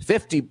Famer,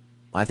 50,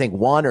 I think,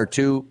 1 or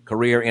 2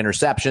 career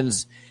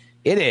interceptions.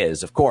 It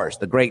is, of course,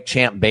 the great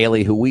Champ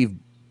Bailey, who we've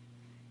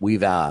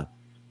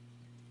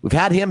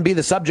had him be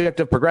the subject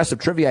of Progressive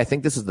Trivia. I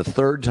think this is the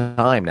 3rd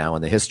time now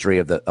in the history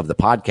of the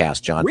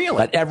podcast, John. Really?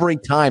 But every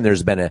time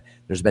there's been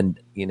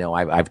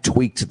I've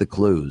tweaked the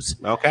clues.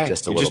 Okay.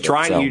 Just a You're little just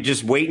trying. bit, so. You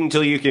just wait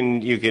until you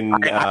can.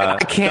 I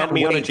can't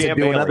wait to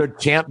do another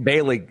Champ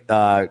Bailey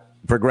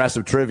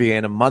Progressive Trivia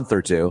in a month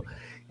or two,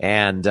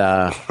 and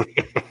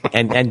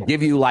and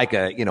give you like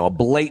a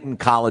blatant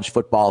college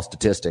football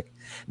statistic.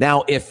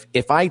 Now,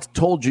 if I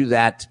told you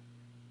that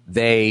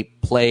they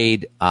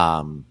played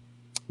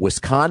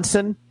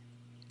Wisconsin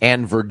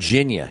and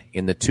Virginia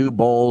in the 2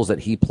 bowls that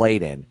he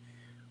played in,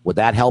 would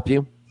that help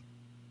you?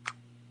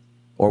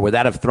 Or would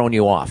that have thrown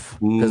you off?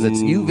 Because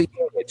it's UVA,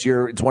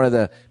 it's one of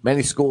the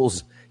many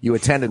schools you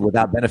attended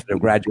without benefit of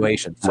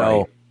graduation.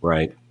 So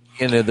right.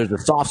 There's a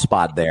soft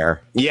spot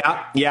there.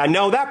 Yeah.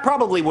 No, that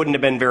probably wouldn't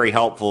have been very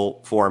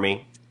helpful for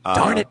me.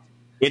 Darn it.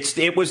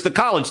 It was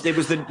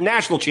the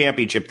national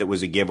championship that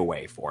was a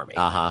giveaway for me.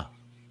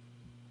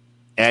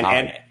 And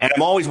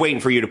I'm always waiting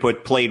for you to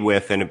put played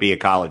with and to be a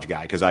college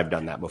guy because I've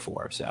done that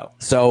before.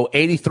 So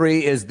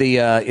 83 is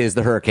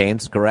the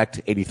Hurricanes,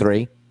 correct?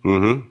 83.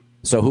 Mm-hmm.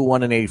 So who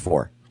won in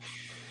 84?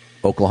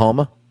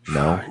 Oklahoma?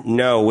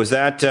 No. Was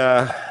that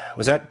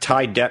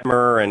Ty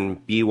Detmer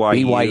and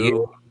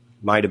BYU?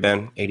 Might have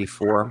been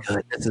 84.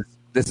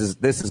 This is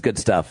good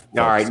stuff, folks.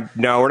 All right.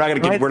 No, we're not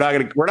gonna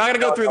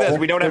go through this.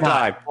 We don't have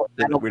time.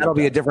 That'll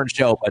be a different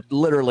show, but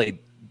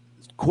literally.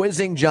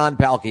 Quizzing John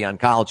Palkey on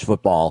college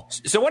football.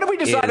 So what have we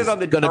decided on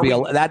the? Going to be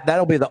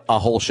that'll be a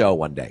whole show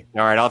one day.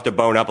 All right, I'll have to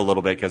bone up a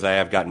little bit because I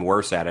have gotten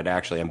worse at it.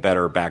 Actually, I'm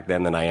better back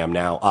then than I am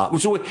now.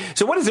 So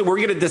what is it? We're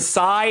going to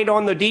decide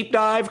on the deep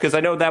dive because I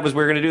know that was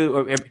we're going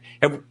to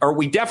do. Are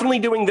we definitely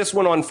doing this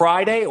one on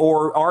Friday,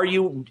 or are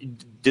you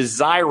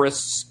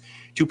desirous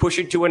to push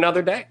it to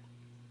another day?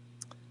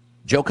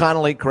 Joe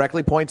Connolly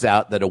correctly points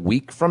out that a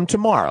week from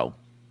tomorrow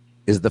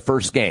is the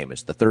first game.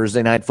 It's the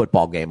Thursday night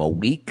football game. A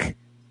week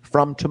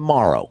from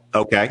tomorrow.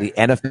 Okay. The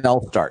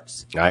NFL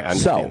starts. I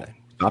understand that.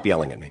 Stop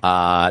yelling at me.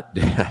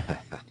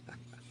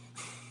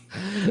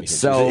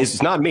 So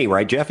it's not me,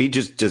 right, Jeff? He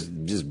just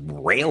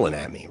railing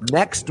at me.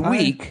 Next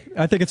week.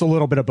 I think it's a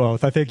little bit of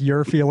both. I think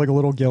you're feeling a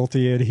little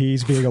guilty and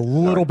he's being a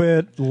little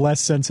bit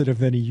less sensitive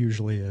than he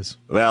usually is.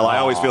 Well, I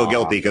always feel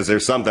guilty because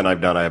there's something I've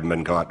done I haven't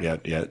been caught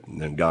yet,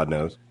 and God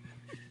knows.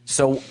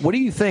 So what do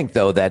you think,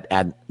 though, that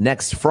at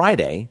next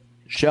Friday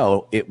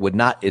show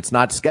it's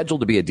not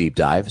scheduled to be a deep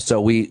dive, so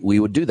we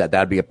would do that.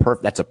 That'd be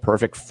that's a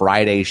perfect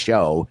Friday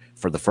show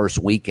for the first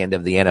weekend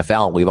of the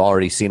NFL. We've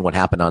already seen what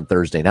happened on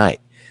Thursday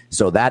night,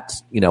 so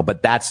that's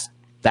but that's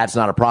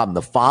not a problem.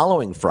 The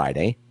following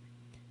Friday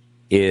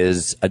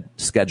is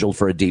scheduled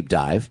for a deep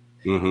dive,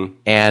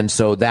 and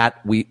so that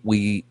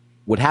we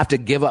would have to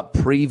give up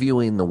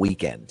previewing the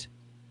weekend.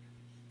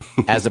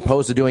 As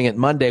opposed to doing it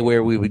Monday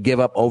where we would give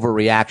up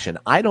overreaction.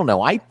 I don't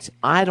know. I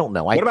don't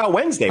know. What about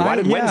Wednesday? Why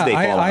did Wednesday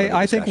fall out of the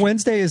I think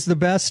Wednesday is the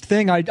best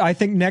thing. I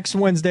think next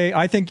Wednesday,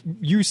 I think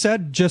you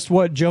said just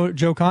what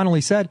Joe Connolly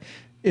said.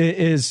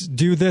 is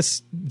do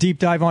this deep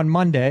dive on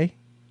Monday,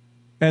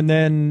 and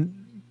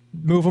then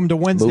move them to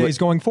Wednesdays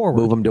going forward.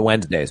 Move them to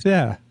Wednesdays.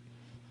 Yeah.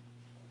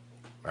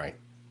 Right.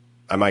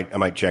 I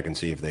might check and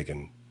see if they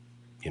can,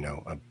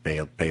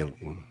 pay.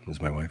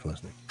 Is my wife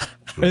listening?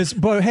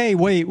 But hey,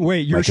 wait.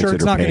 Your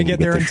shirt's not going to get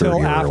there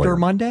until after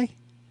Monday?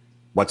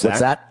 What's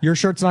that? Your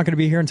shirt's not going to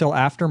be here until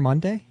after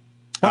Monday?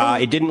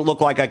 It didn't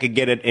look like I could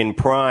get it in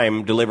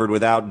Prime delivered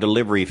without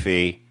delivery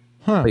fee.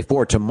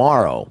 Before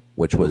tomorrow,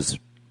 which was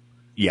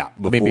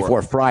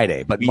before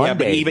Friday, but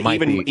Monday.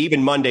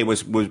 Even Monday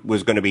was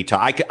going to be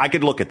tough. I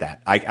could look at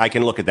that. I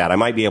can look at that. I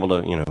might be able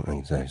to,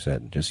 as I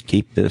said, just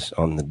keep this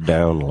on the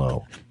down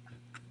low.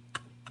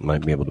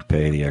 Might be able to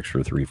pay the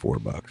extra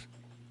 $3-4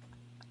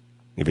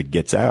 if it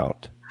gets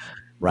out.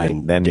 Right.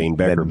 Then Dane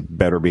Becker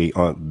better be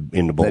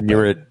in the bullpen.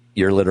 Then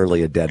you're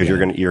literally a dead man.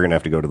 Because you're gonna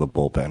have to go to the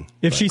bullpen.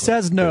 If she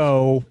says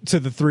no to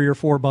the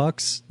 $3 or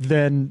 $4,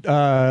 then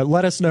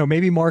let us know.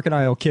 Maybe Mark and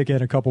I will kick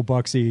in a couple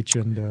bucks each,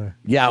 and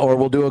or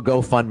we'll do a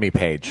GoFundMe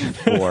page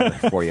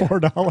for you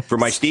 $4 for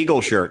my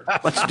Stiegel shirt.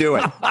 Let's do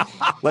it.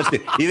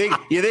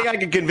 You think I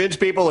can convince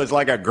people it's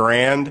like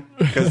 $1,000?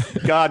 Because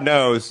God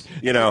knows,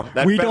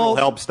 that federal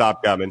help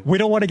stop coming. We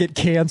don't want to get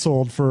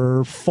canceled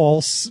for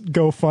false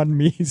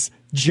GoFundMes.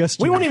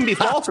 We won't even be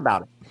false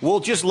about it. We'll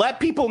just let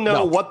people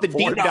know what the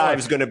deep dive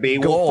is going to be.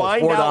 We'll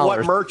find out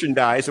what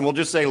merchandise, and we'll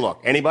just say,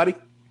 "Look, anybody,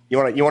 you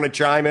want to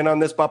chime in on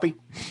this puppy?"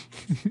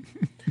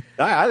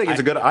 I think it's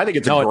a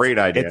great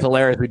idea. It's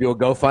hilarious. We do a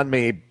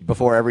GoFundMe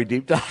before every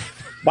deep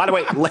dive. By the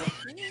way,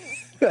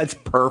 that's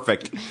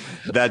perfect.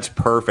 That's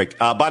perfect.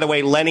 By the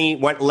way,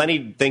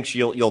 Lenny thinks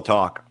you'll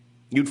talk.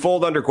 You'd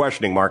fold under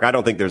questioning, Mark. I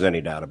don't think there's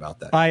any doubt about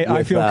that.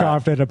 I feel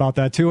confident about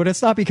that, too. And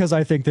it's not because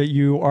I think that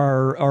you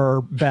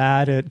are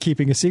bad at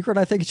keeping a secret.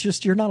 I think it's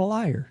just you're not a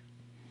liar.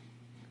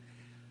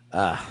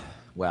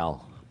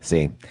 Well,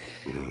 see.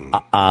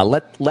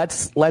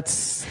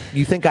 Let's.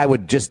 You think I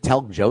would just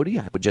tell Jody?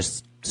 I would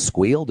just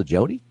squeal to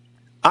Jody?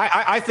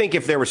 I think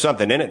if there was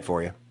something in it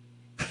for you.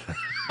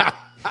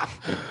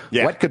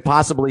 Yeah. What could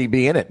possibly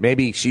be in it?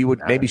 Maybe she would.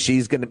 Maybe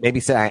she's gonna.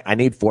 Maybe say, "I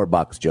need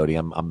 $4, Jody.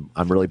 I'm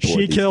really poor."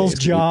 She kills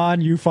John.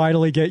 You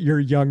finally get your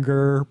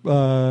younger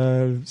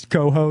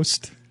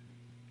co-host.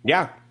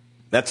 Yeah,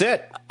 that's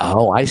it.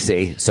 Oh, I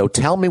see. So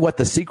tell me what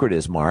the secret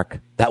is,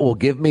 Mark. That will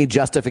give me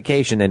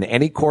justification in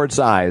any court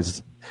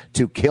size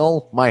to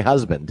kill my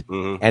husband,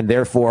 and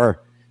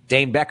therefore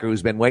Dane Becker,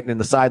 who's been waiting in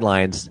the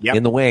sidelines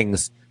in the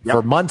wings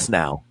for months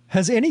now.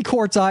 Has any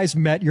court's eyes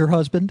met your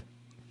husband?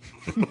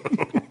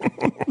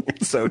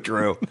 It's so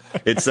true.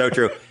 It's so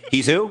true.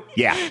 He's who?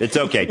 Yeah, it's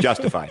okay.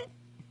 Justified.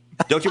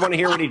 Don't you want to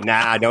hear what he?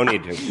 Nah, I don't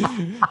need to.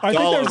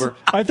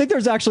 I think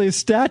there's actually a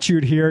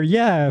statute here.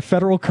 Yeah,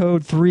 Federal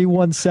Code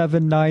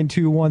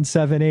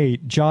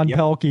 317-92178. John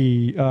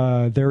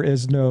Pelkey. There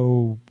is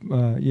no.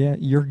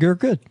 You're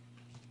good.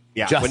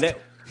 Yeah,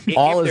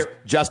 all is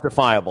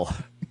justifiable.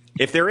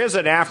 If there is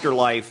an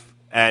afterlife,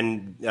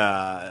 and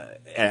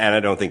I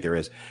don't think there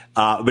is,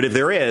 but if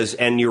there is,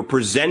 and you're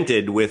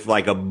presented with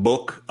like a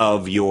book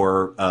of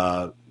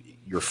your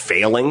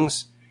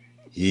failings,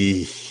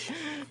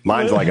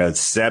 mine's like a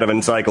set of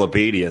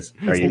encyclopedias.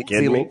 Are you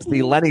kidding me?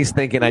 See, Lenny's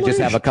thinking I just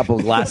have a couple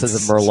of glasses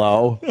of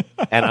Merlot,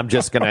 and I'm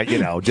just gonna,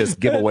 just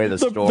give away the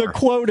store. The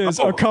quote is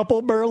a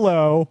couple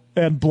Merlot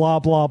and blah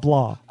blah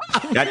blah.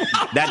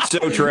 That's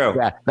so true.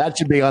 Yeah, that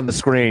should be on the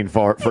screen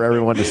for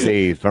everyone to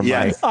see.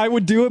 I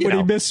would do it, but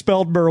he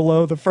misspelled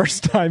Merlot the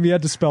first time. He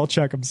had to spell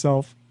check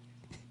himself.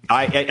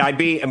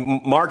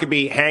 Mark would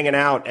be hanging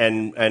out,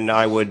 and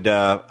I would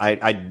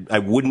I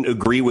wouldn't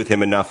agree with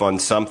him enough on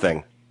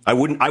something. I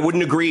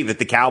wouldn't agree that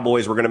the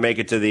Cowboys were going to make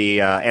it to the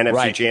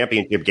NFC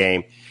Championship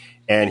game,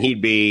 and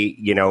he'd be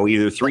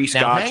either three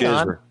scotches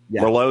or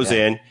Merlots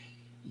in.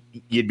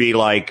 You'd be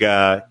like,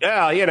 I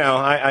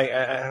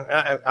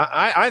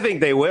think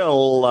they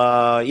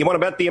will. You want to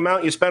bet the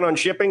amount you spent on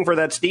shipping for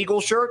that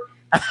Stiegel shirt?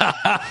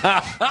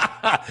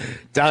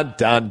 Dun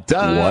dun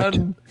dun. What?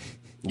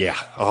 Yeah.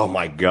 Oh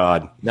my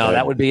God. No,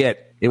 that would be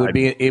it. It would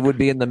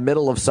be in the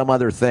middle of some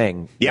other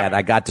thing that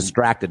I got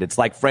distracted. It's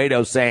like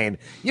Fredo saying,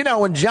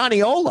 when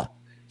Johnny Ola.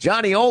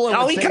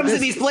 Oh, he comes to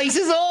these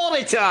places all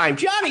the time.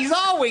 Johnny's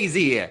always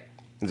here.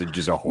 It's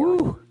just a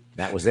horror.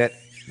 That was it.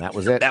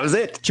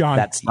 John.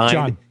 That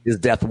signed his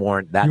death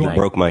warrant that night.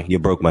 You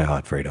broke my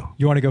heart, Fredo.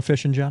 You want to go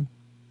fishing, John?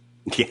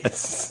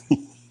 Yes.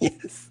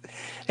 Yes.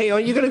 Hey, are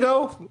you going to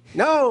go?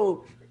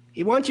 No.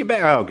 He wants you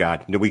back. Oh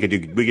God. No, we could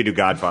do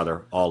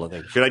Godfather, all of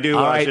them. Should I do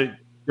should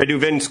I do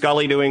Vin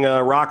Scully doing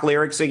rock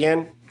lyrics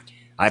again?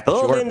 I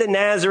pulled into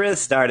Nazareth,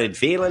 started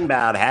feeling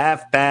about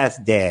half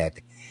past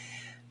dead.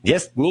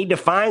 Just need to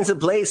find some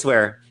place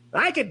where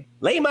I could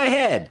lay my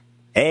head.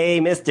 Hey,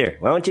 mister,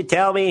 won't you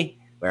tell me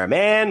where a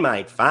man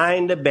might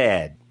find a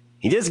bed?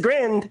 He just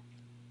grinned,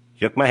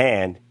 shook my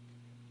hand.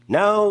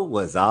 No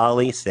was all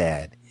he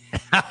said.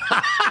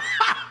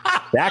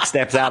 Jack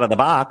steps out of the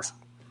box.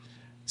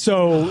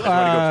 So,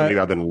 a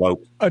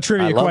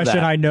trivia question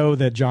that. I know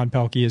that John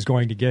Pelkey is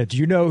going to get. Do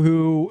you know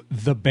who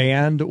the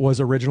band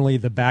was originally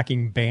the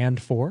backing band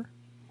for?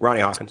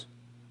 Ronnie Hawkins.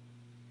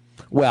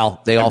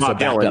 Well, they also Bob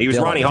Dylan. He was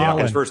Dylan. Ronnie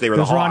Hawkins first. They were it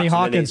was the Ronnie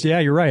Hawks, Hawkins. Yeah,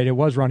 you're right. It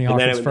was Ronnie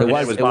Hawkins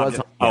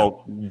first.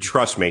 Oh,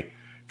 trust me.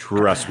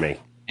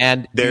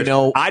 And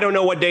I don't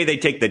know what day they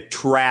take the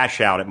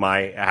trash out at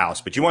my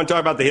house, but you want to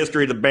talk about the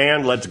history of the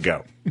band? Let's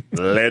go.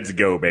 Let's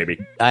go, baby.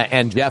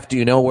 And Jeff, do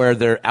you know where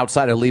they're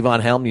outside of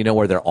Levon Helm? You know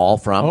where they're all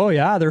from? Oh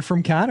yeah, they're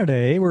from Canada.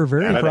 Eh? We're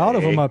very proud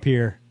of them up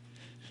here.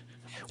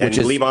 And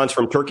Levon's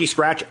from Turkey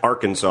Scratch,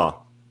 Arkansas.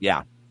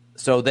 Yeah.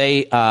 So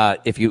they,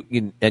 if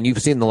and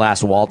you've seen The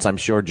Last Waltz, I'm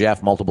sure,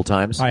 Jeff, multiple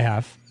times. I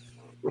have.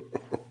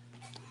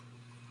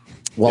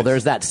 Well,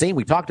 there's that scene.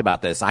 We talked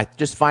about this. I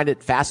just find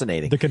it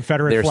fascinating. The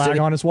Confederate flag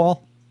on his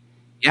wall.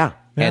 Yeah.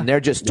 And they're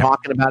just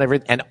talking about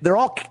everything, and they're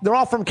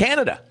all from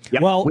Canada.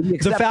 Yep. Well,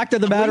 the fact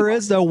of the matter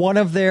is, though, one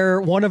of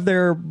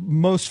their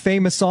most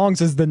famous songs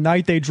is "The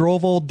Night They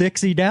Drove Old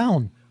Dixie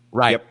Down."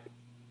 Right. Yep.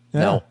 Yeah.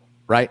 No.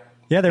 Right.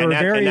 Yeah, they were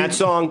that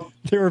song.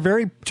 They were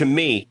very to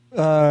me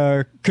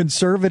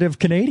conservative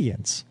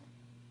Canadians.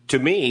 To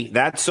me,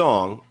 that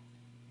song.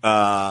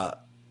 I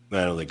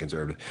don't think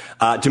conservative.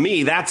 To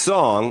me, that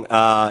song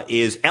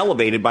is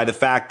elevated by the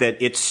fact that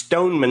it's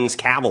Stoneman's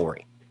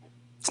Cavalry.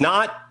 It's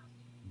not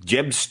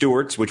Jeb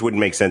Stuart's, which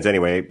wouldn't make sense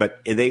anyway, but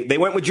they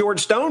went with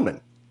George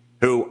Stoneman,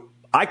 who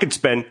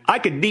that's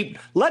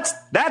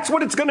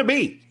what it's going to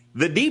be.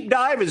 The deep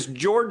dive is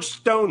George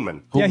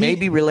Stoneman. Who may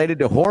be related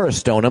to Horace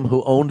Stoneham,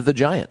 who owned the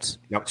Giants.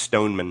 No,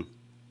 Stoneman.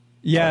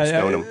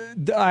 Yeah,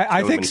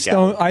 I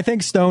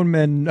think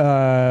Stoneman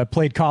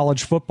played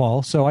college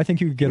football, so I think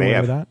you could get away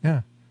with that.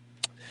 Yeah.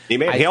 He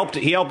helped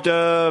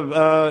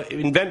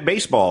invent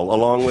baseball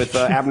along with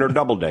Abner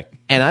Doubleday.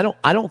 And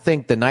I don't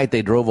think The Night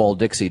They Drove Old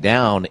Dixie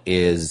Down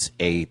is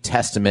a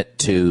testament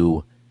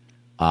to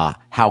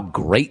how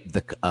great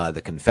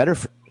the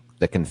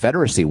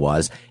Confederacy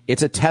was.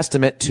 It's a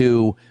testament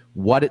to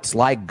what it's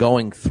like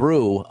going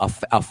through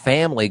a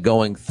family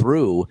going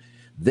through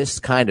this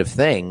kind of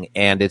thing,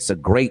 and it's a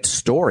great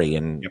story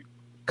and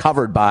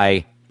covered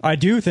by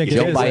Gil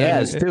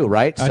Baez too,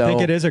 right? I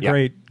think it is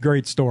a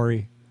great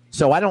story.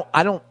 So I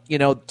don't,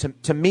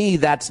 to me,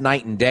 that's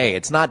night and day.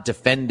 It's not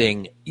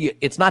defending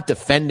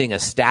a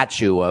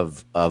statue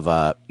of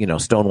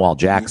Stonewall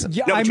Jackson.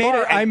 Yeah,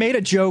 I made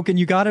a joke and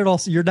you got it all.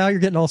 You're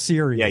getting all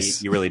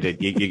serious. Yeah, you really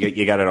did.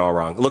 You got it all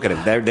wrong. Look at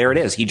him. There it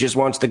is. He just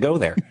wants to go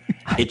there.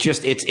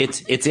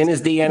 It's in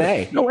his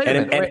DNA. No,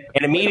 and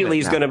immediately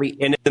he's going to be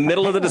in the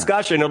middle of the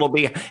discussion. It'll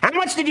be, how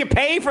much did you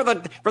pay for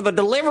the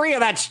delivery of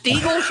that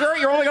Stiegel shirt?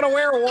 You're only going to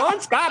wear it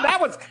once. God, that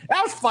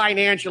was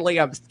financially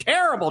a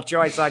terrible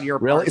choice on your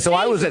part. Really? So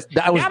I was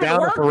down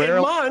a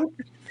Ferrera.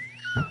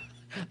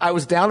 I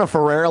was down a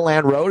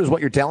Ferrera Road, is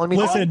what you're telling me?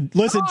 Listen,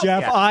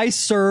 Jeff. Yeah. I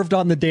served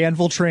on the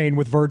Danville train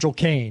with Virgil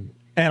Caine,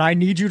 and I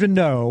need you to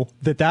know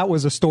that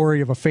was a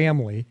story of a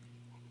family.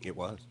 It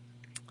was.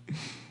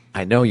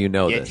 I know you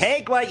know this. You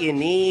take what you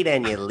need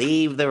and you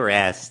leave the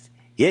rest.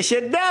 You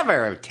should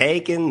never have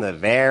taken the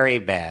very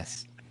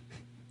best.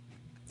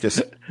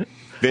 Just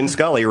Vin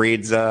Scully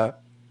reads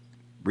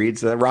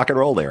rock and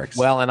roll lyrics.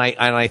 Well, and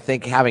I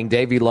think having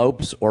Davey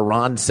Lopes or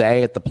Ron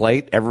Say at the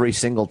plate every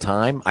single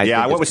time.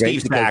 I went with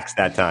Steve Sachs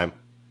that time.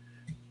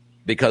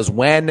 Because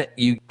when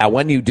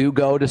you do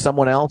go to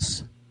someone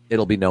else,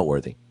 it'll be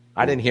noteworthy.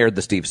 I didn't hear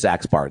the Steve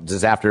Sachs part. Is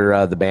this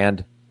after the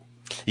band?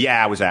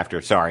 Yeah, I was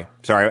after. Sorry.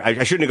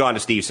 I shouldn't have gone to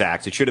Steve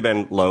Sachs. It should have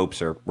been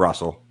Lopes or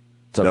Russell.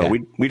 Okay.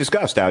 So we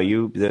discussed how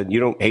you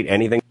don't hate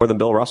anything more than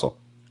Bill Russell.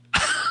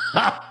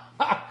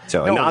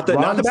 So not the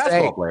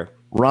basketball player.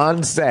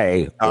 Ron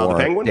Say or the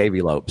Penguin?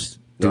 Davey Lopes.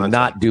 Do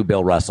not do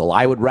Bill Russell.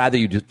 I would rather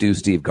you do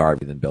Steve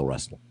Garvey than Bill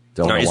Russell.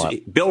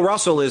 Bill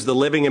Russell is the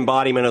living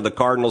embodiment of the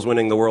Cardinals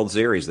winning the World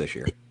Series this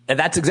year. And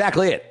that's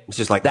exactly it. It's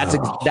just like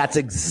that's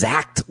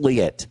exactly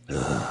it.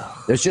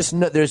 There's just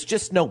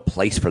no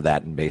place for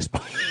that in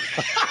baseball.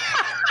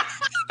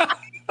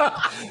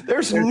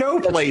 There's no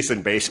place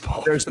in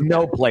baseball. There's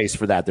no place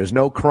for that. There's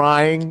no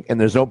crying, and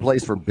there's no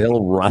place for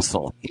Bill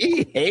Russell.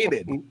 He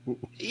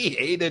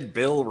hated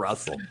Bill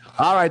Russell.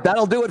 All right,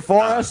 that'll do it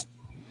for us.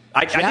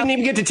 I didn't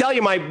even get to tell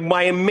you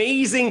my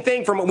amazing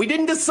thing we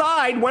didn't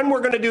decide when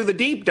we're going to do the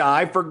deep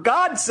dive. For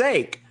God's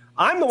sake,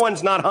 I'm the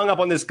one's not hung up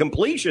on this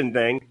completion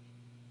thing.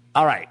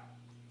 All right.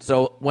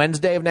 So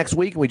Wednesday of next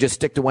week, we just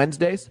stick to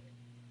Wednesdays?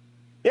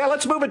 Yeah,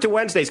 let's move it to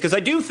Wednesdays, because I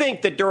do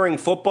think that during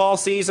football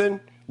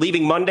season,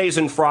 leaving Mondays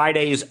and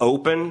Fridays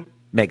open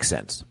makes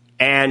sense.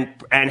 And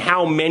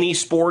how many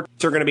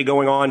sports are going to be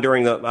going on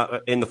during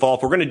in the fall?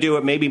 If we're going to do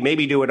it,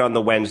 maybe do it on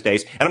the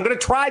Wednesdays. And I'm going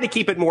to try to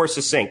keep it more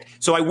succinct.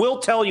 So I will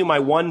tell you my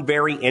one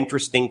very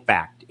interesting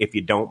fact, if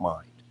you don't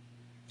mind.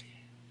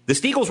 The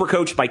Steagles were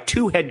coached by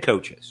two head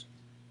coaches.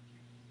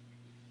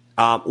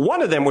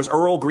 One of them was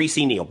Earl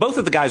Greasy Neal. Both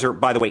of the guys are,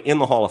 by the way, in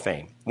the Hall of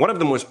Fame. One of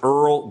them was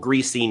Earl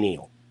Greasy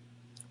Neal.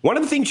 One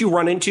of the things you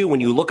run into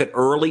when you look at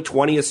early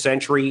 20th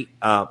century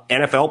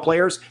NFL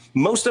players,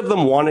 most of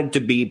them wanted to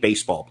be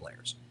baseball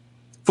players.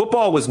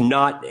 Football was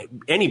not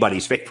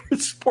anybody's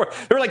favorite sport.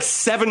 There were like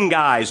 7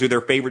 guys who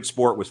their favorite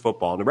sport was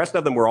football, and the rest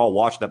of them were all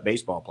washed-up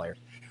baseball players.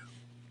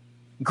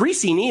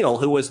 Greasy Neal,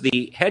 who was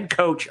the head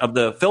coach of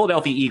the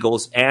Philadelphia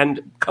Eagles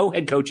and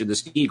co-head coach of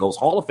the Eagles,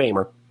 Hall of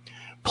Famer,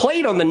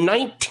 played on the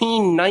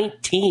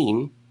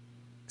 1919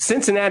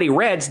 Cincinnati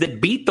Reds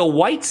that beat the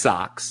White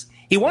Sox.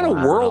 He won a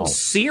World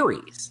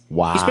Series.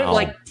 Wow. He spent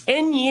like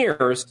 10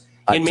 years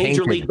in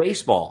Major League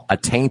Baseball. A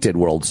tainted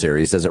World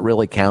Series. Does it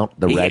really count?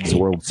 The Reds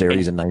World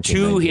Series in 1919?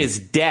 To his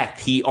death,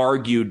 he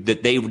argued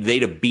that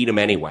they'd have beat him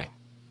anyway.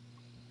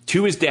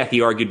 To his death,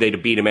 he argued they'd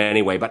have beat him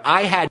anyway. But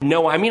I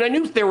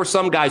knew there were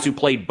some guys who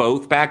played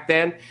both back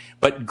then,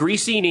 but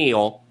Greasy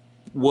Neal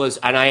was,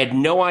 and I had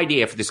no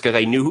idea for this because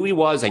I knew who he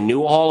was. I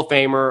knew a Hall of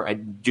Famer.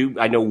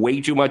 I know way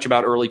too much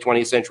about early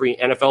 20th century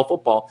NFL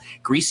football.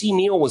 Greasy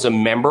Neal was a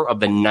member of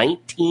the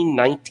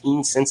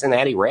 1919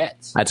 Cincinnati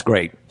Reds. That's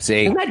great.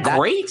 See, isn't that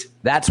great?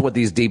 That's what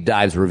these deep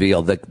dives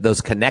reveal.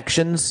 Those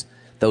connections,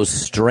 those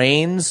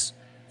strains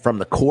from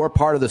the core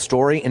part of the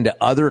story into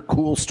other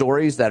cool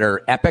stories that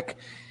are epic.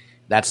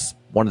 That's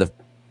one of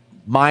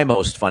my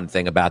most fun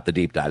thing about the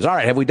deep dives. All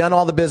right, have we done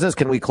all the business?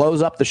 Can we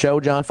close up the show,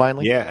 John,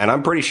 finally? Yeah, and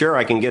I'm pretty sure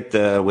I can get,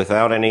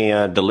 without any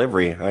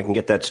delivery, I can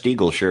get that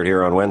Stiegel shirt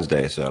here on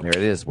Wednesday. So there it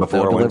is, with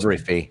no delivery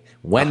fee.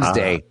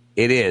 Wednesday,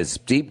 it is.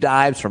 Deep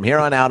dives from here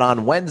on out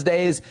on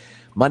Wednesdays.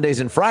 Mondays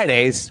and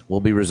Fridays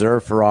will be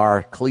reserved for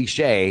our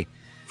cliche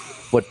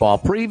football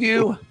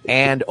preview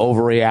and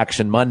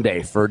Overreaction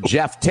Monday. For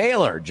Jeff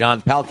Taylor,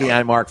 John Pelkey,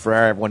 I'm Mark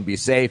Ferrer. Everyone be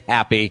safe,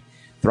 happy,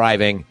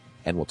 thriving,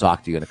 and we'll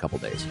talk to you in a couple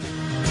days.